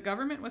the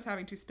government was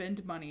having to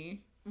spend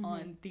money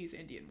on these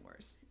Indian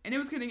wars, and it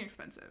was getting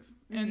expensive,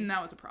 and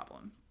that was a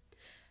problem.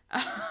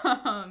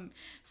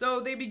 So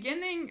they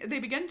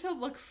began to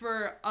look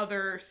for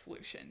other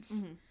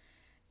solutions,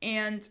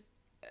 and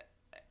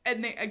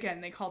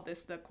they called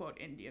this the quote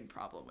Indian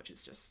problem, which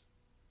is just,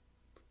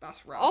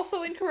 that's rough.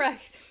 Also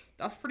incorrect.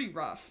 That's pretty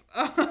rough.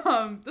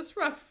 That's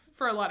rough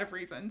for a lot of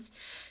reasons.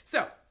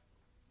 So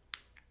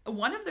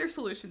one of their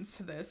solutions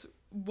to this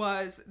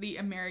was the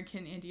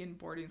American Indian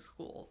boarding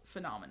school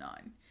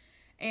phenomenon.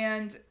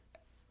 And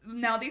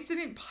now these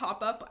didn't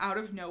pop up out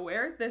of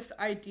nowhere. This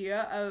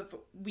idea of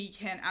we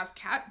can, as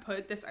Kat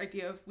put, this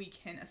idea of we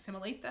can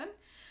assimilate them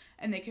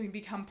and they can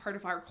become part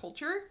of our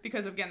culture,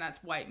 because again,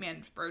 that's white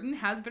man's burden,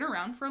 has been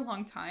around for a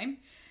long time.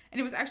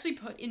 And it was actually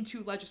put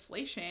into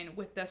legislation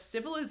with the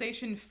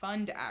Civilization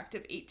Fund Act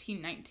of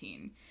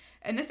 1819.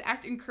 And this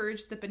act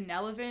encouraged the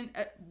benevolent,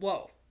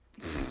 what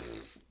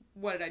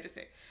did I just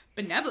say?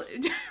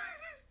 Benevolent.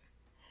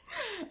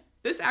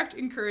 This act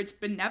encouraged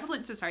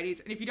benevolent societies,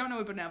 and if you don't know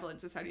what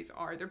benevolent societies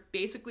are, they're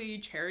basically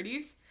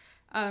charities.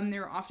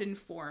 They're often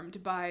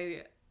formed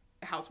by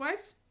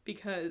housewives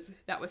because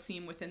that was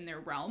seen within their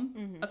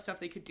realm of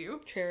stuff they could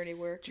do. Charity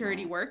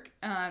work.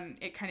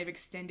 It kind of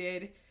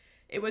extended.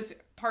 It was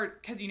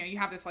part, because, you know, you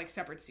have this like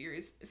separate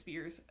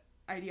spheres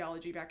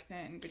ideology back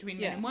then between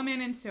men and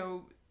women, and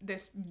so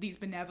these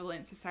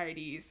benevolent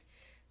societies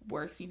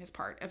were seen as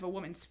part of a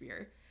woman's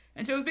sphere.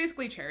 And so it was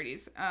basically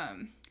charities,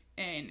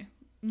 and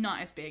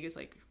not as big as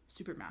like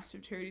super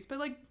massive charities, but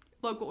like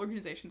local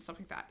organizations, stuff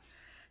like that.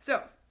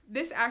 So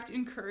this act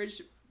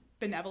encouraged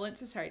benevolent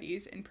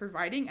societies in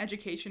providing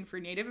education for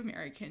Native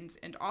Americans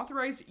and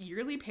authorized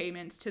yearly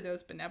payments to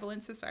those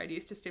benevolent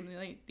societies to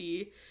stimulate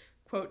the,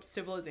 quote,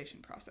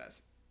 civilization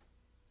process.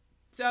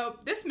 So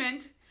this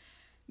meant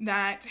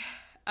that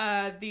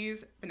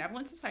these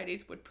benevolent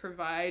societies would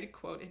provide,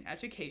 quote, an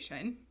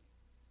education.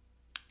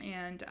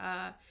 And,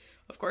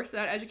 of course,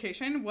 that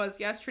education was,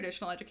 yes,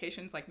 traditional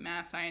educations like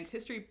math, science,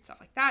 history, stuff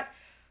like that.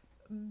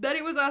 But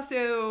it was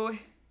also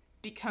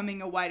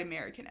becoming a white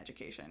American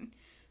education.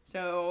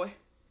 So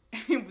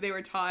they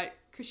were taught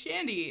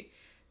Christianity.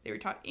 They were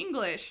taught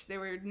English. They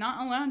were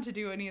not allowed to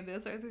do any of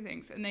those other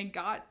things. And they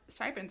got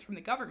stipends from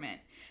the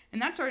government.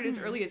 And that started as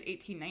early as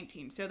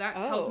 1819. So that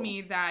tells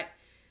me that,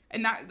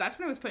 and that's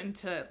when it was put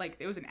into, like,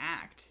 it was an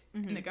act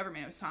in the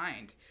government. It was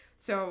signed.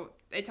 So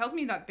it tells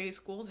me that these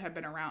schools had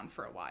been around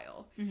for a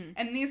while.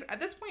 And these, at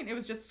this point, it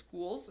was just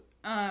schools.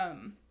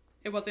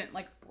 It wasn't,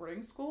 like,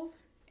 boarding schools.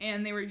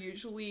 And they were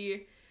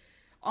usually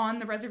on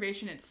the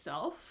reservation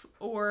itself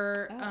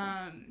or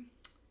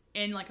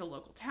in, like, a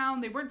local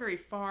town. They weren't very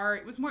far.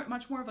 It was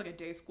much more of, like, a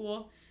day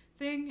school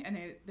thing. And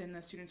then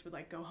the students would,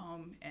 like, go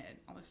home and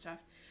all this stuff.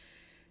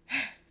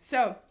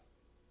 So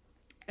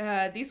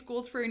these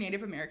schools for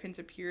Native Americans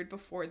appeared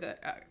before the...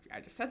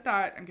 I just said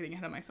that. I'm getting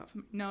ahead of myself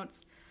in my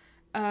notes.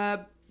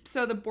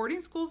 So the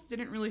boarding schools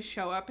didn't really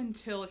show up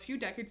until a few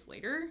decades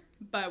later,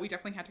 but we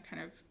definitely had to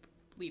kind of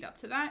lead up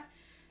to that.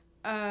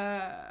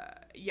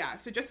 Yeah,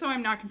 so just so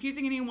I'm not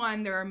confusing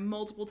anyone, there are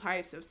multiple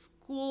types of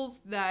schools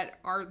that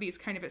are these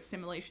kind of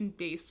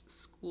assimilation-based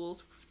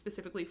schools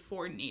specifically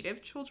for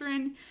Native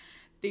children.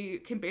 They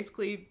can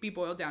basically be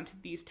boiled down to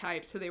these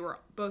types. So they were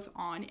both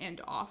on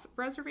and off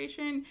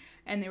reservation,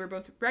 and they were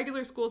both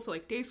regular schools, so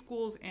like day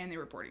schools, and they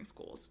were boarding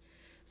schools.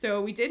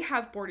 So we did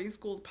have boarding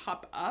schools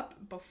pop up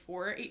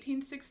before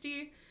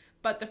 1860,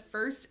 but the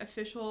first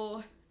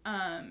official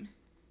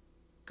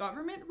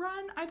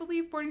government-run, I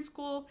believe, boarding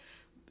school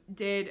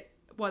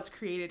was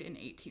created in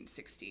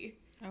 1860.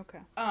 Okay.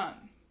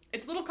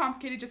 It's a little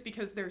complicated just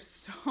because there's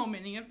so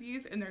many of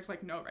these and there's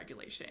like no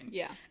regulation.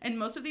 Yeah. And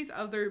most of these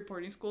other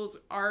boarding schools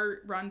are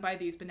run by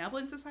these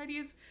benevolent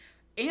societies,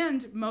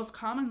 and most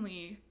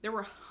commonly there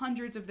were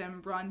hundreds of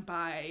them run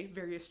by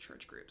various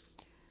church groups.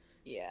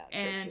 Yeah.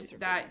 And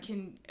that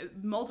can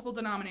multiple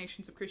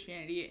denominations of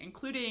Christianity,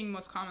 including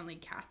most commonly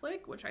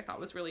Catholic, which I thought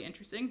was really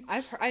interesting.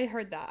 I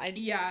heard that.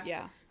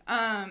 Yeah.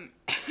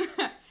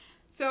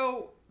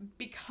 So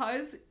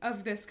because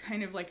of this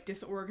kind of like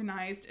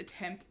disorganized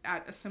attempt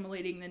at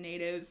assimilating the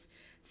natives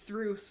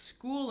through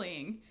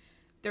schooling,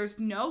 there's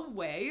no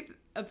way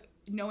of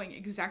knowing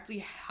exactly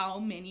how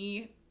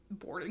many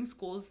boarding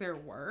schools there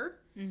were,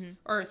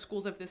 or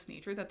schools of this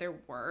nature that there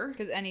were.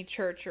 Because any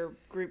church or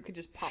group could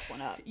just pop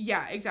one up.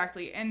 Yeah,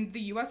 exactly. And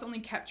the U.S. only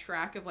kept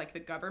track of like the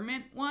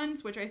government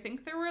ones, which I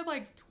think there were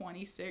like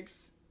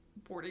 26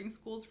 boarding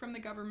schools from the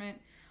government.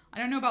 I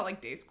don't know about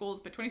like day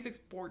schools, but 26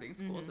 boarding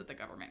schools that the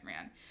government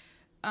ran.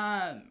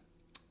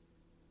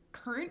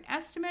 Current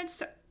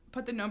estimates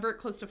put the number at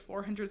close to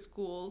 400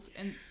 schools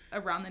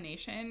around the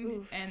nation.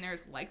 Oof. And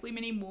there's likely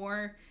many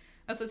more.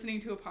 I was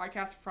listening to a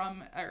podcast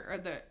from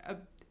a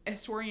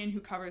historian who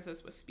covers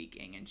this was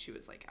speaking, and she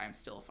was like, I'm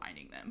still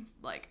finding them.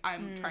 Like,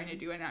 I'm trying to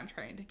do it, and I'm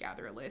trying to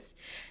gather a list.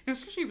 And it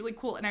was actually really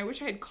cool, and I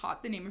wish I had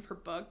caught the name of her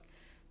book.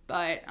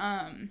 But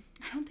I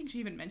don't think she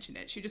even mentioned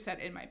it. She just said,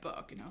 in my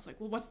book. And I was like,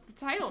 well, what's the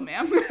title,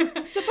 ma'am?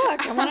 What's the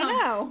book? I want to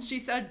know. She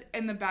said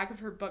in the back of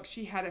her book,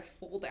 she had a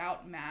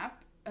fold-out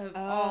map of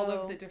all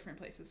of the different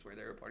places where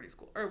there were boarding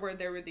school, or where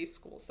there were these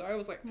schools. So I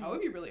was like, that would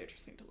be really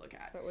interesting to look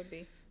at. That would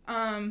be.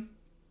 I'm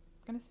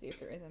going to see if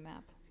there is a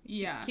map.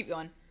 Yeah. Keep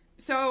going.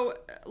 So,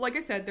 like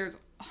I said, there's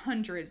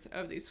hundreds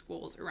of these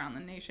schools around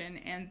the nation,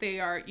 and they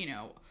are,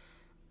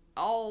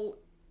 all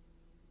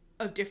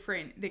of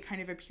different, they kind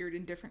of appeared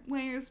in different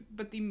ways,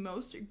 but the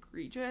most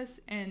egregious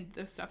and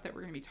the stuff that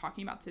we're going to be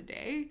talking about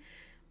today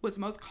was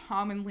most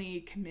commonly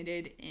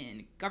committed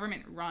in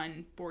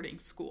government-run boarding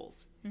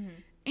schools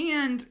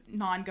and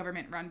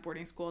non-government run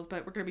boarding schools,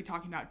 but we're going to be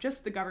talking about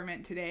just the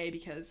government today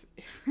because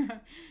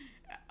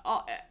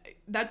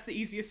that's the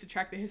easiest to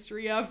track the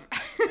history of.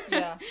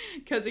 Yeah.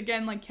 Because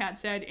again, like Kat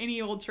said,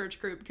 any old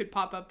church group could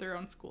pop up their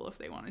own school if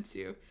they wanted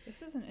to.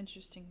 This is an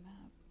interesting map.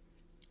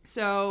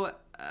 So,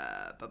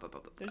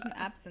 there's an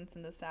absence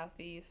in the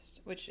southeast,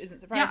 which isn't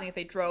surprising if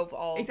they drove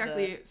all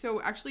exactly. So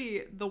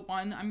actually, the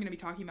one I'm going to be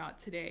talking about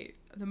today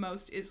the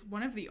most is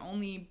one of the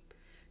only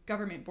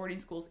government boarding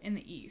schools in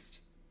the east,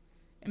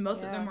 and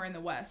most of them were in the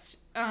west.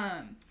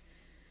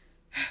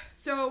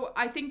 So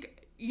I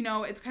think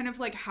it's kind of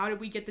like, how did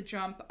we get the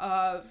jump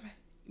of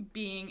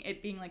being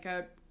like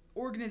a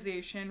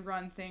organization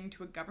run thing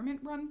to a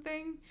government run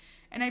thing?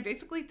 And I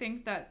basically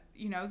think that,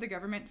 the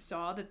government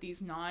saw that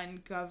these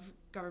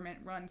non-government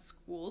run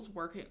schools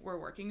were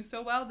working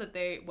so well that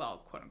they,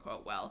 well, quote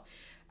unquote,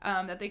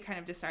 that they kind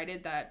of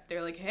decided that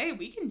they're like, hey,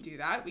 we can do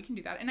that.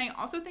 And I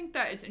also think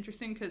that it's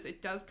interesting because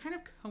it does kind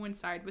of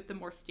coincide with the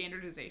more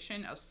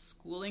standardization of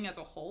schooling as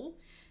a whole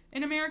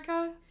in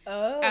America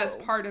as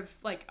part of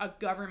like a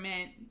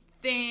government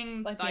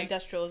thing. Like the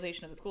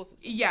industrialization of the school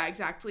system. Yeah,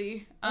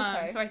 exactly.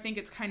 Okay. So I think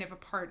it's kind of a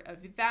part of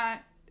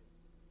that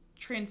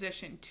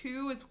transition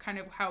too, is kind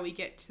of how we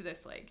get to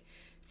this, like,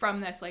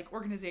 from this like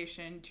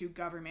organization to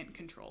government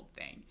controlled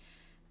thing.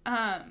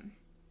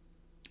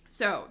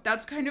 So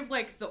that's kind of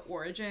like the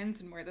origins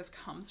and where this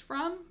comes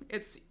from.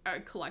 It's a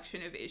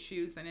collection of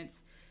issues and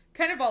it's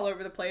kind of all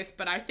over the place,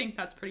 but I think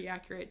that's pretty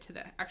accurate to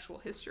the actual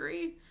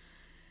history.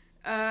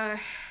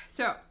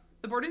 So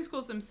the boarding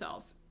schools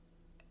themselves.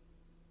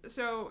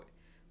 So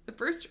the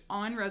first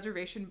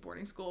on-reservation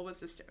boarding school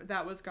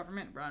that was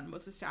government-run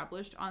was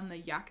established on the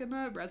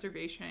Yakima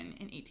Reservation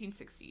in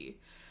 1860.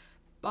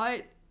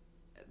 But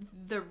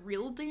the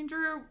real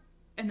danger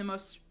and the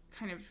most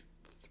kind of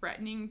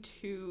threatening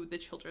to the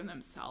children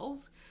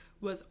themselves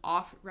was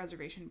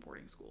off-reservation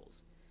boarding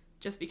schools,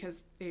 just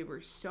because they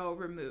were so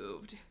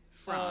removed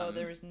from... Oh,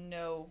 there was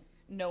no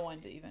one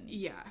to even...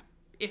 Yeah.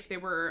 If they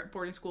were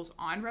boarding schools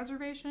on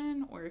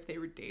reservation or if they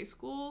were day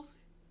schools,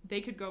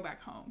 they could go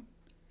back home.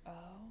 Oh.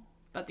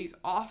 But these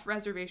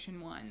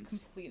off-reservation ones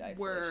complete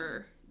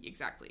isolation.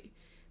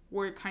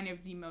 were kind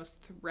of the most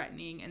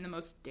threatening and the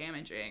most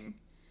damaging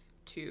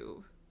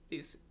to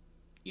these,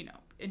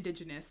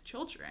 indigenous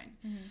children.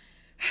 Mm-hmm.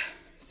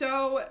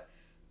 So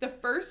the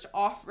first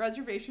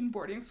off-reservation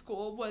boarding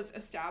school was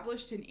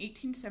established in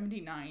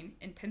 1879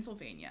 in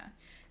Pennsylvania,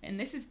 and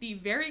this is the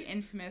very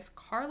infamous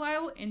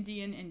Carlisle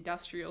Indian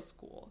Industrial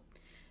School,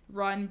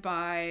 run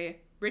by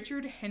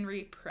Richard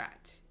Henry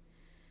Pratt.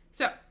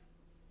 So,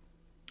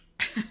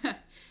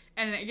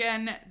 and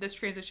again, this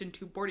transition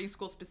to boarding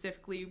school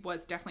specifically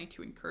was definitely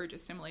to encourage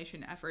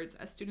assimilation efforts,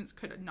 as students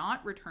could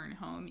not return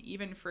home,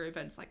 even for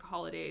events like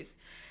holidays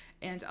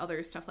and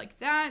other stuff like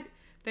that.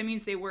 That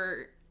means they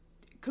were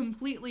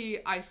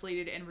completely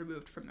isolated and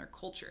removed from their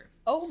culture.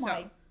 Oh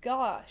my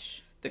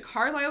gosh. The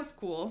Carlisle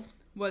School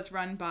was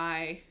run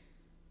by...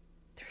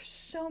 There's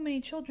so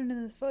many children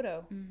in this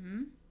photo.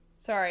 Mm-hmm.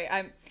 Sorry,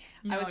 I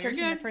was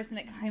searching, the first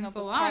thing that came up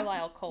was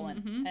Carlisle :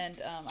 mm-hmm.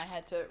 and I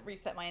had to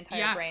reset my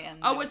entire brain.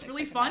 And what's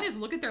really fun is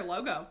look at their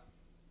logo.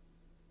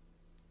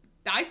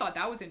 I thought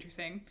that was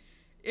interesting.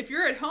 If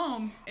you're at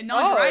home and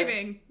not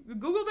driving,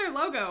 Google their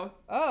logo.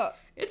 Oh.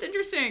 It's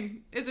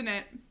interesting, isn't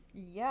it?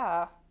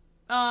 Yeah.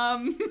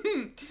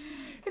 Anyway.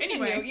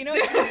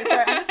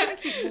 Sorry, I'm just gonna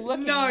keep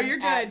looking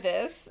at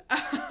this.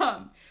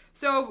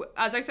 So,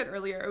 as I said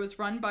earlier, it was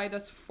run by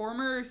this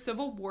former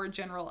Civil War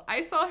general.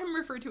 I saw him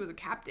referred to as a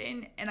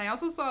captain, and I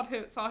also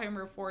saw him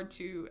referred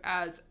to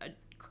as a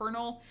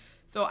colonel.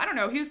 So, I don't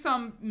know, he was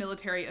some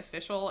military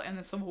official in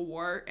the Civil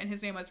War, and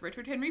his name was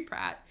Richard Henry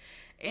Pratt.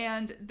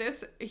 And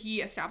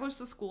he established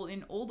the school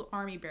in old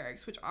army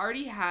barracks, which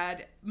already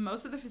had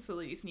most of the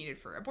facilities needed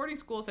for a boarding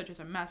school, such as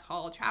a mess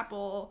hall,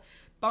 chapel,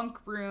 bunk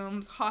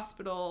rooms,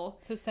 hospital.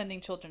 So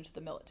sending children to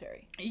the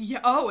military.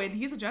 Yeah. Oh, and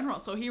he's a general,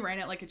 so he ran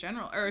it like a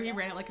general, or he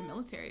ran it like a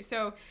military.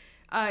 So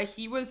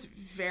he was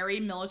very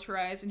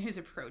militarized in his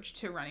approach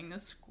to running the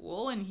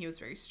school, and he was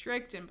very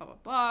strict and blah, blah,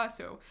 blah.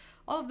 So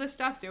all of this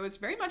stuff. So it was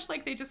very much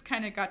like they just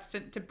kind of got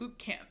sent to boot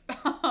camp,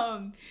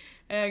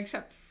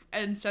 except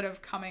instead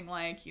of coming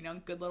like,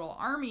 good little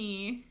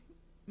army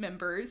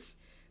members,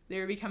 they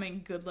were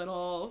becoming good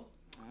little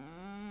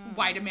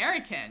white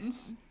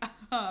Americans.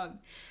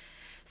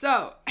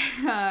 So,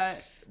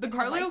 the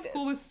Carlisle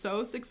School was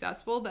so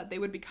successful that they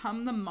would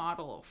become the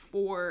model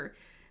for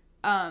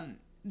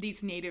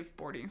these native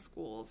boarding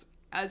schools.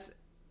 So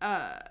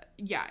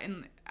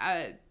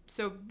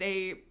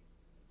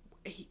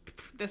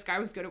this guy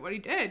was good at what he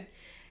did.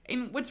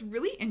 And what's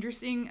really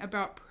interesting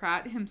about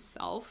Pratt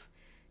himself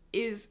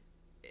is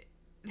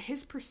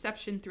his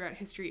perception throughout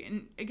history.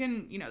 And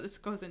again, this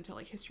goes into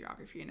like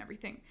historiography and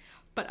everything.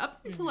 But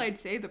up until I'd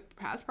say the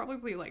past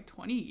probably like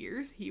 20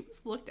 years, he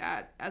was looked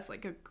at as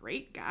like a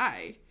great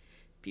guy.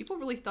 People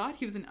really thought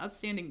he was an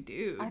upstanding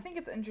dude. I think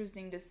it's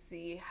interesting to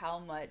see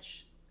how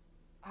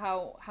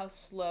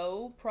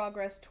slow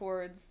progress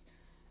towards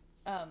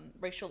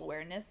racial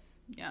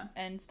awareness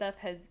and stuff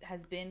has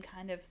been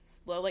kind of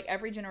slow. Like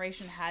every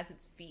generation has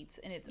its feats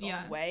in its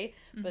own way,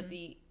 but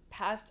the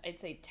past, I'd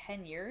say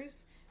 10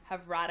 years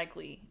have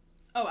radically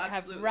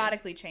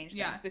changed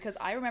things, because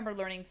I remember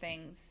learning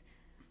things.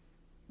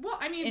 Well,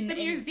 I mean, the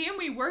museum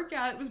we work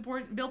at was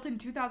built in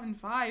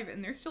 2005,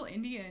 and they're still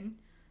Indian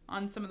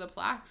on some of the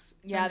plaques.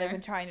 Yeah, they've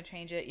been trying to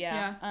change it,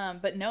 yeah.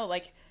 But no,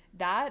 like,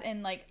 that,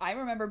 and, like, I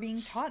remember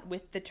being taught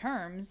with the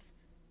terms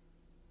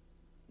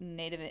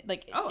Native,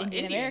 like,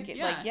 Indian American.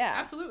 Yeah, like, yeah.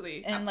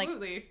 Absolutely. And,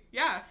 absolutely. Like,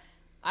 yeah.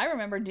 I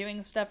remember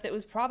doing stuff that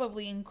was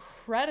probably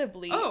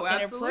incredibly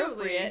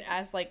inappropriate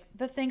as, like,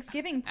 the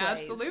Thanksgiving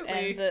plays. Absolutely.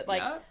 And the,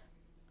 like... Yep.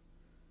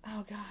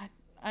 Oh, God.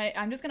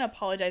 I'm just going to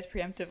apologize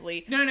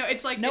preemptively. No.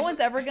 It's like... No one's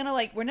ever going to,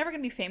 like... We're never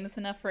going to be famous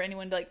enough for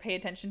anyone to, like, pay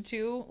attention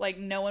to. Like,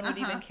 no one would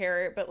even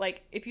care. But,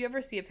 like, if you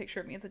ever see a picture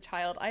of me as a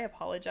child, I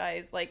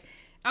apologize. Like...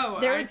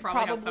 there was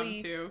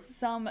probably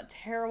some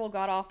terrible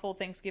god-awful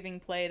Thanksgiving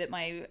play that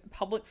my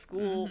public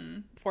school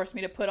forced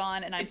me to put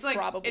on, and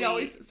stuff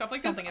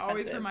like this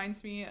always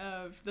reminds me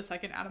of the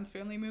second Addams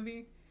Family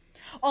movie.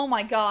 Oh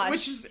my gosh!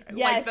 Which is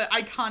like the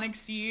iconic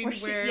scene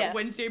where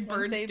Wednesday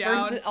burns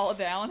it all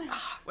down.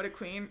 What a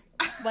queen!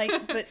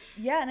 But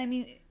yeah, and I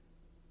mean,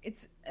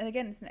 it's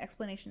an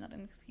explanation, not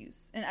an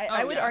excuse. And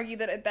I would argue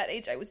that at that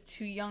age I was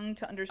too young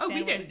to understand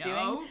what I was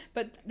doing.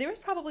 But there was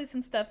probably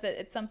some stuff that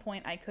at some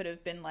point I could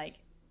have been like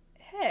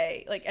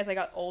okay. Like, as I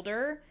got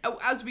older. Oh,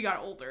 as we got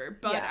older.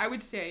 But Yeah. I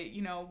would say,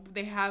 you know,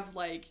 they have,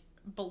 like,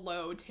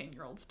 below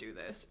 10-year-olds do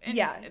this. And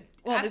Yeah.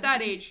 Well, at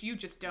that age, you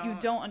just don't. You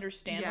don't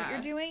understand what Yeah.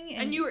 you're doing.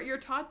 And you're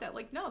taught that,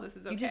 like, no, this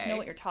is okay. You just know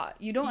what you're taught.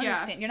 You don't Yeah.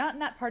 understand. You're not in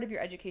that part of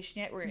your education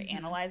yet where you're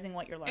analyzing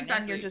what you're learning.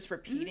 Exactly. You're just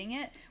repeating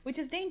it, which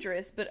is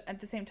dangerous. But at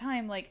the same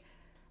time, like,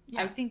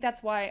 Yeah. I think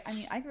that's why, I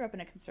mean, I grew up in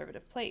a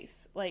conservative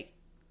place. Like,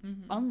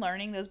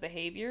 unlearning those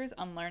behaviors,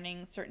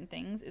 unlearning certain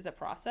things is a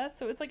process.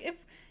 So it's like, if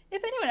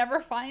anyone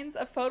ever finds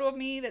a photo of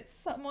me that's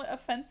somewhat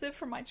offensive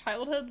from my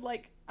childhood,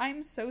 like,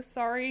 I'm so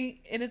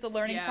sorry. It is a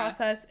learning Yeah.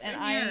 process, and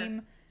Same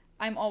here.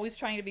 I'm always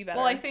trying to be better.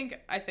 Well, I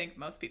think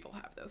most people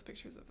have those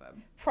pictures of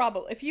them.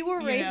 Probably. If you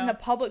were raised in know, a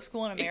public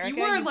school in America, If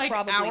you were, you like,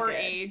 probably our did.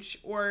 age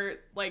or,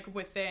 like,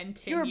 within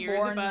 10 You were years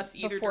born of us,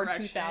 either before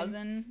direction.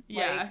 2000.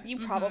 Yeah. Like,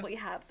 you probably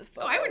have the Oh,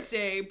 photos. I would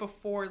say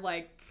before,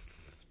 like,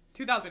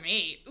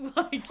 2008.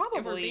 Like, if we're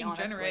probably, being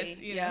honestly. generous,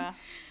 you know? Yeah.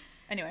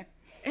 Anyway.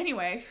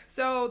 Anyway,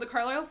 so the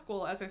Carlisle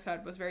School, as I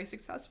said, was very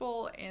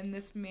successful, and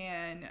this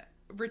man,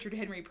 Richard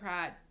Henry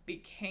Pratt,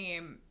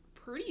 became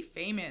pretty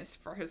famous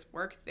for his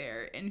work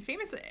there, and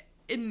famous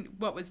in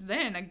what was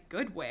then a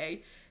good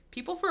way.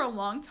 People for a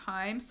long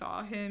time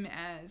saw him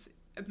as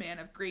a man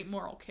of great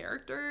moral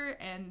character,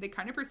 and they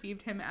kind of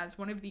perceived him as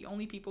one of the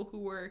only people who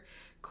were,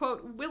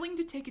 quote, willing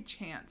to take a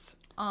chance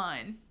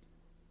on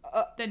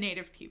the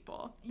native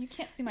people. You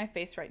can't see my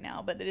face right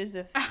now, but it is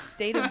a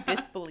state of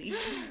disbelief.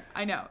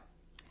 I know.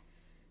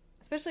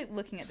 Especially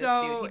looking at So-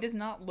 this dude. He does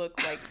not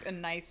look like a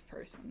nice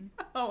person.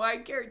 Oh, I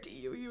guarantee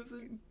you, he was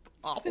an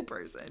awful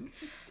person.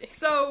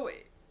 So,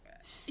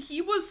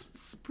 he was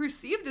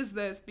perceived as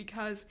this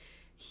because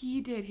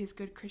he did his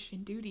good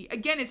Christian duty.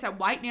 Again, it's that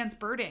white man's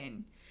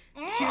burden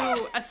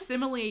to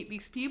assimilate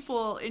these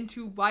people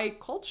into white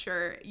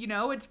culture. You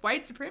know, it's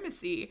white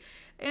supremacy.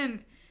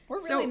 And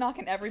We're really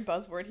knocking every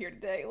buzzword here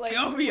today. Like,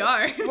 oh, we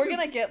are. We're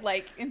gonna get,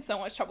 like, in so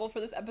much trouble for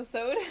this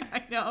episode.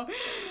 I know.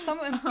 Some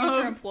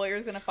future employer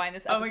is gonna find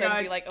this oh my episode and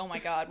be God. like, "Oh my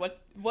God, what?"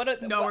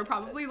 No, we're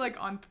probably,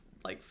 like, on,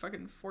 like,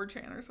 fucking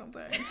 4chan or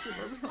something.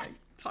 We're, like,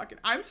 talking.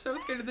 I'm so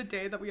scared of the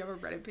day that we have a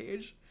Reddit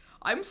page.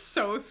 I'm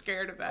so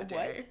scared of that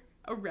day.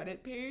 A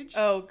Reddit page?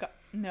 Oh God,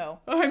 no.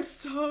 Oh, I'm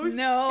so scared.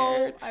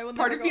 No, I will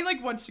Part never of me, go-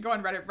 like, wants to go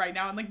on Reddit right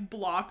now and, like,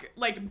 block,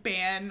 like,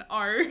 ban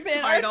our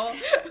Ban title.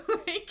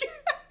 Like,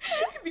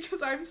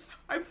 because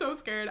I'm so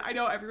scared. I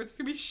know everyone's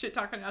gonna be shit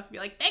talking us and be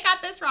like, they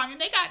got this wrong, and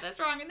they got this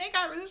wrong, and they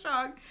got this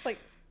wrong. It's like,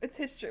 it's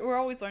history. We're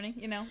always learning,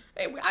 you know?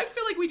 Hey, I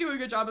feel like we do a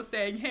good job of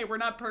saying, hey, we're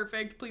not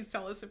perfect. Please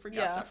tell us if we got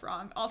Yeah. stuff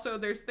wrong. Also,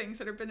 there's things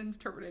that have been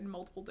interpreted in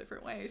multiple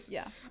different ways.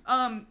 Yeah.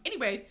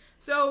 Anyway,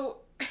 so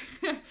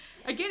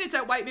again, it's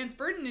that white man's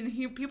burden,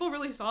 and people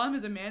really saw him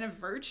as a man of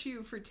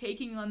virtue for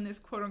taking on this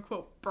quote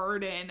unquote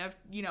burden of,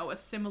 you know,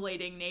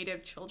 assimilating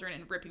native children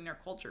and ripping their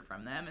culture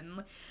from them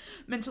and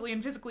mentally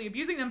and physically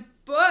abusing them.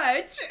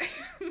 But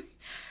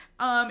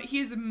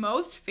he's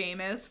most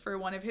famous for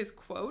one of his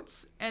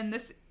quotes, and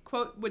this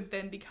quote would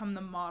then become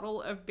the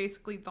model of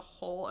basically the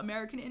whole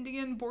American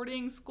Indian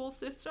boarding school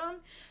system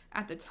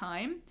at the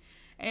time.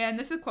 And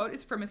this quote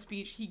is from a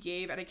speech he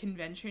gave at a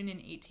convention in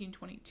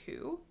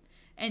 1822.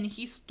 And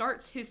he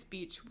starts his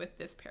speech with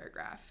this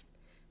paragraph.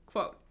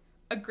 Quote,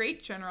 "A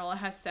great general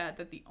has said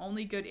that the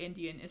only good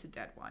Indian is a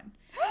dead one.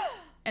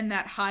 And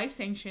that high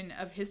sanction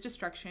of his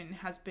destruction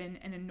has been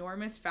an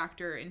enormous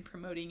factor in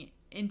promoting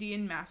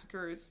Indian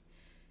massacres.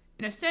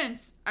 In a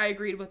sense, I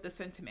agreed with the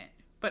sentiment,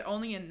 but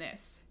only in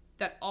this,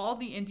 that all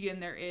the Indian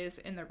there is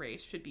in the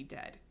race should be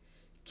dead.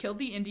 Kill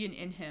the Indian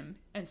in him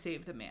and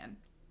save the man."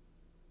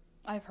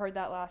 I've heard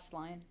that last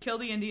line. Kill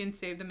the Indian,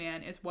 save the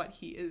man is what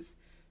he is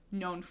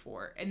known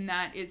for, and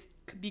that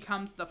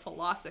becomes the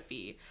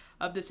philosophy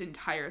of this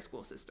entire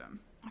school system.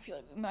 I feel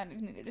like we might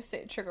have needed to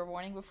say a trigger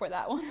warning before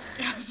that one.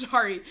 I'm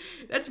sorry,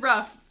 that's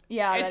rough.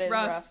 Yeah, It's that is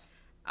rough.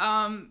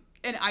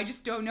 And I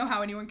just don't know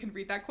how anyone can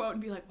read that quote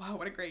and be like, "Wow,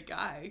 what a great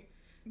guy,"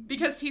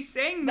 because he's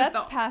saying that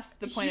That's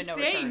past the point of no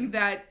He's saying return.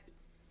 that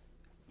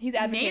He's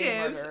advocating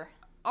natives murder.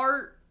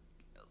 are,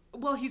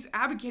 well, he's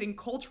advocating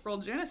cultural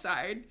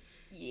genocide.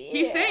 Yeah,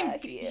 He's saying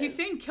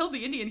is. kill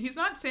the Indian. He's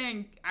not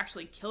saying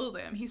actually kill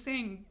them. He's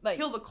saying Like,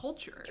 kill the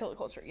culture. Kill the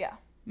culture, yeah.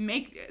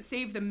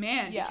 Save the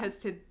man, Yeah. because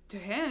to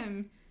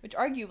him, Which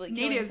arguably killing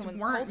natives someone's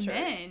weren't culture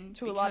men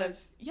to a lot of,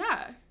 because-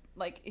 yeah.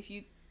 like, if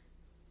you,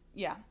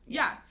 yeah.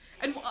 Yeah.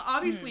 And Hmm.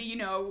 obviously, you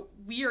know,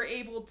 we are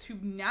able to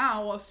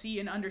now see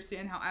and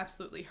understand how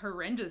absolutely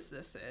horrendous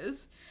this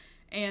is.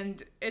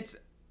 And it's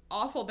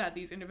awful that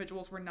these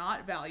individuals were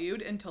not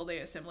valued until they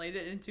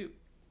assimilated into,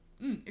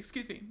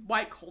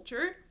 white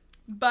culture.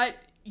 But,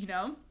 you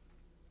know,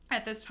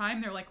 at this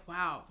time, they're like,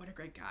 wow, what a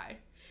great guy.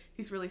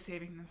 He's really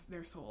saving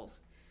their souls.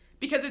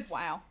 Because it's,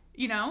 Wow.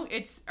 you know,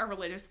 it's a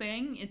religious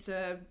thing. It's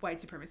a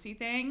white supremacy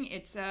thing.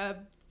 It's an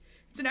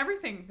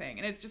everything thing.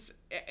 And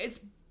it's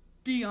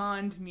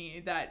beyond me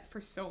that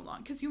for so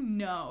long, because you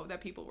know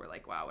that people were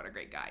like, wow, what a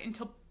great guy,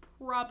 until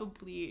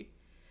probably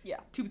Yeah.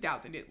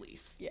 2000 at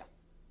least. Yeah.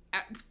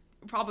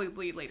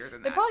 probably later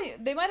than that.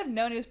 They might have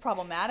known it was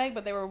problematic,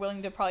 but they were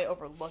willing to probably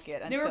overlook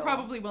it. They were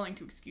probably willing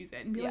to excuse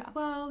it and be like,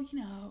 well, you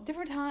know,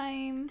 different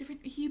time.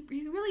 He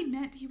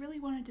really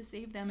wanted to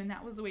save them, and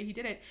that was the way he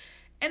did it.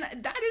 And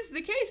that is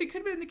the case. It could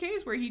have been the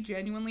case where he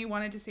genuinely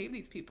wanted to save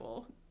these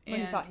people.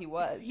 And he thought he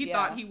was. He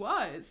thought he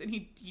was, and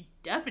he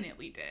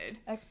definitely did.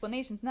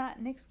 Explanation's not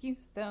an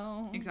excuse,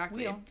 though. Exactly.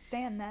 We don't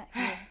stand that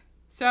here.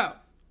 So,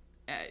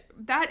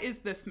 that is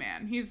this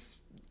man.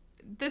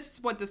 This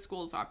is what the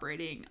school is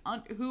operating,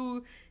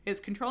 who is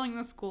controlling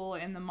the school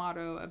and the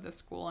motto of the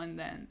school, and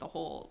then the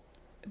whole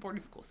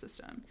boarding school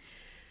system.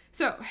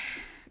 So,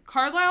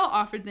 Carlisle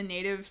offered the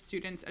native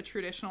students a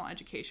traditional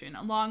education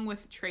along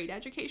with trade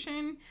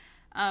education,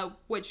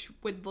 which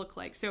would look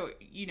like, so,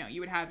 you know, you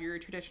would have your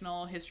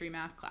traditional history,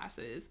 math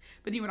classes,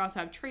 but you would also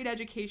have trade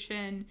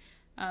education.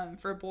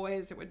 For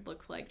boys, it would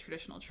look like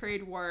traditional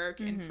trade work,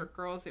 and for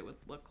girls, it would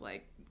look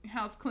like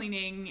house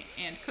cleaning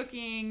and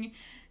cooking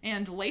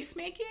and lace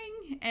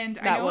making. And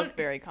that was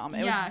very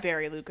common. It was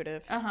very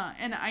lucrative.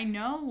 And I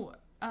know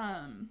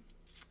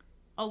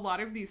a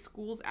lot of these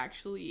schools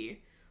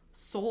actually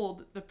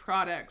sold the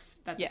products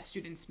that the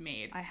students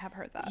made. I have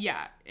heard that.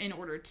 Yeah, in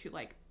order to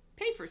like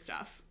pay for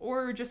stuff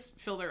or just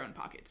fill their own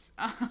pockets.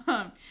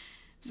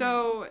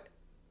 So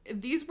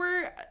these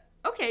were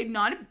okay,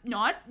 not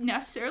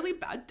necessarily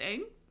bad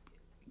thing.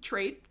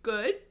 Trade,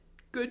 good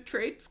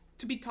trades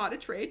to be taught a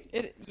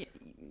trade.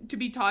 To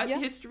be taught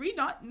history,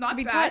 not to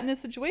be bad. Taught in this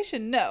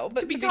situation, no.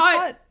 But to be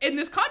taught in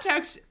this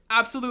context,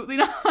 absolutely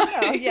not.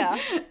 Oh, yeah.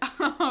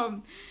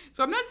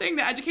 So I'm not saying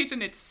that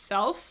education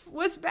itself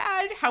was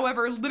bad.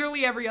 However,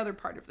 literally every other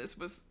part of this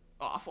was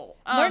awful.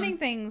 Learning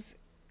things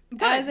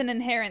as an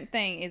inherent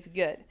thing is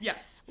good.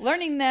 Yes.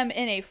 Learning them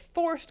in a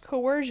forced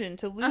coercion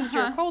to lose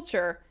your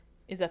culture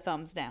is a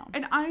thumbs down.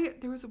 And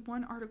there was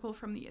one article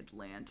from The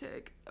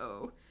Atlantic.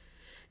 Oh,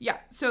 yeah.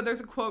 So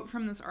there's a quote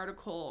from this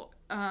article.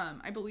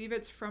 I believe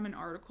it's from an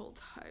article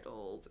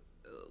titled,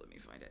 let me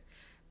find it.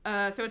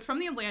 So it's from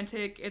The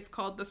Atlantic. It's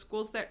called "The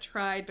Schools That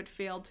Tried But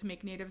Failed to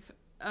Make Native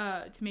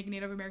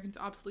Americans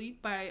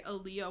Obsolete" by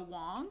Aaliyah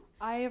Wong.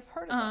 I have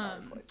heard of that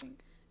article, I think.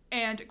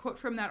 And a quote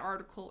from that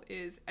article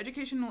is,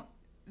 "Education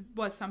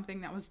was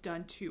something that was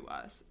done to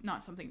us,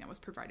 not something that was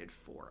provided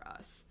for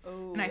us."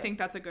 Oh, and I think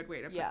that's a good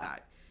way to put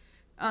that.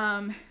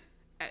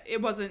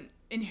 It wasn't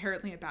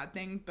inherently a bad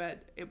thing,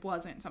 but it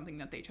wasn't something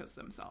that they chose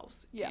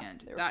themselves. Yeah,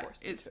 and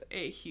that is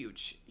a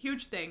huge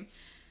thing.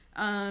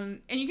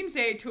 And you can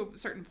say to a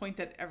certain point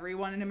that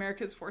everyone in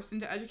America is forced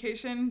into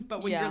education,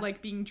 but when you're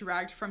like being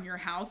dragged from your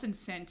house and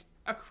sent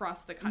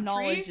across the country,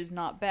 knowledge is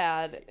not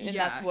bad, and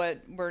that's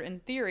what we're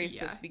in theory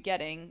supposed to be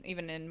getting,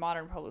 even in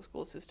modern public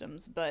school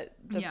systems. But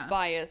the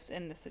bias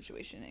in the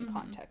situation and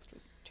context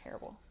was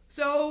terrible.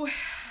 So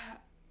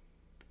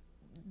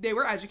they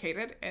were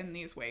educated in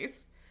these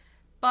ways,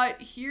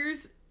 but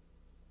here's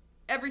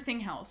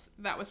everything else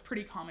that was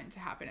pretty common to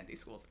happen at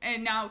these schools.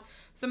 And now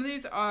some of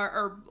these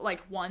are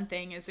like, one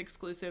thing is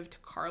exclusive to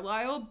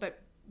Carlisle,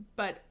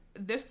 but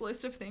this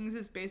list of things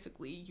is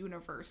basically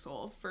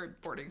universal for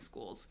boarding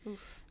schools.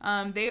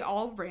 They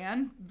all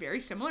ran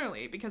very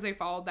similarly because they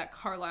followed that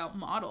Carlisle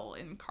model,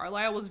 and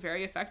Carlisle was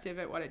very effective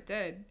at what it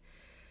did.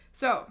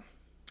 So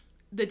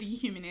the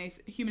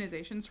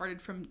dehumanization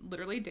started from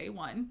literally day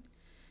one.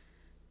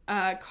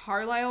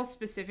 Carlisle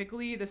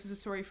specifically, this is a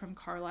story from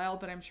Carlisle,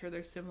 but I'm sure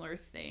there's similar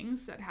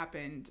things that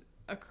happened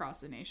across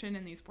the nation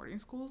in these boarding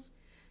schools.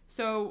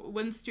 So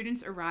when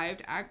students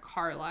arrived at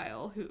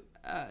Carlisle,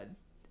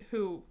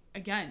 who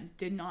again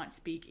did not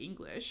speak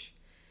English,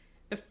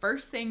 the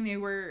first thing they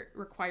were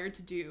required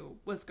to do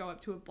was go up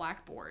to a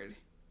blackboard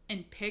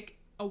and pick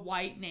a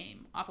white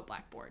name off a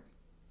blackboard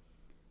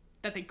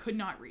that they could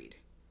not read.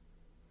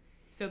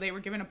 So they were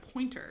given a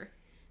pointer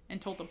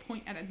and told to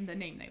point at the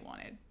name they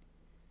wanted.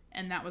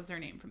 And that was their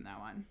name from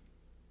that one.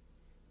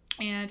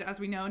 And as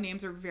we know,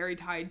 names are very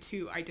tied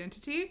to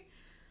identity.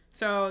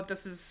 So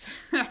this is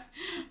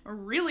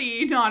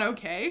really not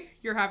okay.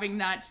 You're having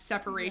that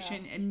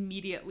separation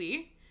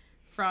immediately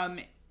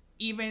from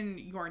even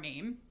your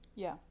name.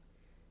 Yeah.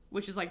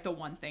 Which is like the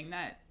one thing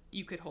that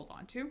you could hold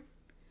on to.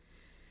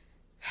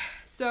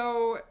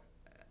 So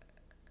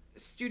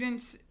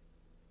students,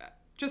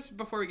 just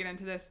before we get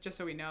into this, just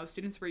so we know,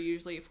 students were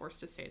usually forced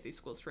to stay at these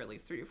schools for at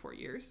least 3 to 4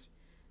 years.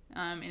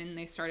 And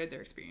they started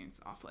their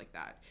experience off like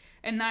that.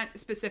 And that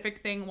specific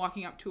thing,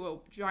 walking up to a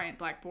giant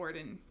blackboard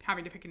and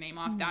having to pick a name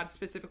off, that's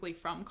specifically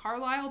from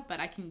Carlisle, but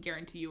I can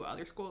guarantee you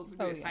other schools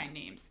would assign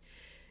names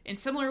in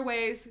similar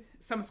ways.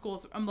 A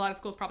lot of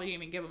schools probably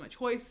didn't even give them a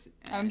choice.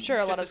 I'm sure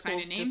a lot of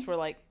schools just were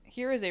like,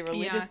 here is a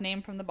religious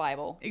name from the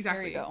Bible.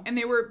 Exactly. There you go. And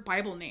they were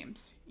Bible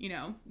names, you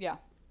know? Yeah.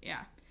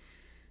 Yeah.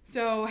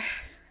 So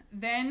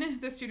then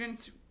the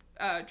students'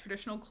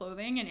 traditional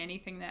clothing and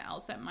anything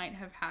else that might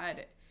have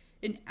had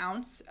an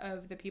ounce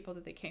of the people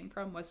that they came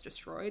from was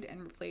destroyed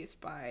and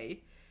replaced by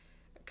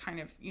kind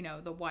of, you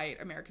know, the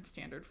white American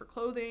standard for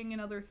clothing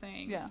and other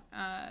things.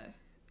 Yeah.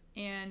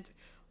 And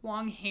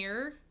long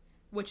hair,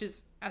 which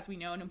is, as we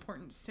know, an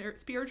important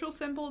spiritual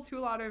symbol to a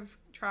lot of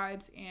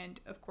tribes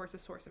and, of course, a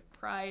source of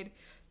pride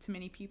to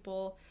many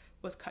people,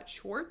 was cut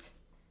short.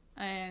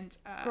 And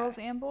girls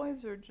and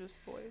boys, or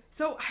just boys?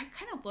 So I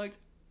kind of looked.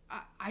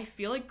 I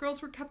feel like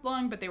girls were kept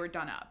long, but they were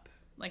done up.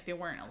 Like they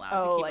weren't allowed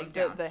to keep like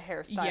them down. the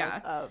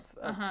hairstyles of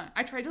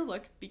I tried to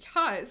look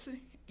because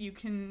you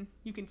can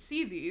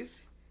see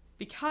these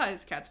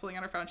because Kat's pulling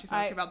out her phone. She's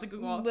actually about to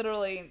Google.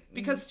 Literally.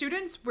 Because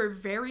students were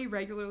very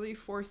regularly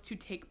forced to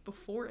take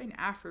before and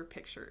after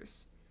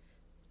pictures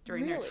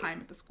during their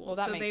time at the school. Well,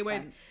 that so makes they would,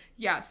 sense.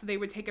 Yeah, so they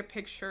would take a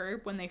picture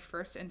when they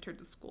first entered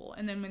the school,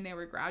 and then when they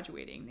were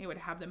graduating, they would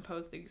have them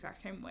pose the exact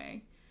same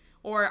way.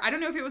 Or I don't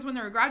know if it was when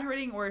they were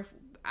graduating or if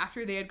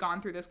after they had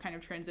gone through this kind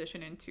of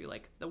transition into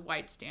like the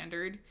white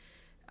standard.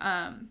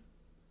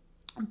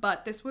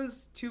 But this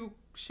was to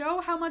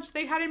show how much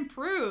they had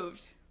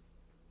improved.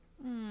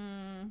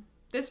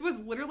 This was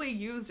literally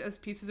used as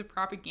pieces of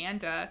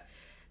propaganda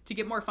to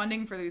get more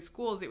funding for these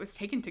schools. It was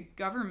taken to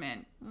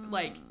government,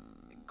 like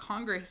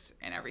Congress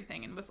and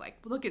everything, and was like,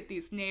 look at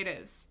these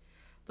natives.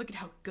 Look at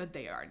how good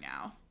they are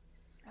now.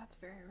 That's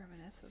very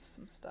reminiscent of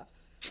some stuff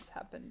that's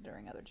happened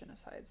during other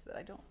genocides that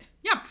I don't...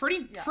 Yeah,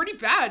 pretty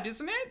bad,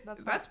 isn't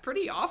it? That's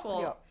pretty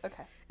awful.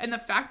 Okay. And the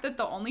fact that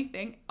the only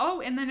thing...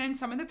 Oh, and then in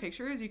some of the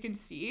pictures, you can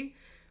see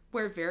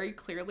where very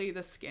clearly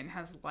the skin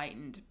has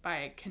lightened by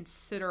a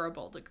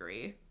considerable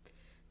degree.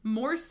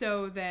 More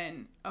so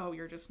than, oh,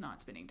 you're just not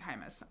spending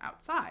time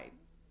outside.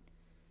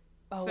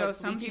 Oh, so like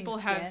some people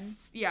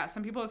skin?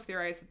 some people have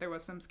theorized that there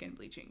was some skin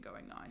bleaching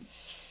going on.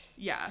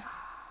 Yeah.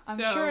 I'm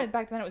sure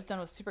back then it was done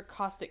with super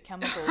caustic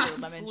chemicals or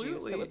lemon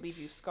juice that would leave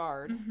you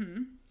scarred.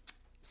 Mm-hmm.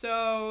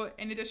 So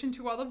in addition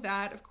to all of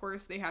that, of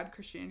course, they had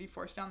Christianity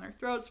forced down their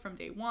throats from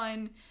day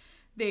one.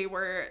 They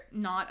were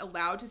not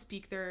allowed to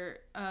speak their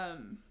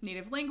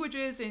native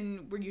languages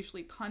and were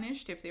usually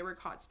punished if they were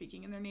caught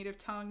speaking in their native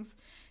tongues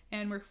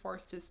and were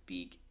forced to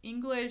speak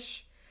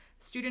English.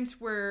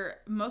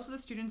 Most of the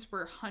students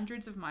were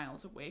hundreds of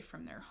miles away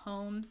from their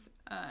homes,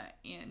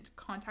 and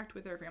contact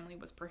with their family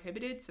was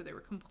prohibited, so they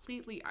were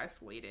completely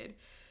isolated.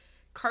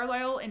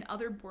 Carlisle and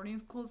other boarding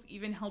schools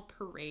even held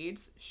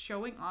parades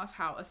showing off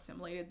how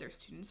assimilated their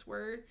students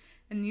were,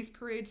 and these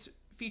parades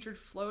featured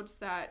floats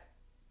that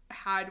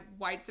had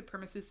white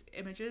supremacist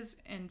images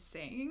and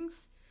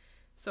sayings.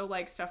 So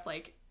like stuff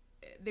like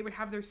they would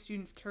have their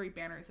students carry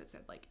banners that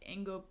said like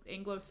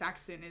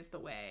Anglo-Saxon is the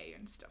way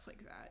and stuff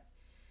like that.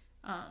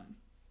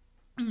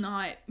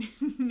 Not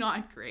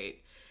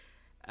great.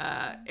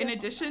 In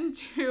addition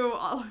to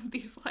all of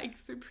these like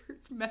super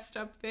messed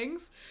up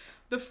things,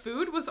 the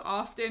food was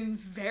often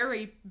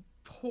very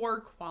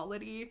poor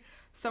quality.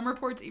 Some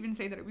reports even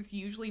say that it was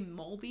usually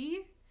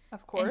moldy.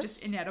 Of course. And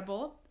just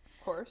inedible.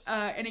 Of course.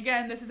 And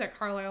again, this is at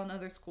Carlisle and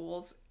other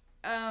schools.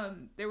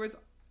 There was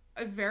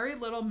a very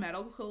little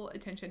medical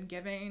attention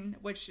given,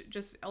 which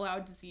just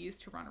allowed disease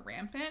to run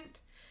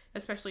rampant,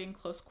 especially in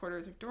close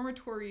quarters of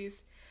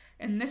dormitories.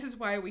 And this is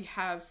why we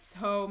have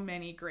so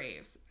many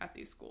graves at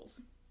these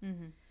schools.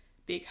 Mm-hmm.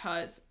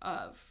 Because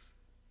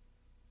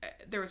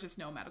there was just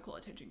no medical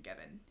attention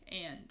given.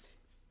 And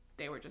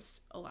they were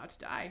just allowed to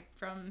die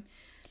from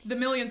the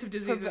millions of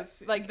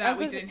diseases that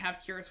we didn't have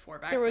cures for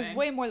back then. There was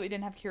way more that we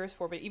didn't have cures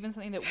for, but even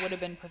something that would have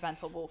been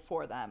preventable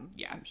for them,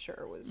 I'm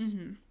sure was...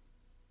 Mm-hmm.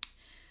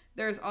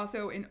 There's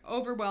also an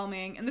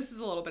overwhelming, and this is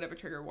a little bit of a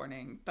trigger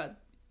warning,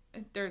 but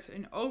there's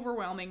an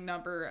overwhelming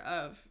number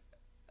of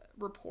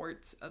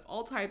reports of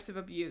all types of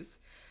abuse,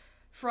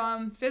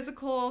 from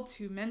physical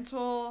to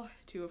mental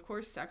to, of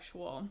course,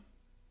 sexual.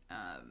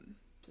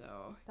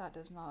 So that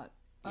does not,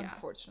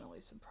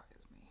 unfortunately, surprise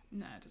me.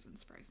 No, it doesn't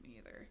surprise me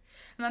either.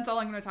 And that's all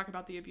I'm going to talk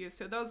about the abuse.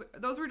 So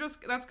those were just,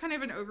 that's kind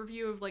of an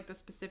overview of like the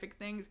specific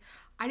things.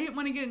 I didn't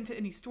want to get into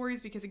any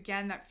stories because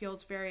again, that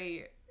feels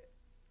very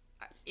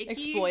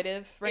icky.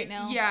 Exploitive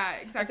now. Yeah,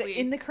 exactly.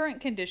 In the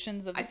current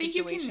conditions of the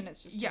situation,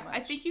 it's just too much. I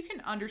think you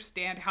can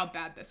understand how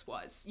bad this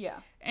was. Yeah.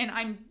 And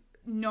I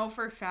know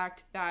for a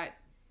fact that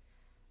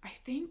I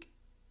think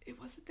it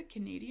wasn't the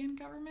Canadian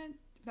government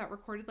that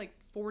recorded like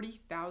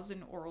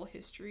 40,000 oral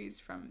histories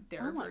from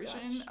their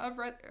version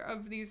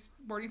of these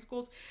boarding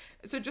schools.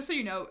 So just so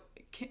you know,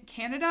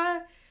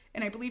 Canada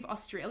and I believe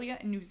Australia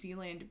and New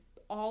Zealand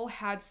all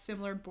had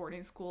similar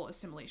boarding school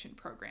assimilation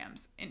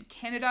programs. In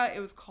Canada,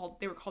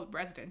 they were called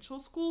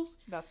residential schools.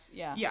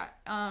 Yeah.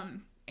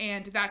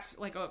 And that's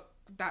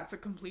a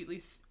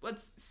completely,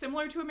 it's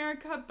similar to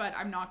America, but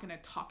I'm not going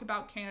to talk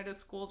about Canada's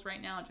schools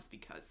right now just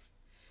because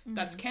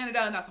that's Canada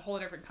and that's a whole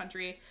different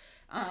country.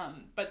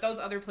 But those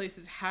other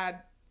places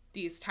had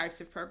these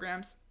types of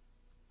programs.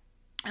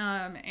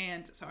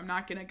 And so I'm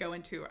not going to go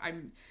into,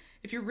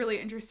 if you're really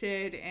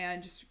interested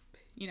and just,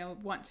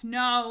 want to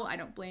know, I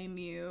don't blame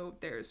you.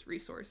 There's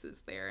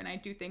resources there. And I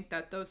do think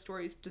that those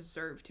stories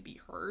deserve to be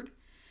heard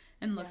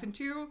and listened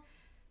to.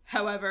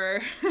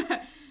 However,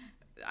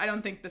 I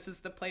don't think this is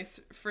the place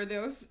for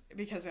those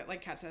because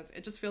like Kat says,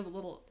 it just feels a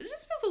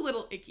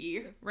little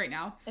icky right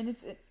now. And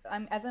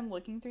as I'm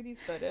looking through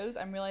these photos,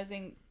 I'm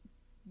realizing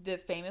the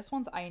famous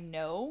ones I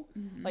know,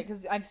 like,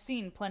 because I've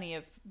seen plenty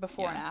of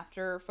before and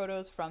after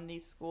photos from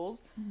these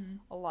schools.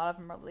 A lot of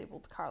them are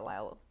labeled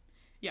Carlisle.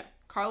 Yeah,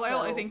 Carlisle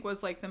I think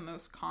was like the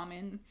most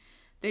common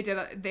They did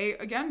they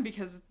again,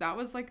 because that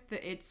was like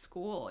the it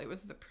school. It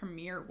was the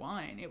premier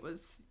one. It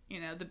was,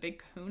 the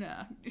big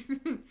kahuna.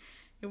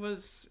 It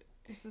was,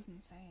 This is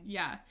insane.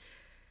 yeah.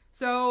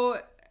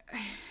 So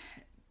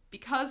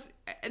because,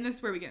 and this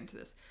is where we get into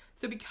this.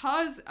 So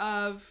because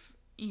of,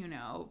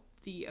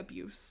 the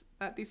abuse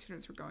that these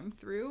students were going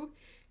through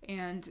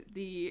and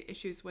the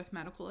issues with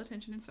medical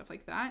attention and stuff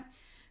like that,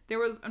 there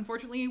was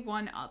unfortunately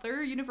one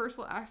other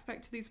universal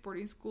aspect to these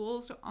boarding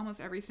schools. So almost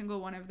every single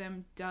one of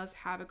them does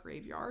have a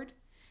graveyard.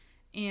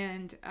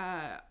 And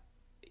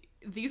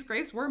these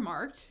graves were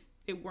marked.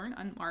 They weren't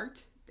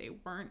unmarked. They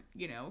weren't,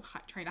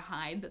 trying to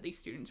hide that these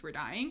students were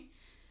dying.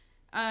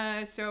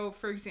 So,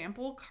 for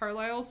example,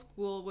 Carlisle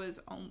School was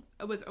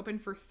open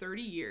for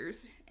 30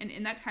 years, and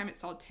in that time it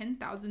saw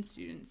 10,000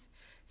 students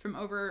from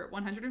over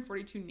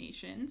 142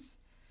 nations.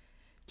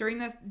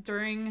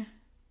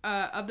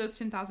 Of those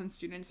 10,000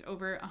 students,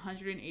 over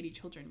 180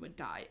 children would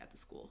die at the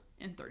school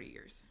in 30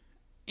 years.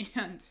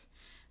 And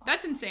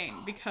that's insane,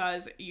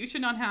 because you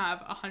should not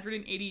have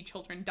 180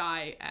 children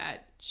die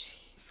at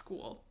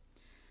school.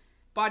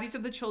 Bodies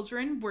of the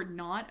children were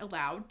not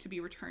allowed to be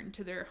returned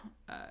to their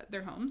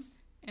homes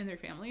and their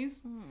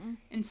families.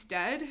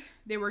 Instead,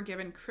 they were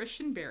given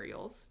Christian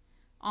burials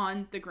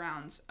on the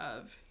grounds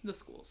of the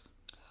schools.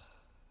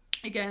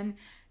 Again,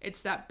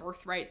 it's that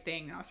birthright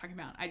thing that I was talking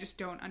about. I just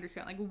don't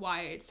understand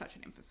why it's such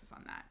an emphasis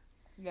on that.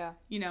 Yeah.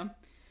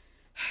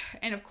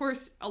 And of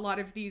course, a lot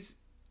of these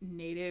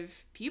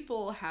Native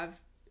people have,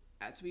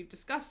 as we've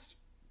discussed,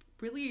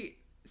 really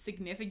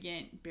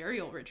significant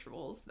burial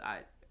rituals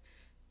that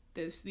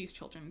these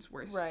children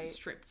were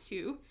stripped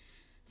to.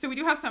 So we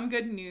do have some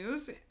good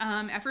news.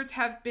 Efforts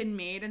have been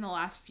made in the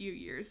last few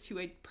years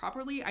to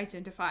properly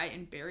identify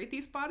and bury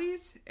these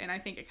bodies. And I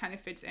think it kind of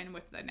fits in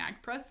with the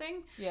NAGPRA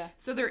thing. Yeah.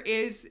 So there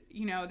is,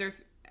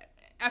 there's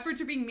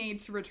efforts are being made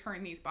to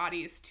return these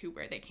bodies to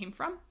where they came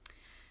from.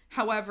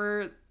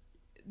 However,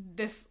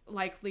 this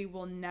likely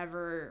will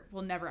never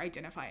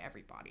identify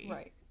everybody.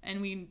 Right. And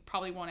we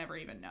probably won't ever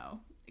even know.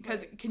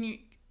 Because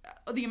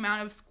the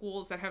amount of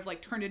schools that have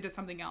turned into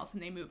something else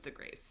and they moved the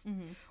graves,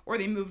 or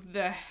they moved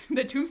the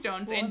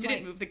tombstones and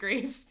didn't move the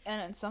graves.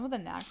 And some of the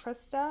NAGPRA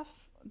stuff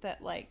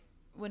that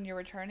when you're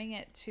returning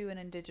it to an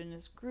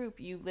indigenous group,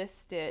 you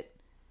list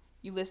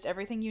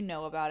everything you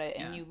know about it,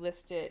 and you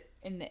list it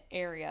in the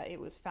area it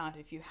was found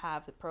if you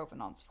have the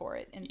provenance for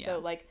it. And so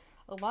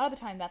a lot of the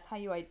time that's how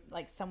you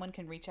someone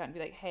can reach out and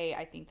be like, hey,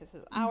 I think this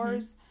is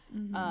ours.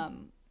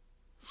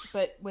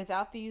 But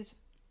without these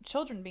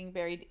children being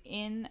buried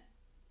in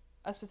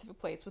a specific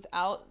place,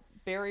 without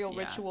burial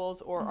rituals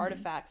or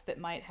artifacts that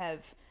might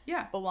have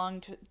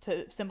belonged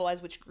to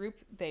symbolize which group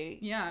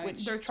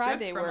which tribe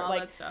they were,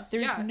 that stuff.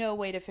 There's no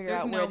way to figure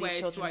out where these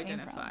children came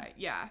from.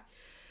 Yeah.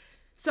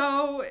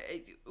 So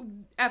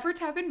efforts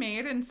have been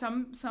made, and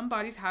some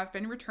bodies have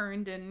been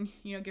returned and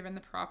given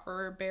the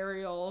proper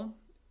burial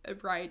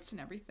rites and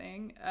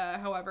everything.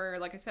 However,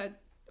 like I said,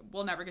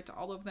 we'll never get to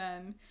all of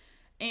them.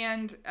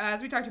 And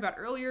as we talked about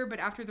earlier, but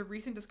after the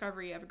recent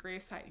discovery of a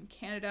gravesite in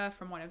Canada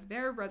from one of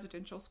their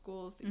residential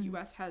schools, the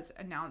U.S. has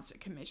announced a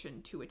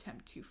commission to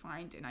attempt to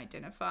find and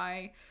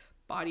identify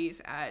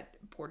bodies at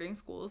boarding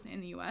schools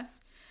in the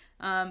U.S.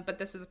 But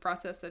this is a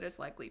process that is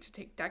likely to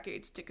take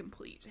decades to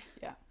complete.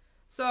 Yeah.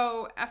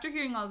 So after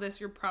hearing all this,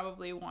 you're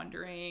probably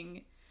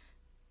wondering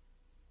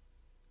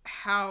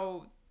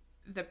how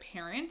the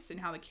parents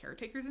and how the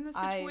caretakers in this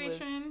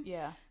situation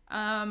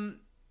kind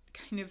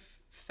of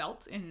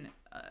felt and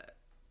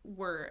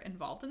were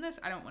involved in this.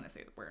 I don't want to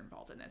say that we're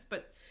involved in this,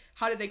 but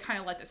how did they kind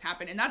of let this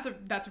happen? And that's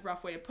a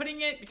rough way of putting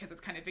it, because it's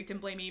kind of victim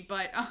blamey,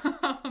 but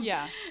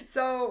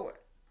so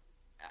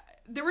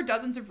there were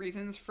dozens of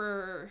reasons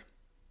for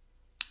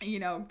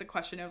the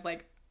question of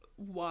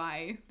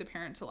why the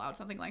parents allowed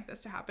something like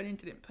this to happen and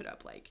didn't put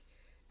up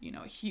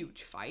a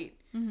huge fight.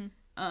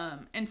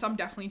 And some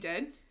definitely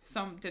did.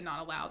 Some did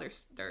not allow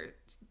their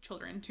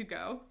children to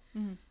go.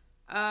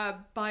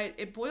 But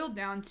it boiled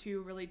down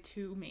to really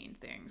two main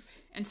things.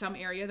 In some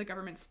area, the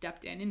government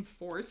stepped in and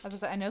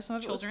forced. I know some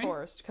of children. It was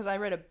forced, because I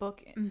read a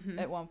book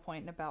at one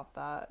point about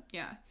that.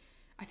 Yeah,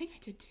 I think I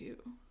did too.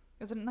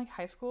 Was it in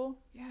high school?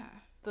 Yeah.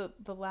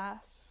 The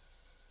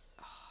last.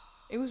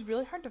 It was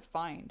really hard to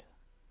find.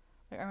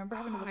 I remember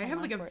having to look. I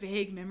have a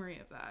vague memory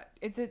of that.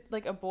 Is it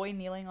a boy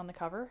kneeling on the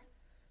cover?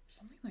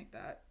 Something like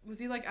that. Was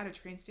he at a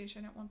train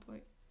station at one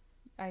point?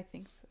 I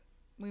think so.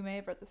 We may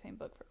have read the same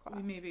book for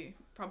class. Maybe,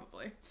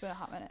 probably. It's been a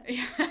hot minute.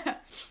 Yeah.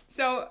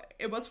 So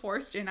it was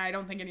forced, and I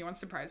don't think anyone's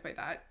surprised by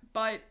that.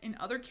 But in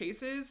other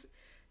cases,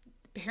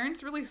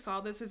 parents really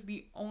saw this as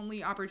the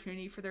only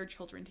opportunity for their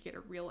children to get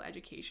a real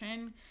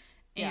education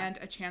and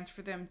a chance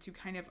for them to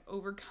kind of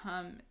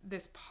overcome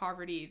this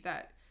poverty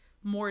that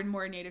more and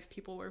more Native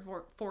people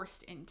were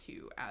forced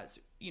into as,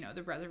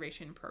 the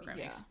reservation program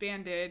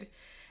expanded,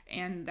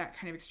 and that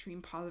kind of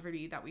extreme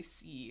poverty that we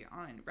see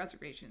on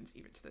reservations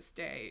even to this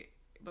day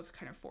was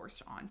kind of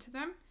forced onto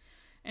them.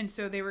 And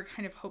so they were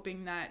kind of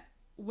hoping that,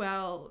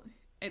 well,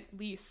 at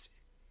least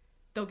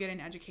they'll get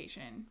an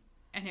education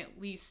and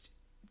at least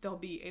they'll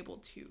be able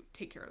to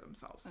take care of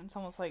themselves. And it's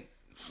almost like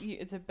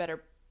it's a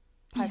better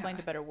pipeline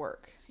to better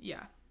work.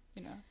 Yeah.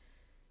 You know.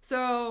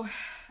 So,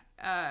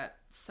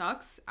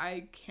 sucks.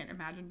 I can't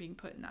imagine being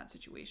put in that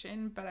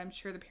situation, but I'm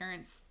sure the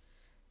parents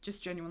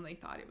just genuinely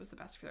thought it was the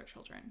best for their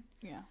children.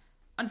 Yeah.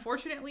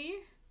 Unfortunately,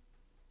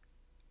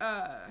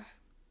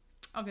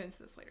 I'll get into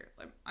this later.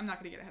 I'm not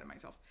going to get ahead of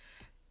myself.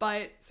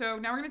 But, so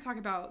now we're going to talk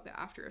about the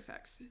after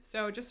effects.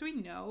 So, just so we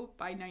know,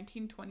 by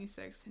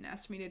 1926, an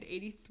estimated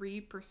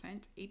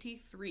 83%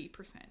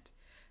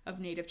 of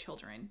Native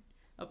children,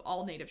 of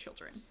all Native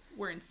children,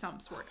 were in some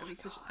sort of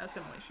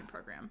assimilation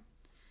program.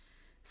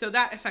 So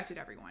that affected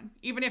everyone.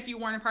 Even if you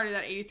weren't a part of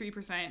that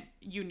 83%,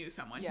 you knew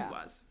someone who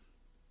was.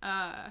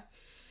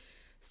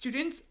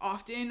 Students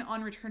often,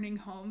 on returning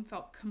home,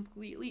 felt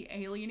completely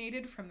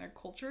alienated from their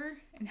culture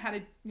and had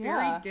a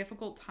very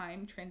difficult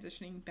time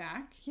transitioning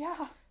back.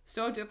 Yeah.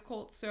 So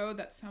difficult so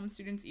that some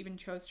students even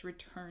chose to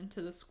return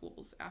to the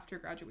schools after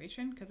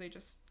graduation because they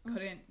just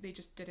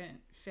didn't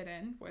fit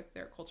in with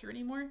their culture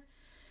anymore.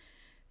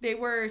 They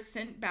were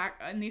sent back,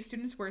 and these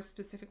students were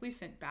specifically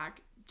sent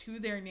back to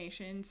their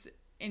nations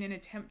in an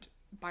attempt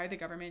by the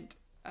government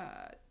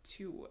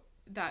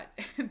that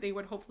they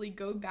would hopefully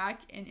go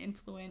back and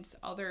influence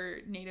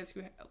other natives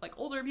who, like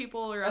older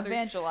people or other...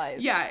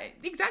 Evangelize. Yeah,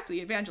 exactly.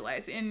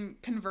 Evangelize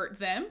and convert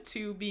them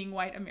to being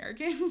white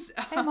Americans.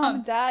 Hey, Mom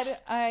and Dad,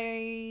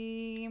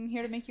 I'm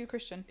here to make you a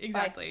Christian.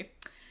 Exactly.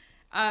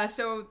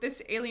 So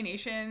this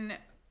alienation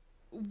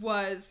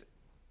was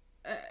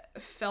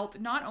felt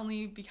not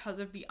only because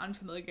of the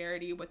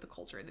unfamiliarity with the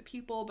culture and the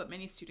people, but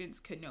many students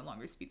could no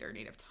longer speak their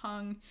native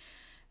tongue.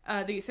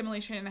 The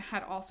assimilation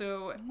had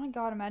also... Oh my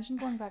god, imagine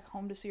going back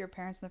home to see your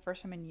parents in the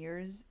first time in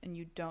years and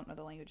you don't know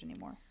the language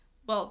anymore.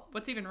 Well,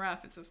 what's even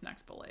rough is this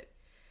next bullet.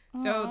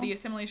 Aww. So the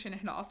assimilation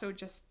had also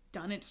just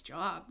done its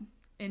job,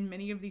 and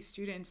many of these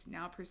students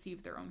now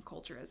perceive their own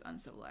culture as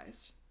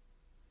uncivilized.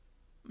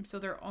 So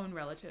their own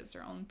relatives,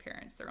 their own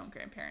parents, their own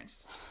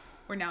grandparents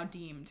were now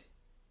deemed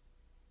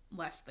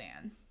less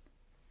than.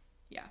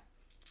 Yeah.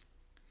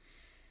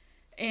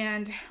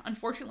 And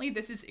unfortunately,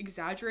 this is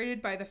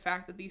exaggerated by the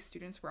fact that these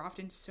students were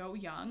often so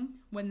young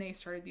when they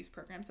started these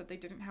programs that they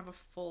didn't have a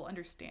full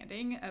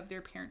understanding of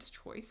their parents'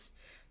 choice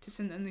to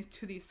send them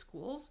to these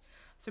schools.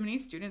 So many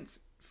students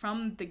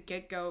from the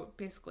get-go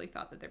basically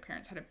thought that their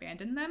parents had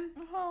abandoned them.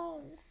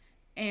 Oh.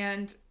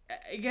 And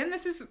again,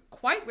 this is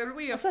quite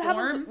literally That's what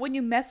happens when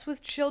you mess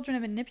with children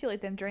and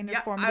manipulate them during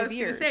their formative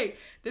years. I was going to say,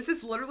 this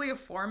is literally a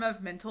form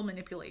of mental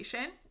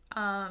manipulation.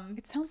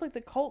 It sounds like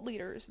the cult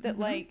leaders that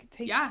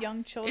take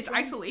young children. It's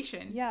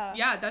isolation.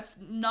 Yeah, that's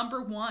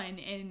number one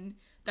in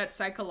that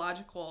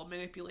psychological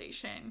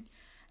manipulation,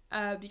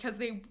 because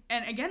they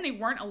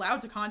weren't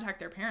allowed to contact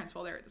their parents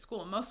while they were at the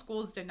school. Most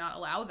schools did not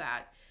allow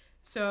that,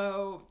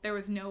 so there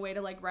was no way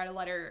to write a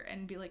letter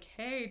and be like,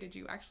 hey, did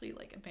you actually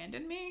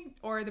abandon me?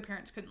 Or the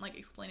parents couldn't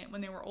explain it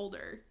when they were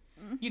older,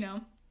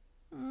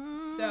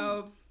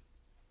 So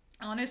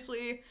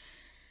honestly,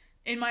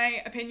 in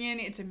my opinion,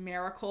 it's a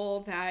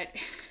miracle that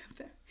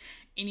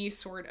any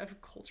sort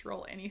of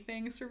cultural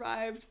anything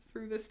survived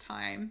through this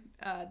time.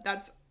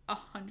 That's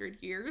 100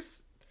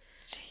 years.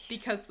 Jeez.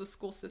 Because the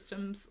school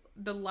systems,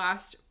 the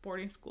last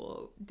boarding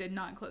school did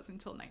not close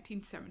until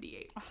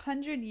 1978.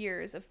 100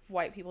 years of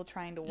white people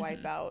trying to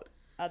wipe out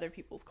other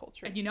people's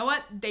culture. And you know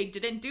what? They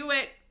didn't do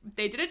it.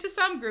 They did it to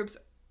some groups,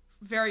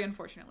 very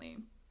unfortunately.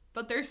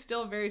 But there's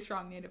still very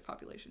strong Native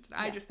populations.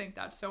 And I just think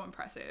that's so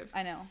impressive.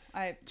 I know.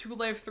 To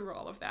live through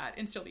all of that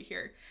and still be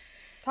here.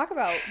 Talk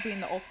about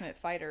being the ultimate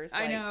fighters.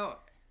 I know.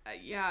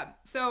 Yeah.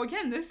 So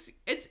again,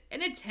 it's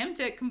an attempt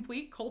at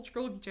complete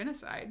cultural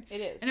genocide. It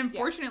is. And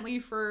unfortunately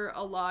for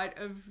a lot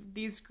of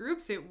these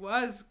groups, it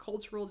was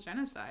cultural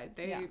genocide.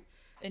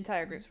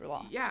 Entire groups were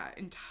lost. Yeah.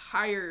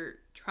 Entire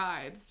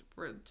tribes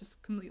were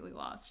just completely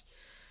lost.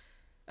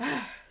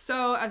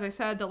 So, as I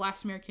said, the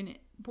last American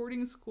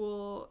boarding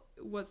school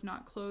was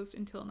not closed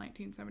until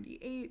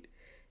 1978.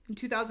 In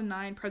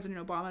 2009,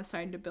 President Obama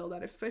signed a bill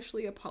that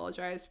officially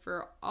apologized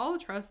for all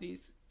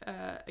atrocities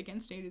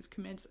against natives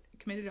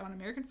committed on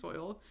American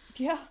soil.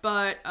 Yeah.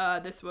 But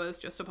this was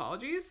just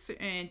apologies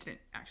and didn't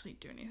actually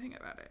do anything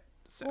about it.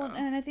 So. Well,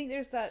 and I think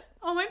there's that...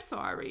 Oh, I'm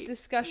sorry.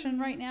 ...discussion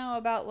right now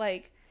about,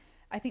 I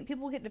think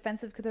people get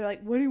defensive because they're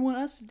like, what do you want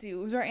us to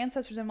do? It was our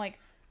ancestors. I'm like...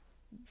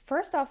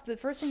 First off, the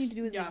first thing you need to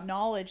do is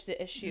acknowledge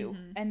the issue.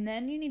 Mm-hmm. And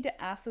then you need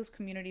to ask those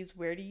communities,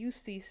 where do you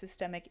see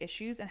systemic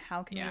issues and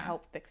how can you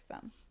help fix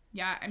them?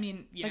 Yeah, I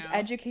mean, you know.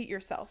 Educate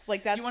yourself.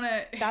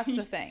 That's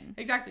the thing.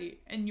 Exactly.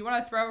 And you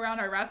want to throw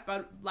around our last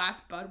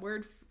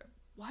buzzword?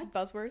 What?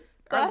 Buzzword?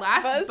 Our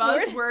last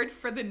buzzword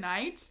for the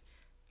night?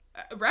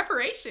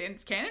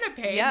 Reparations. Canada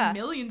paid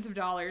millions of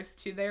dollars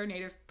to their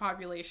native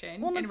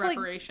population in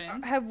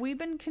reparations. Have we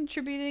been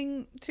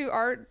contributing to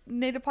our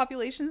native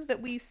populations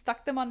that we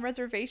stuck them on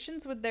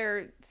reservations with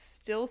their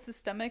still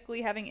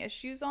systemically having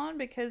issues on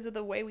because of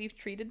the way we've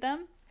treated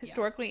them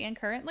historically and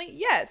currently?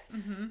 Yes.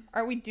 Mm-hmm.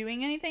 Are we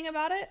doing anything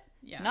about it?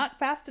 Yeah. Not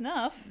fast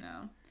enough.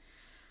 No.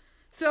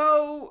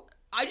 So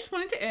I just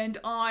wanted to end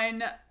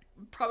on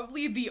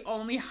probably the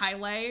only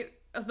highlight,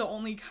 the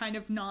only kind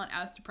of not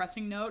as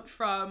depressing note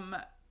from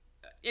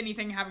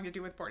anything having to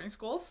do with boarding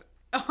schools.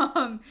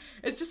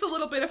 It's just a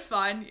little bit of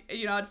fun.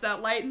 You know, it's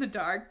that light in the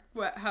dark,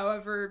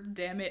 however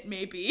damn it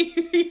may be.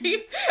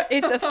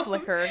 It's a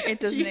flicker. It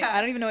doesn't. Yeah.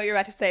 I don't even know what you're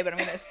about to say, but I'm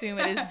going to assume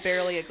it is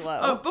barely a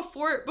glow.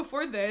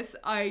 Before this,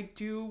 I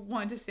do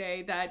want to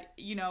say that,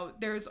 you know,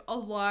 there's a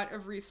lot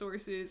of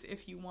resources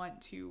if you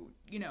want to,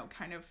 you know,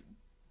 kind of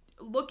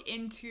look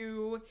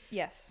into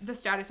Yes. the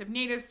status of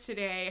natives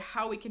today,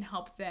 how we can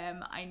help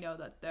them. I know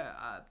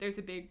that there's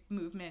a big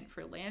movement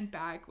for land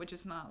back, which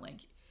is not like,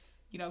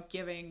 you know,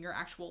 giving your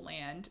actual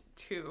land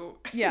to,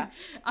 Yeah.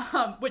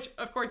 which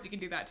of course you can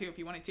do that too if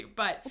you wanted to,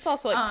 but It's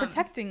also like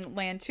protecting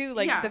land too.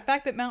 Like yeah. the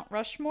fact that Mount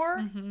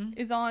Rushmore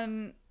is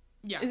on.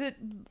 yeah, Is it?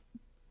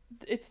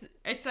 It's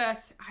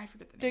I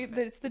forget the name of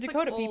it. it's the It's like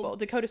Dakota people,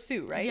 Dakota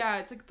Sioux, right? Yeah,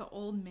 it's like the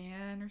Old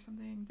Man or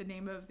something. The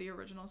name of the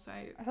original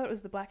site. I thought it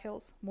was the Black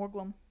Hills,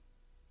 Morglum.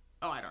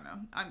 Oh, I don't know.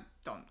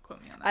 Don't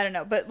quote me on that. I don't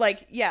know, but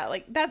like, yeah,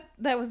 like that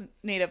was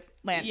native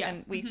land, Yeah.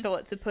 and we stole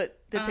it to put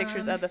the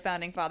pictures of the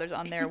founding fathers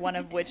on there. One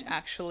of which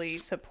actually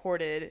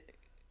supported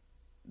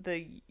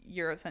the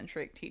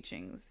Eurocentric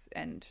teachings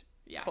and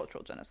Yeah.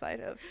 cultural genocide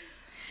of.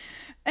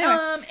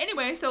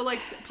 Anyway, so like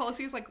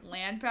policies like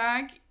land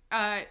back,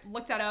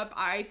 look that up.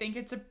 I think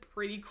it's a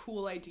pretty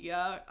cool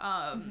idea.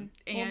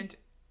 And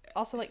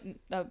Also, like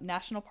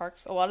national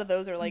parks, a lot of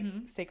those are like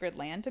sacred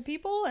land to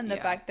people, and the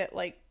Yeah. fact that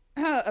like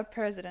a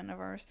president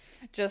of ours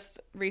just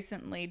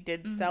recently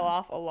did sell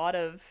off a lot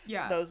of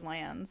Yeah. those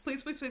lands.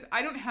 please,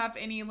 I don't have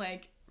any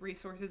like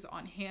resources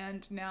on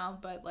hand now,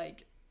 but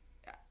like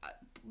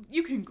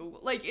you can Google.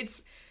 Like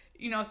it's,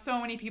 you know,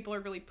 so many people are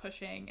really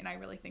pushing, and I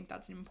really think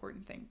that's an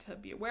important thing to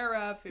be aware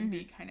of and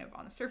be kind of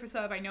on the surface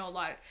of. I know a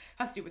lot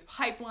has to do with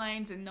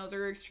pipelines, and those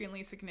are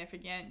extremely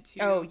significant to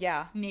Oh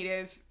yeah,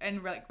 native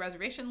and like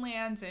reservation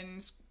lands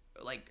and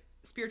like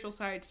spiritual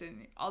sites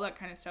and all that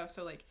kind of stuff.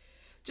 So like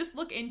just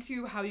look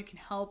into how you can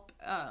help.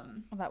 well,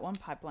 that one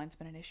pipeline's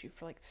been an issue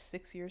for like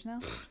 6 years now,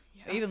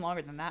 Yeah. even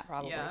longer than that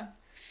probably. Yeah.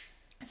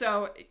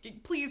 So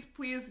please,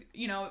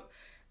 you know,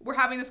 we're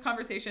having this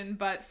conversation,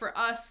 but for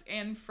us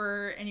and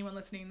for anyone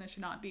listening, this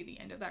should not be the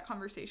end of that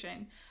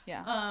conversation.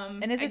 Yeah.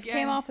 And if this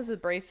came off as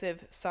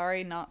abrasive,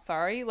 sorry, not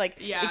sorry. Like,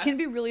 Yeah. it can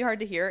be really hard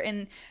to hear.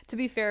 And to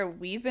be fair,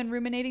 we've been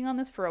ruminating on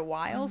this for a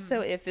while.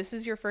 So if this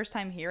is your first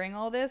time hearing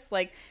all this,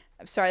 like,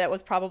 I'm sorry, that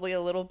was probably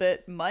a little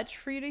bit much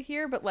for you to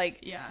hear, but like,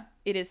 Yeah.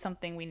 it is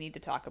something we need to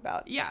talk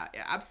about. Yeah,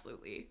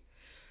 absolutely.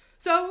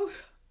 So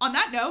on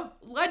that note,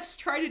 let's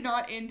try to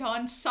not end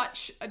on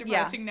such a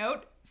depressing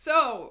note.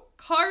 So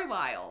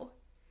Carlisle,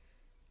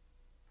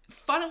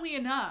 funnily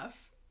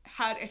enough,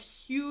 had a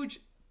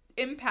huge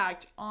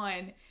impact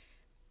on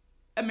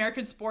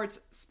American sports,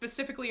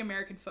 specifically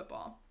American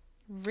football.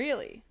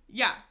 Really?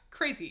 Yeah,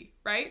 crazy,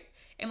 right?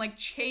 And like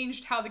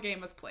changed how the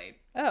game was played.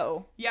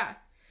 Oh. Yeah.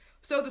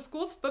 So the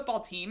school's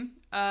football team,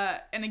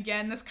 and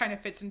again, this kind of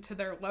fits into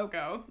their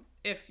logo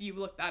if you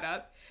look that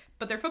up,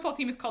 but their football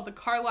team is called the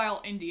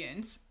Carlisle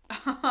Indians,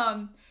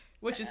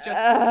 which is just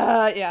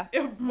yeah.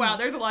 wow.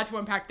 There's a lot to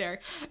unpack there.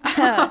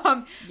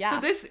 Yeah. So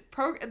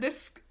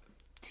this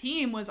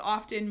team was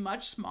often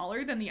much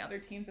smaller than the other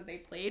teams that they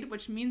played,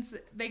 which means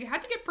that they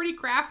had to get pretty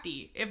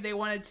crafty if they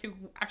wanted to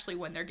actually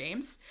win their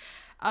games.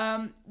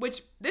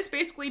 Which this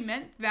basically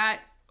meant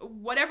that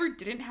whatever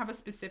didn't have a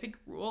specific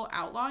rule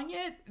outlawing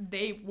it,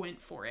 they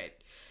went for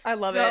it. I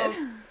love it.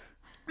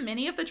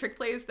 Many of the trick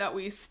plays that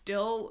we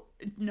still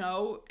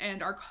know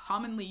and are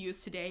commonly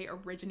used today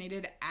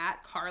originated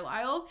at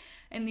Carlisle,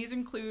 and these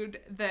include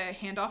the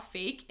handoff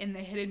fake and the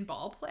hidden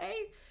ball play.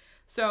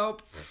 So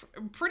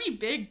pretty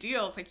big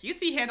deals. Like you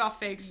see handoff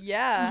fakes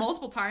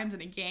multiple times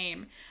in a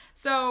game.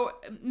 So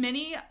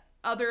many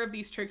other of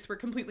these tricks were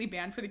completely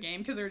banned for the game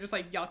because they were just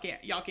like, y'all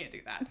can't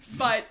do that.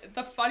 But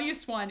the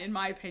funniest one, in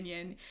my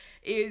opinion,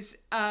 is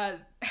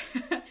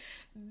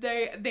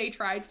they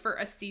tried for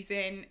a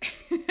season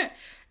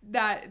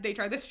that they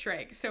tried this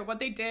trick. So what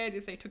they did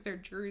is they took their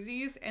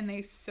jerseys and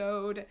they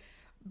sewed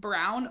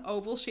brown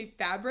oval shaped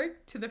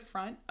fabric to the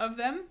front of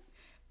them.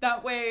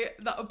 That way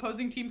the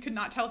opposing team could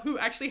not tell who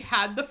actually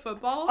had the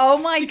football. Oh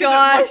my because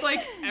gosh. it looked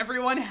like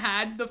everyone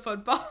had the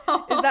football.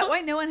 Is that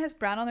why no one has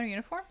brown on their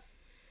uniforms?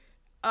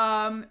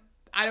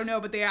 I don't know,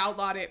 but they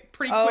outlawed it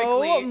pretty quickly.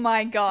 Oh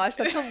my gosh,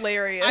 that's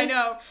hilarious. I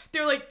know. They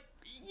were like,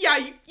 yeah,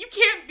 you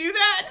can't do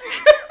that.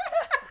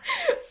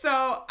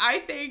 So I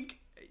think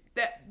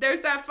that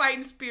there's that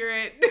fighting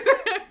spirit.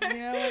 You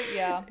know what?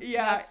 Yeah.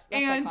 Yeah. That's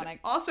and iconic.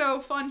 also,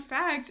 fun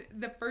fact,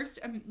 the first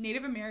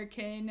Native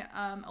American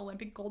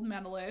Olympic gold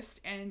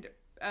medalist and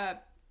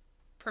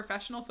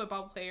professional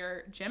football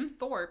player, Jim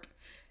Thorpe,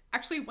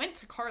 actually went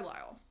to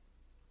Carlisle.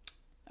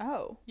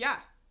 Oh. Yeah.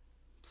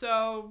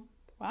 So...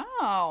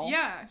 Wow.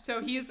 Yeah, so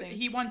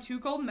he won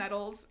 2 gold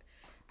medals.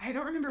 I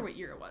don't remember what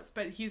year it was,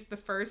 but he's the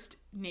first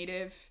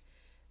Native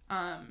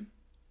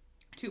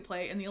to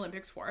play in the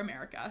Olympics for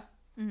America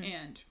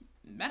and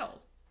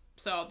medal.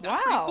 So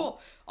that's pretty cool.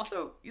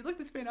 Also, you look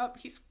this man up.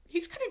 He's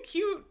kind of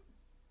cute.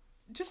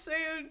 Just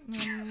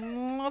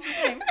saying. What's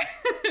his name?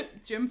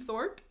 Jim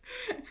Thorpe.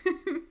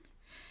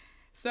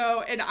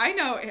 So, and I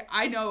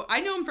know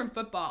him from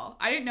football.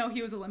 I didn't know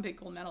he was Olympic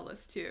gold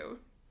medalist too.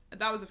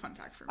 That was a fun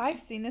fact for me. I've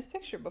seen this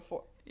picture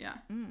before. Yeah.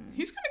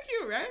 He's kind of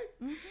cute, right?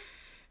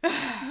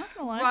 I'm not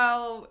gonna lie.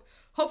 Well,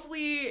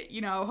 hopefully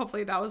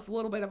that was a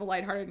little bit of a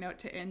lighthearted note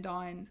to end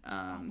on.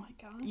 Oh my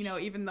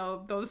gosh. Even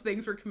though those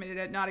things were committed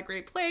at not a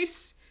great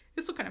place,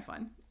 it's still kind of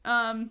fun.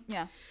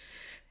 Yeah.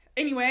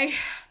 Anyway,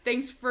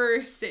 thanks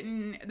for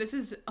sitting. This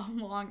is a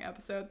long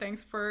episode.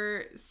 Thanks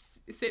for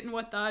sitting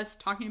with us,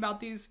 talking about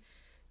these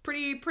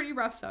pretty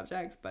rough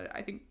subjects, but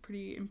I think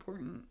pretty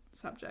important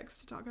subjects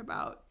to talk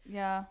about.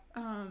 Yeah.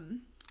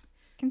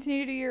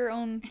 Continue to do your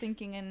own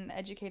thinking and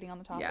educating on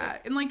the topic. Yeah,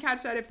 and like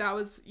Kat said, if that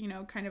was,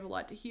 kind of a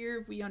lot to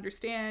hear, we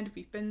understand.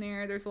 We've been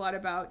there. There's a lot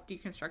about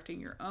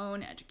deconstructing your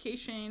own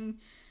education.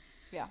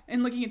 Yeah.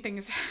 And looking at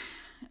things,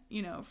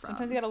 from...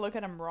 Sometimes you gotta look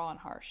at them raw and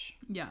harsh.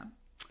 Yeah.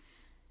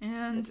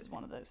 And... this is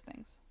one of those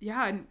things.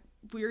 Yeah, and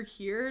we're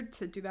here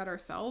to do that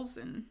ourselves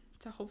and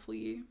to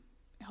hopefully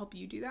help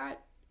you do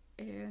that.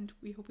 And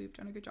we hope we've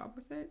done a good job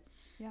with it.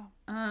 Yeah.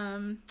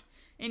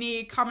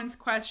 Any comments,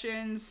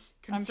 questions,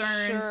 concerns,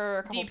 I'm sure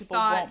a couple deep people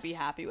thoughts? won't be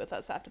happy with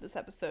us after this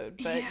episode,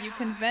 but Yeah. you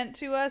can vent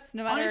to us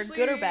no matter Honestly,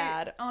 good or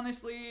bad.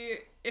 Honestly,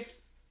 if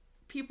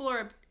people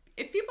are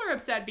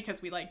upset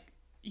because we said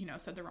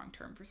the wrong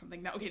term for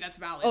something, that's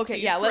valid. Okay,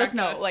 Please yeah, let us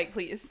correct know,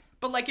 please.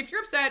 But if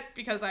you're upset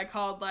because I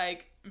called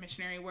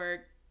missionary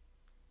work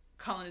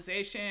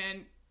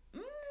colonization,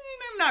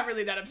 I'm not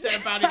really that upset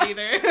about it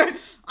either.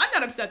 I'm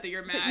not upset that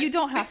you're mad. So you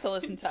don't have to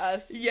listen to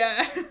us.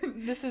 Yeah.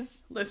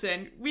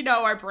 Listen, we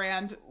know our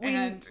brand,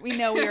 and we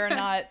know we are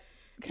not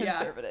Yeah,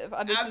 conservative.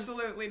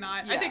 absolutely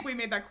not. yeah. I think we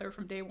made that clear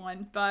from day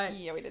one, but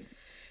Yeah, we did.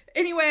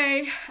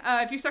 anyway,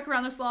 if you stuck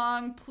around this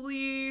long,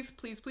 please,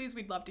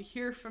 we'd love to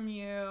hear from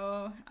you.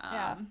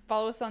 Yeah.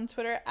 Follow us on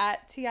Twitter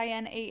at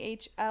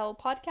TINAHL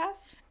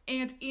podcast.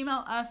 And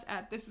email us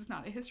at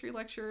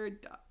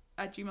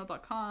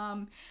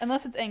thisisnotahistorylecture@gmail.com.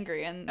 Unless it's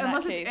angry, and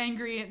Unless it's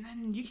angry, and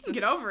then you can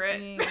get over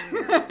it.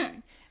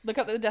 Look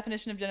up the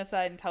definition of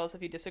genocide and tell us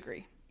if you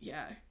disagree.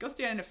 Yeah, go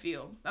stand in a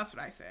field. That's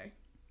what I say.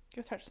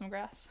 Go touch some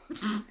grass.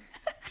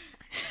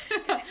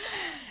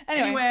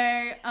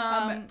 Anyway,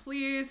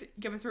 please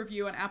give us a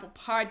review on Apple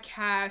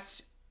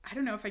Podcasts. I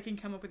don't know if I can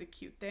come up with a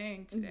cute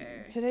thing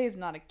today. Today is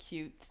not a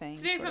cute thing.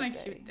 Today's not a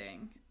cute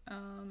thing.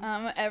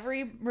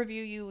 Every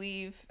review you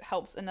leave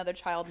helps another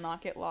child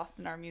not get lost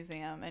in our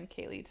museum and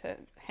Kaylee to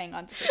hang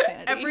on to her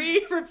sanity.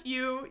 Every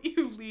review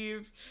you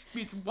leave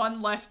means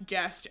one less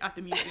guest at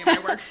the museum I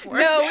work for.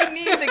 No, we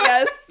need the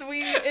guests.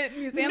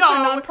 Museums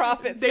are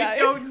nonprofits, they guys.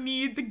 don't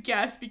need the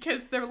guests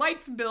because their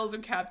lights and bills are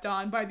kept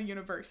on by the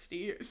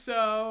university.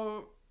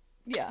 So,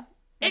 yeah.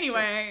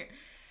 Anyway.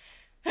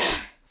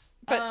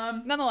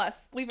 But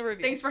nonetheless, leave a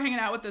review. Thanks for hanging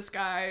out with us,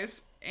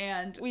 guys.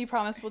 And we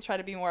promise we'll try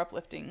to be more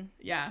uplifting.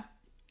 Yeah.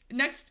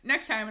 Next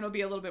time it'll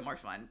be a little bit more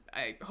fun.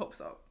 I hope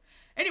so.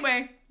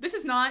 Anyway, this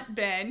has not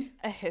been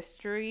a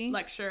history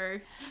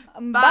lecture.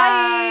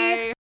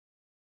 Bye.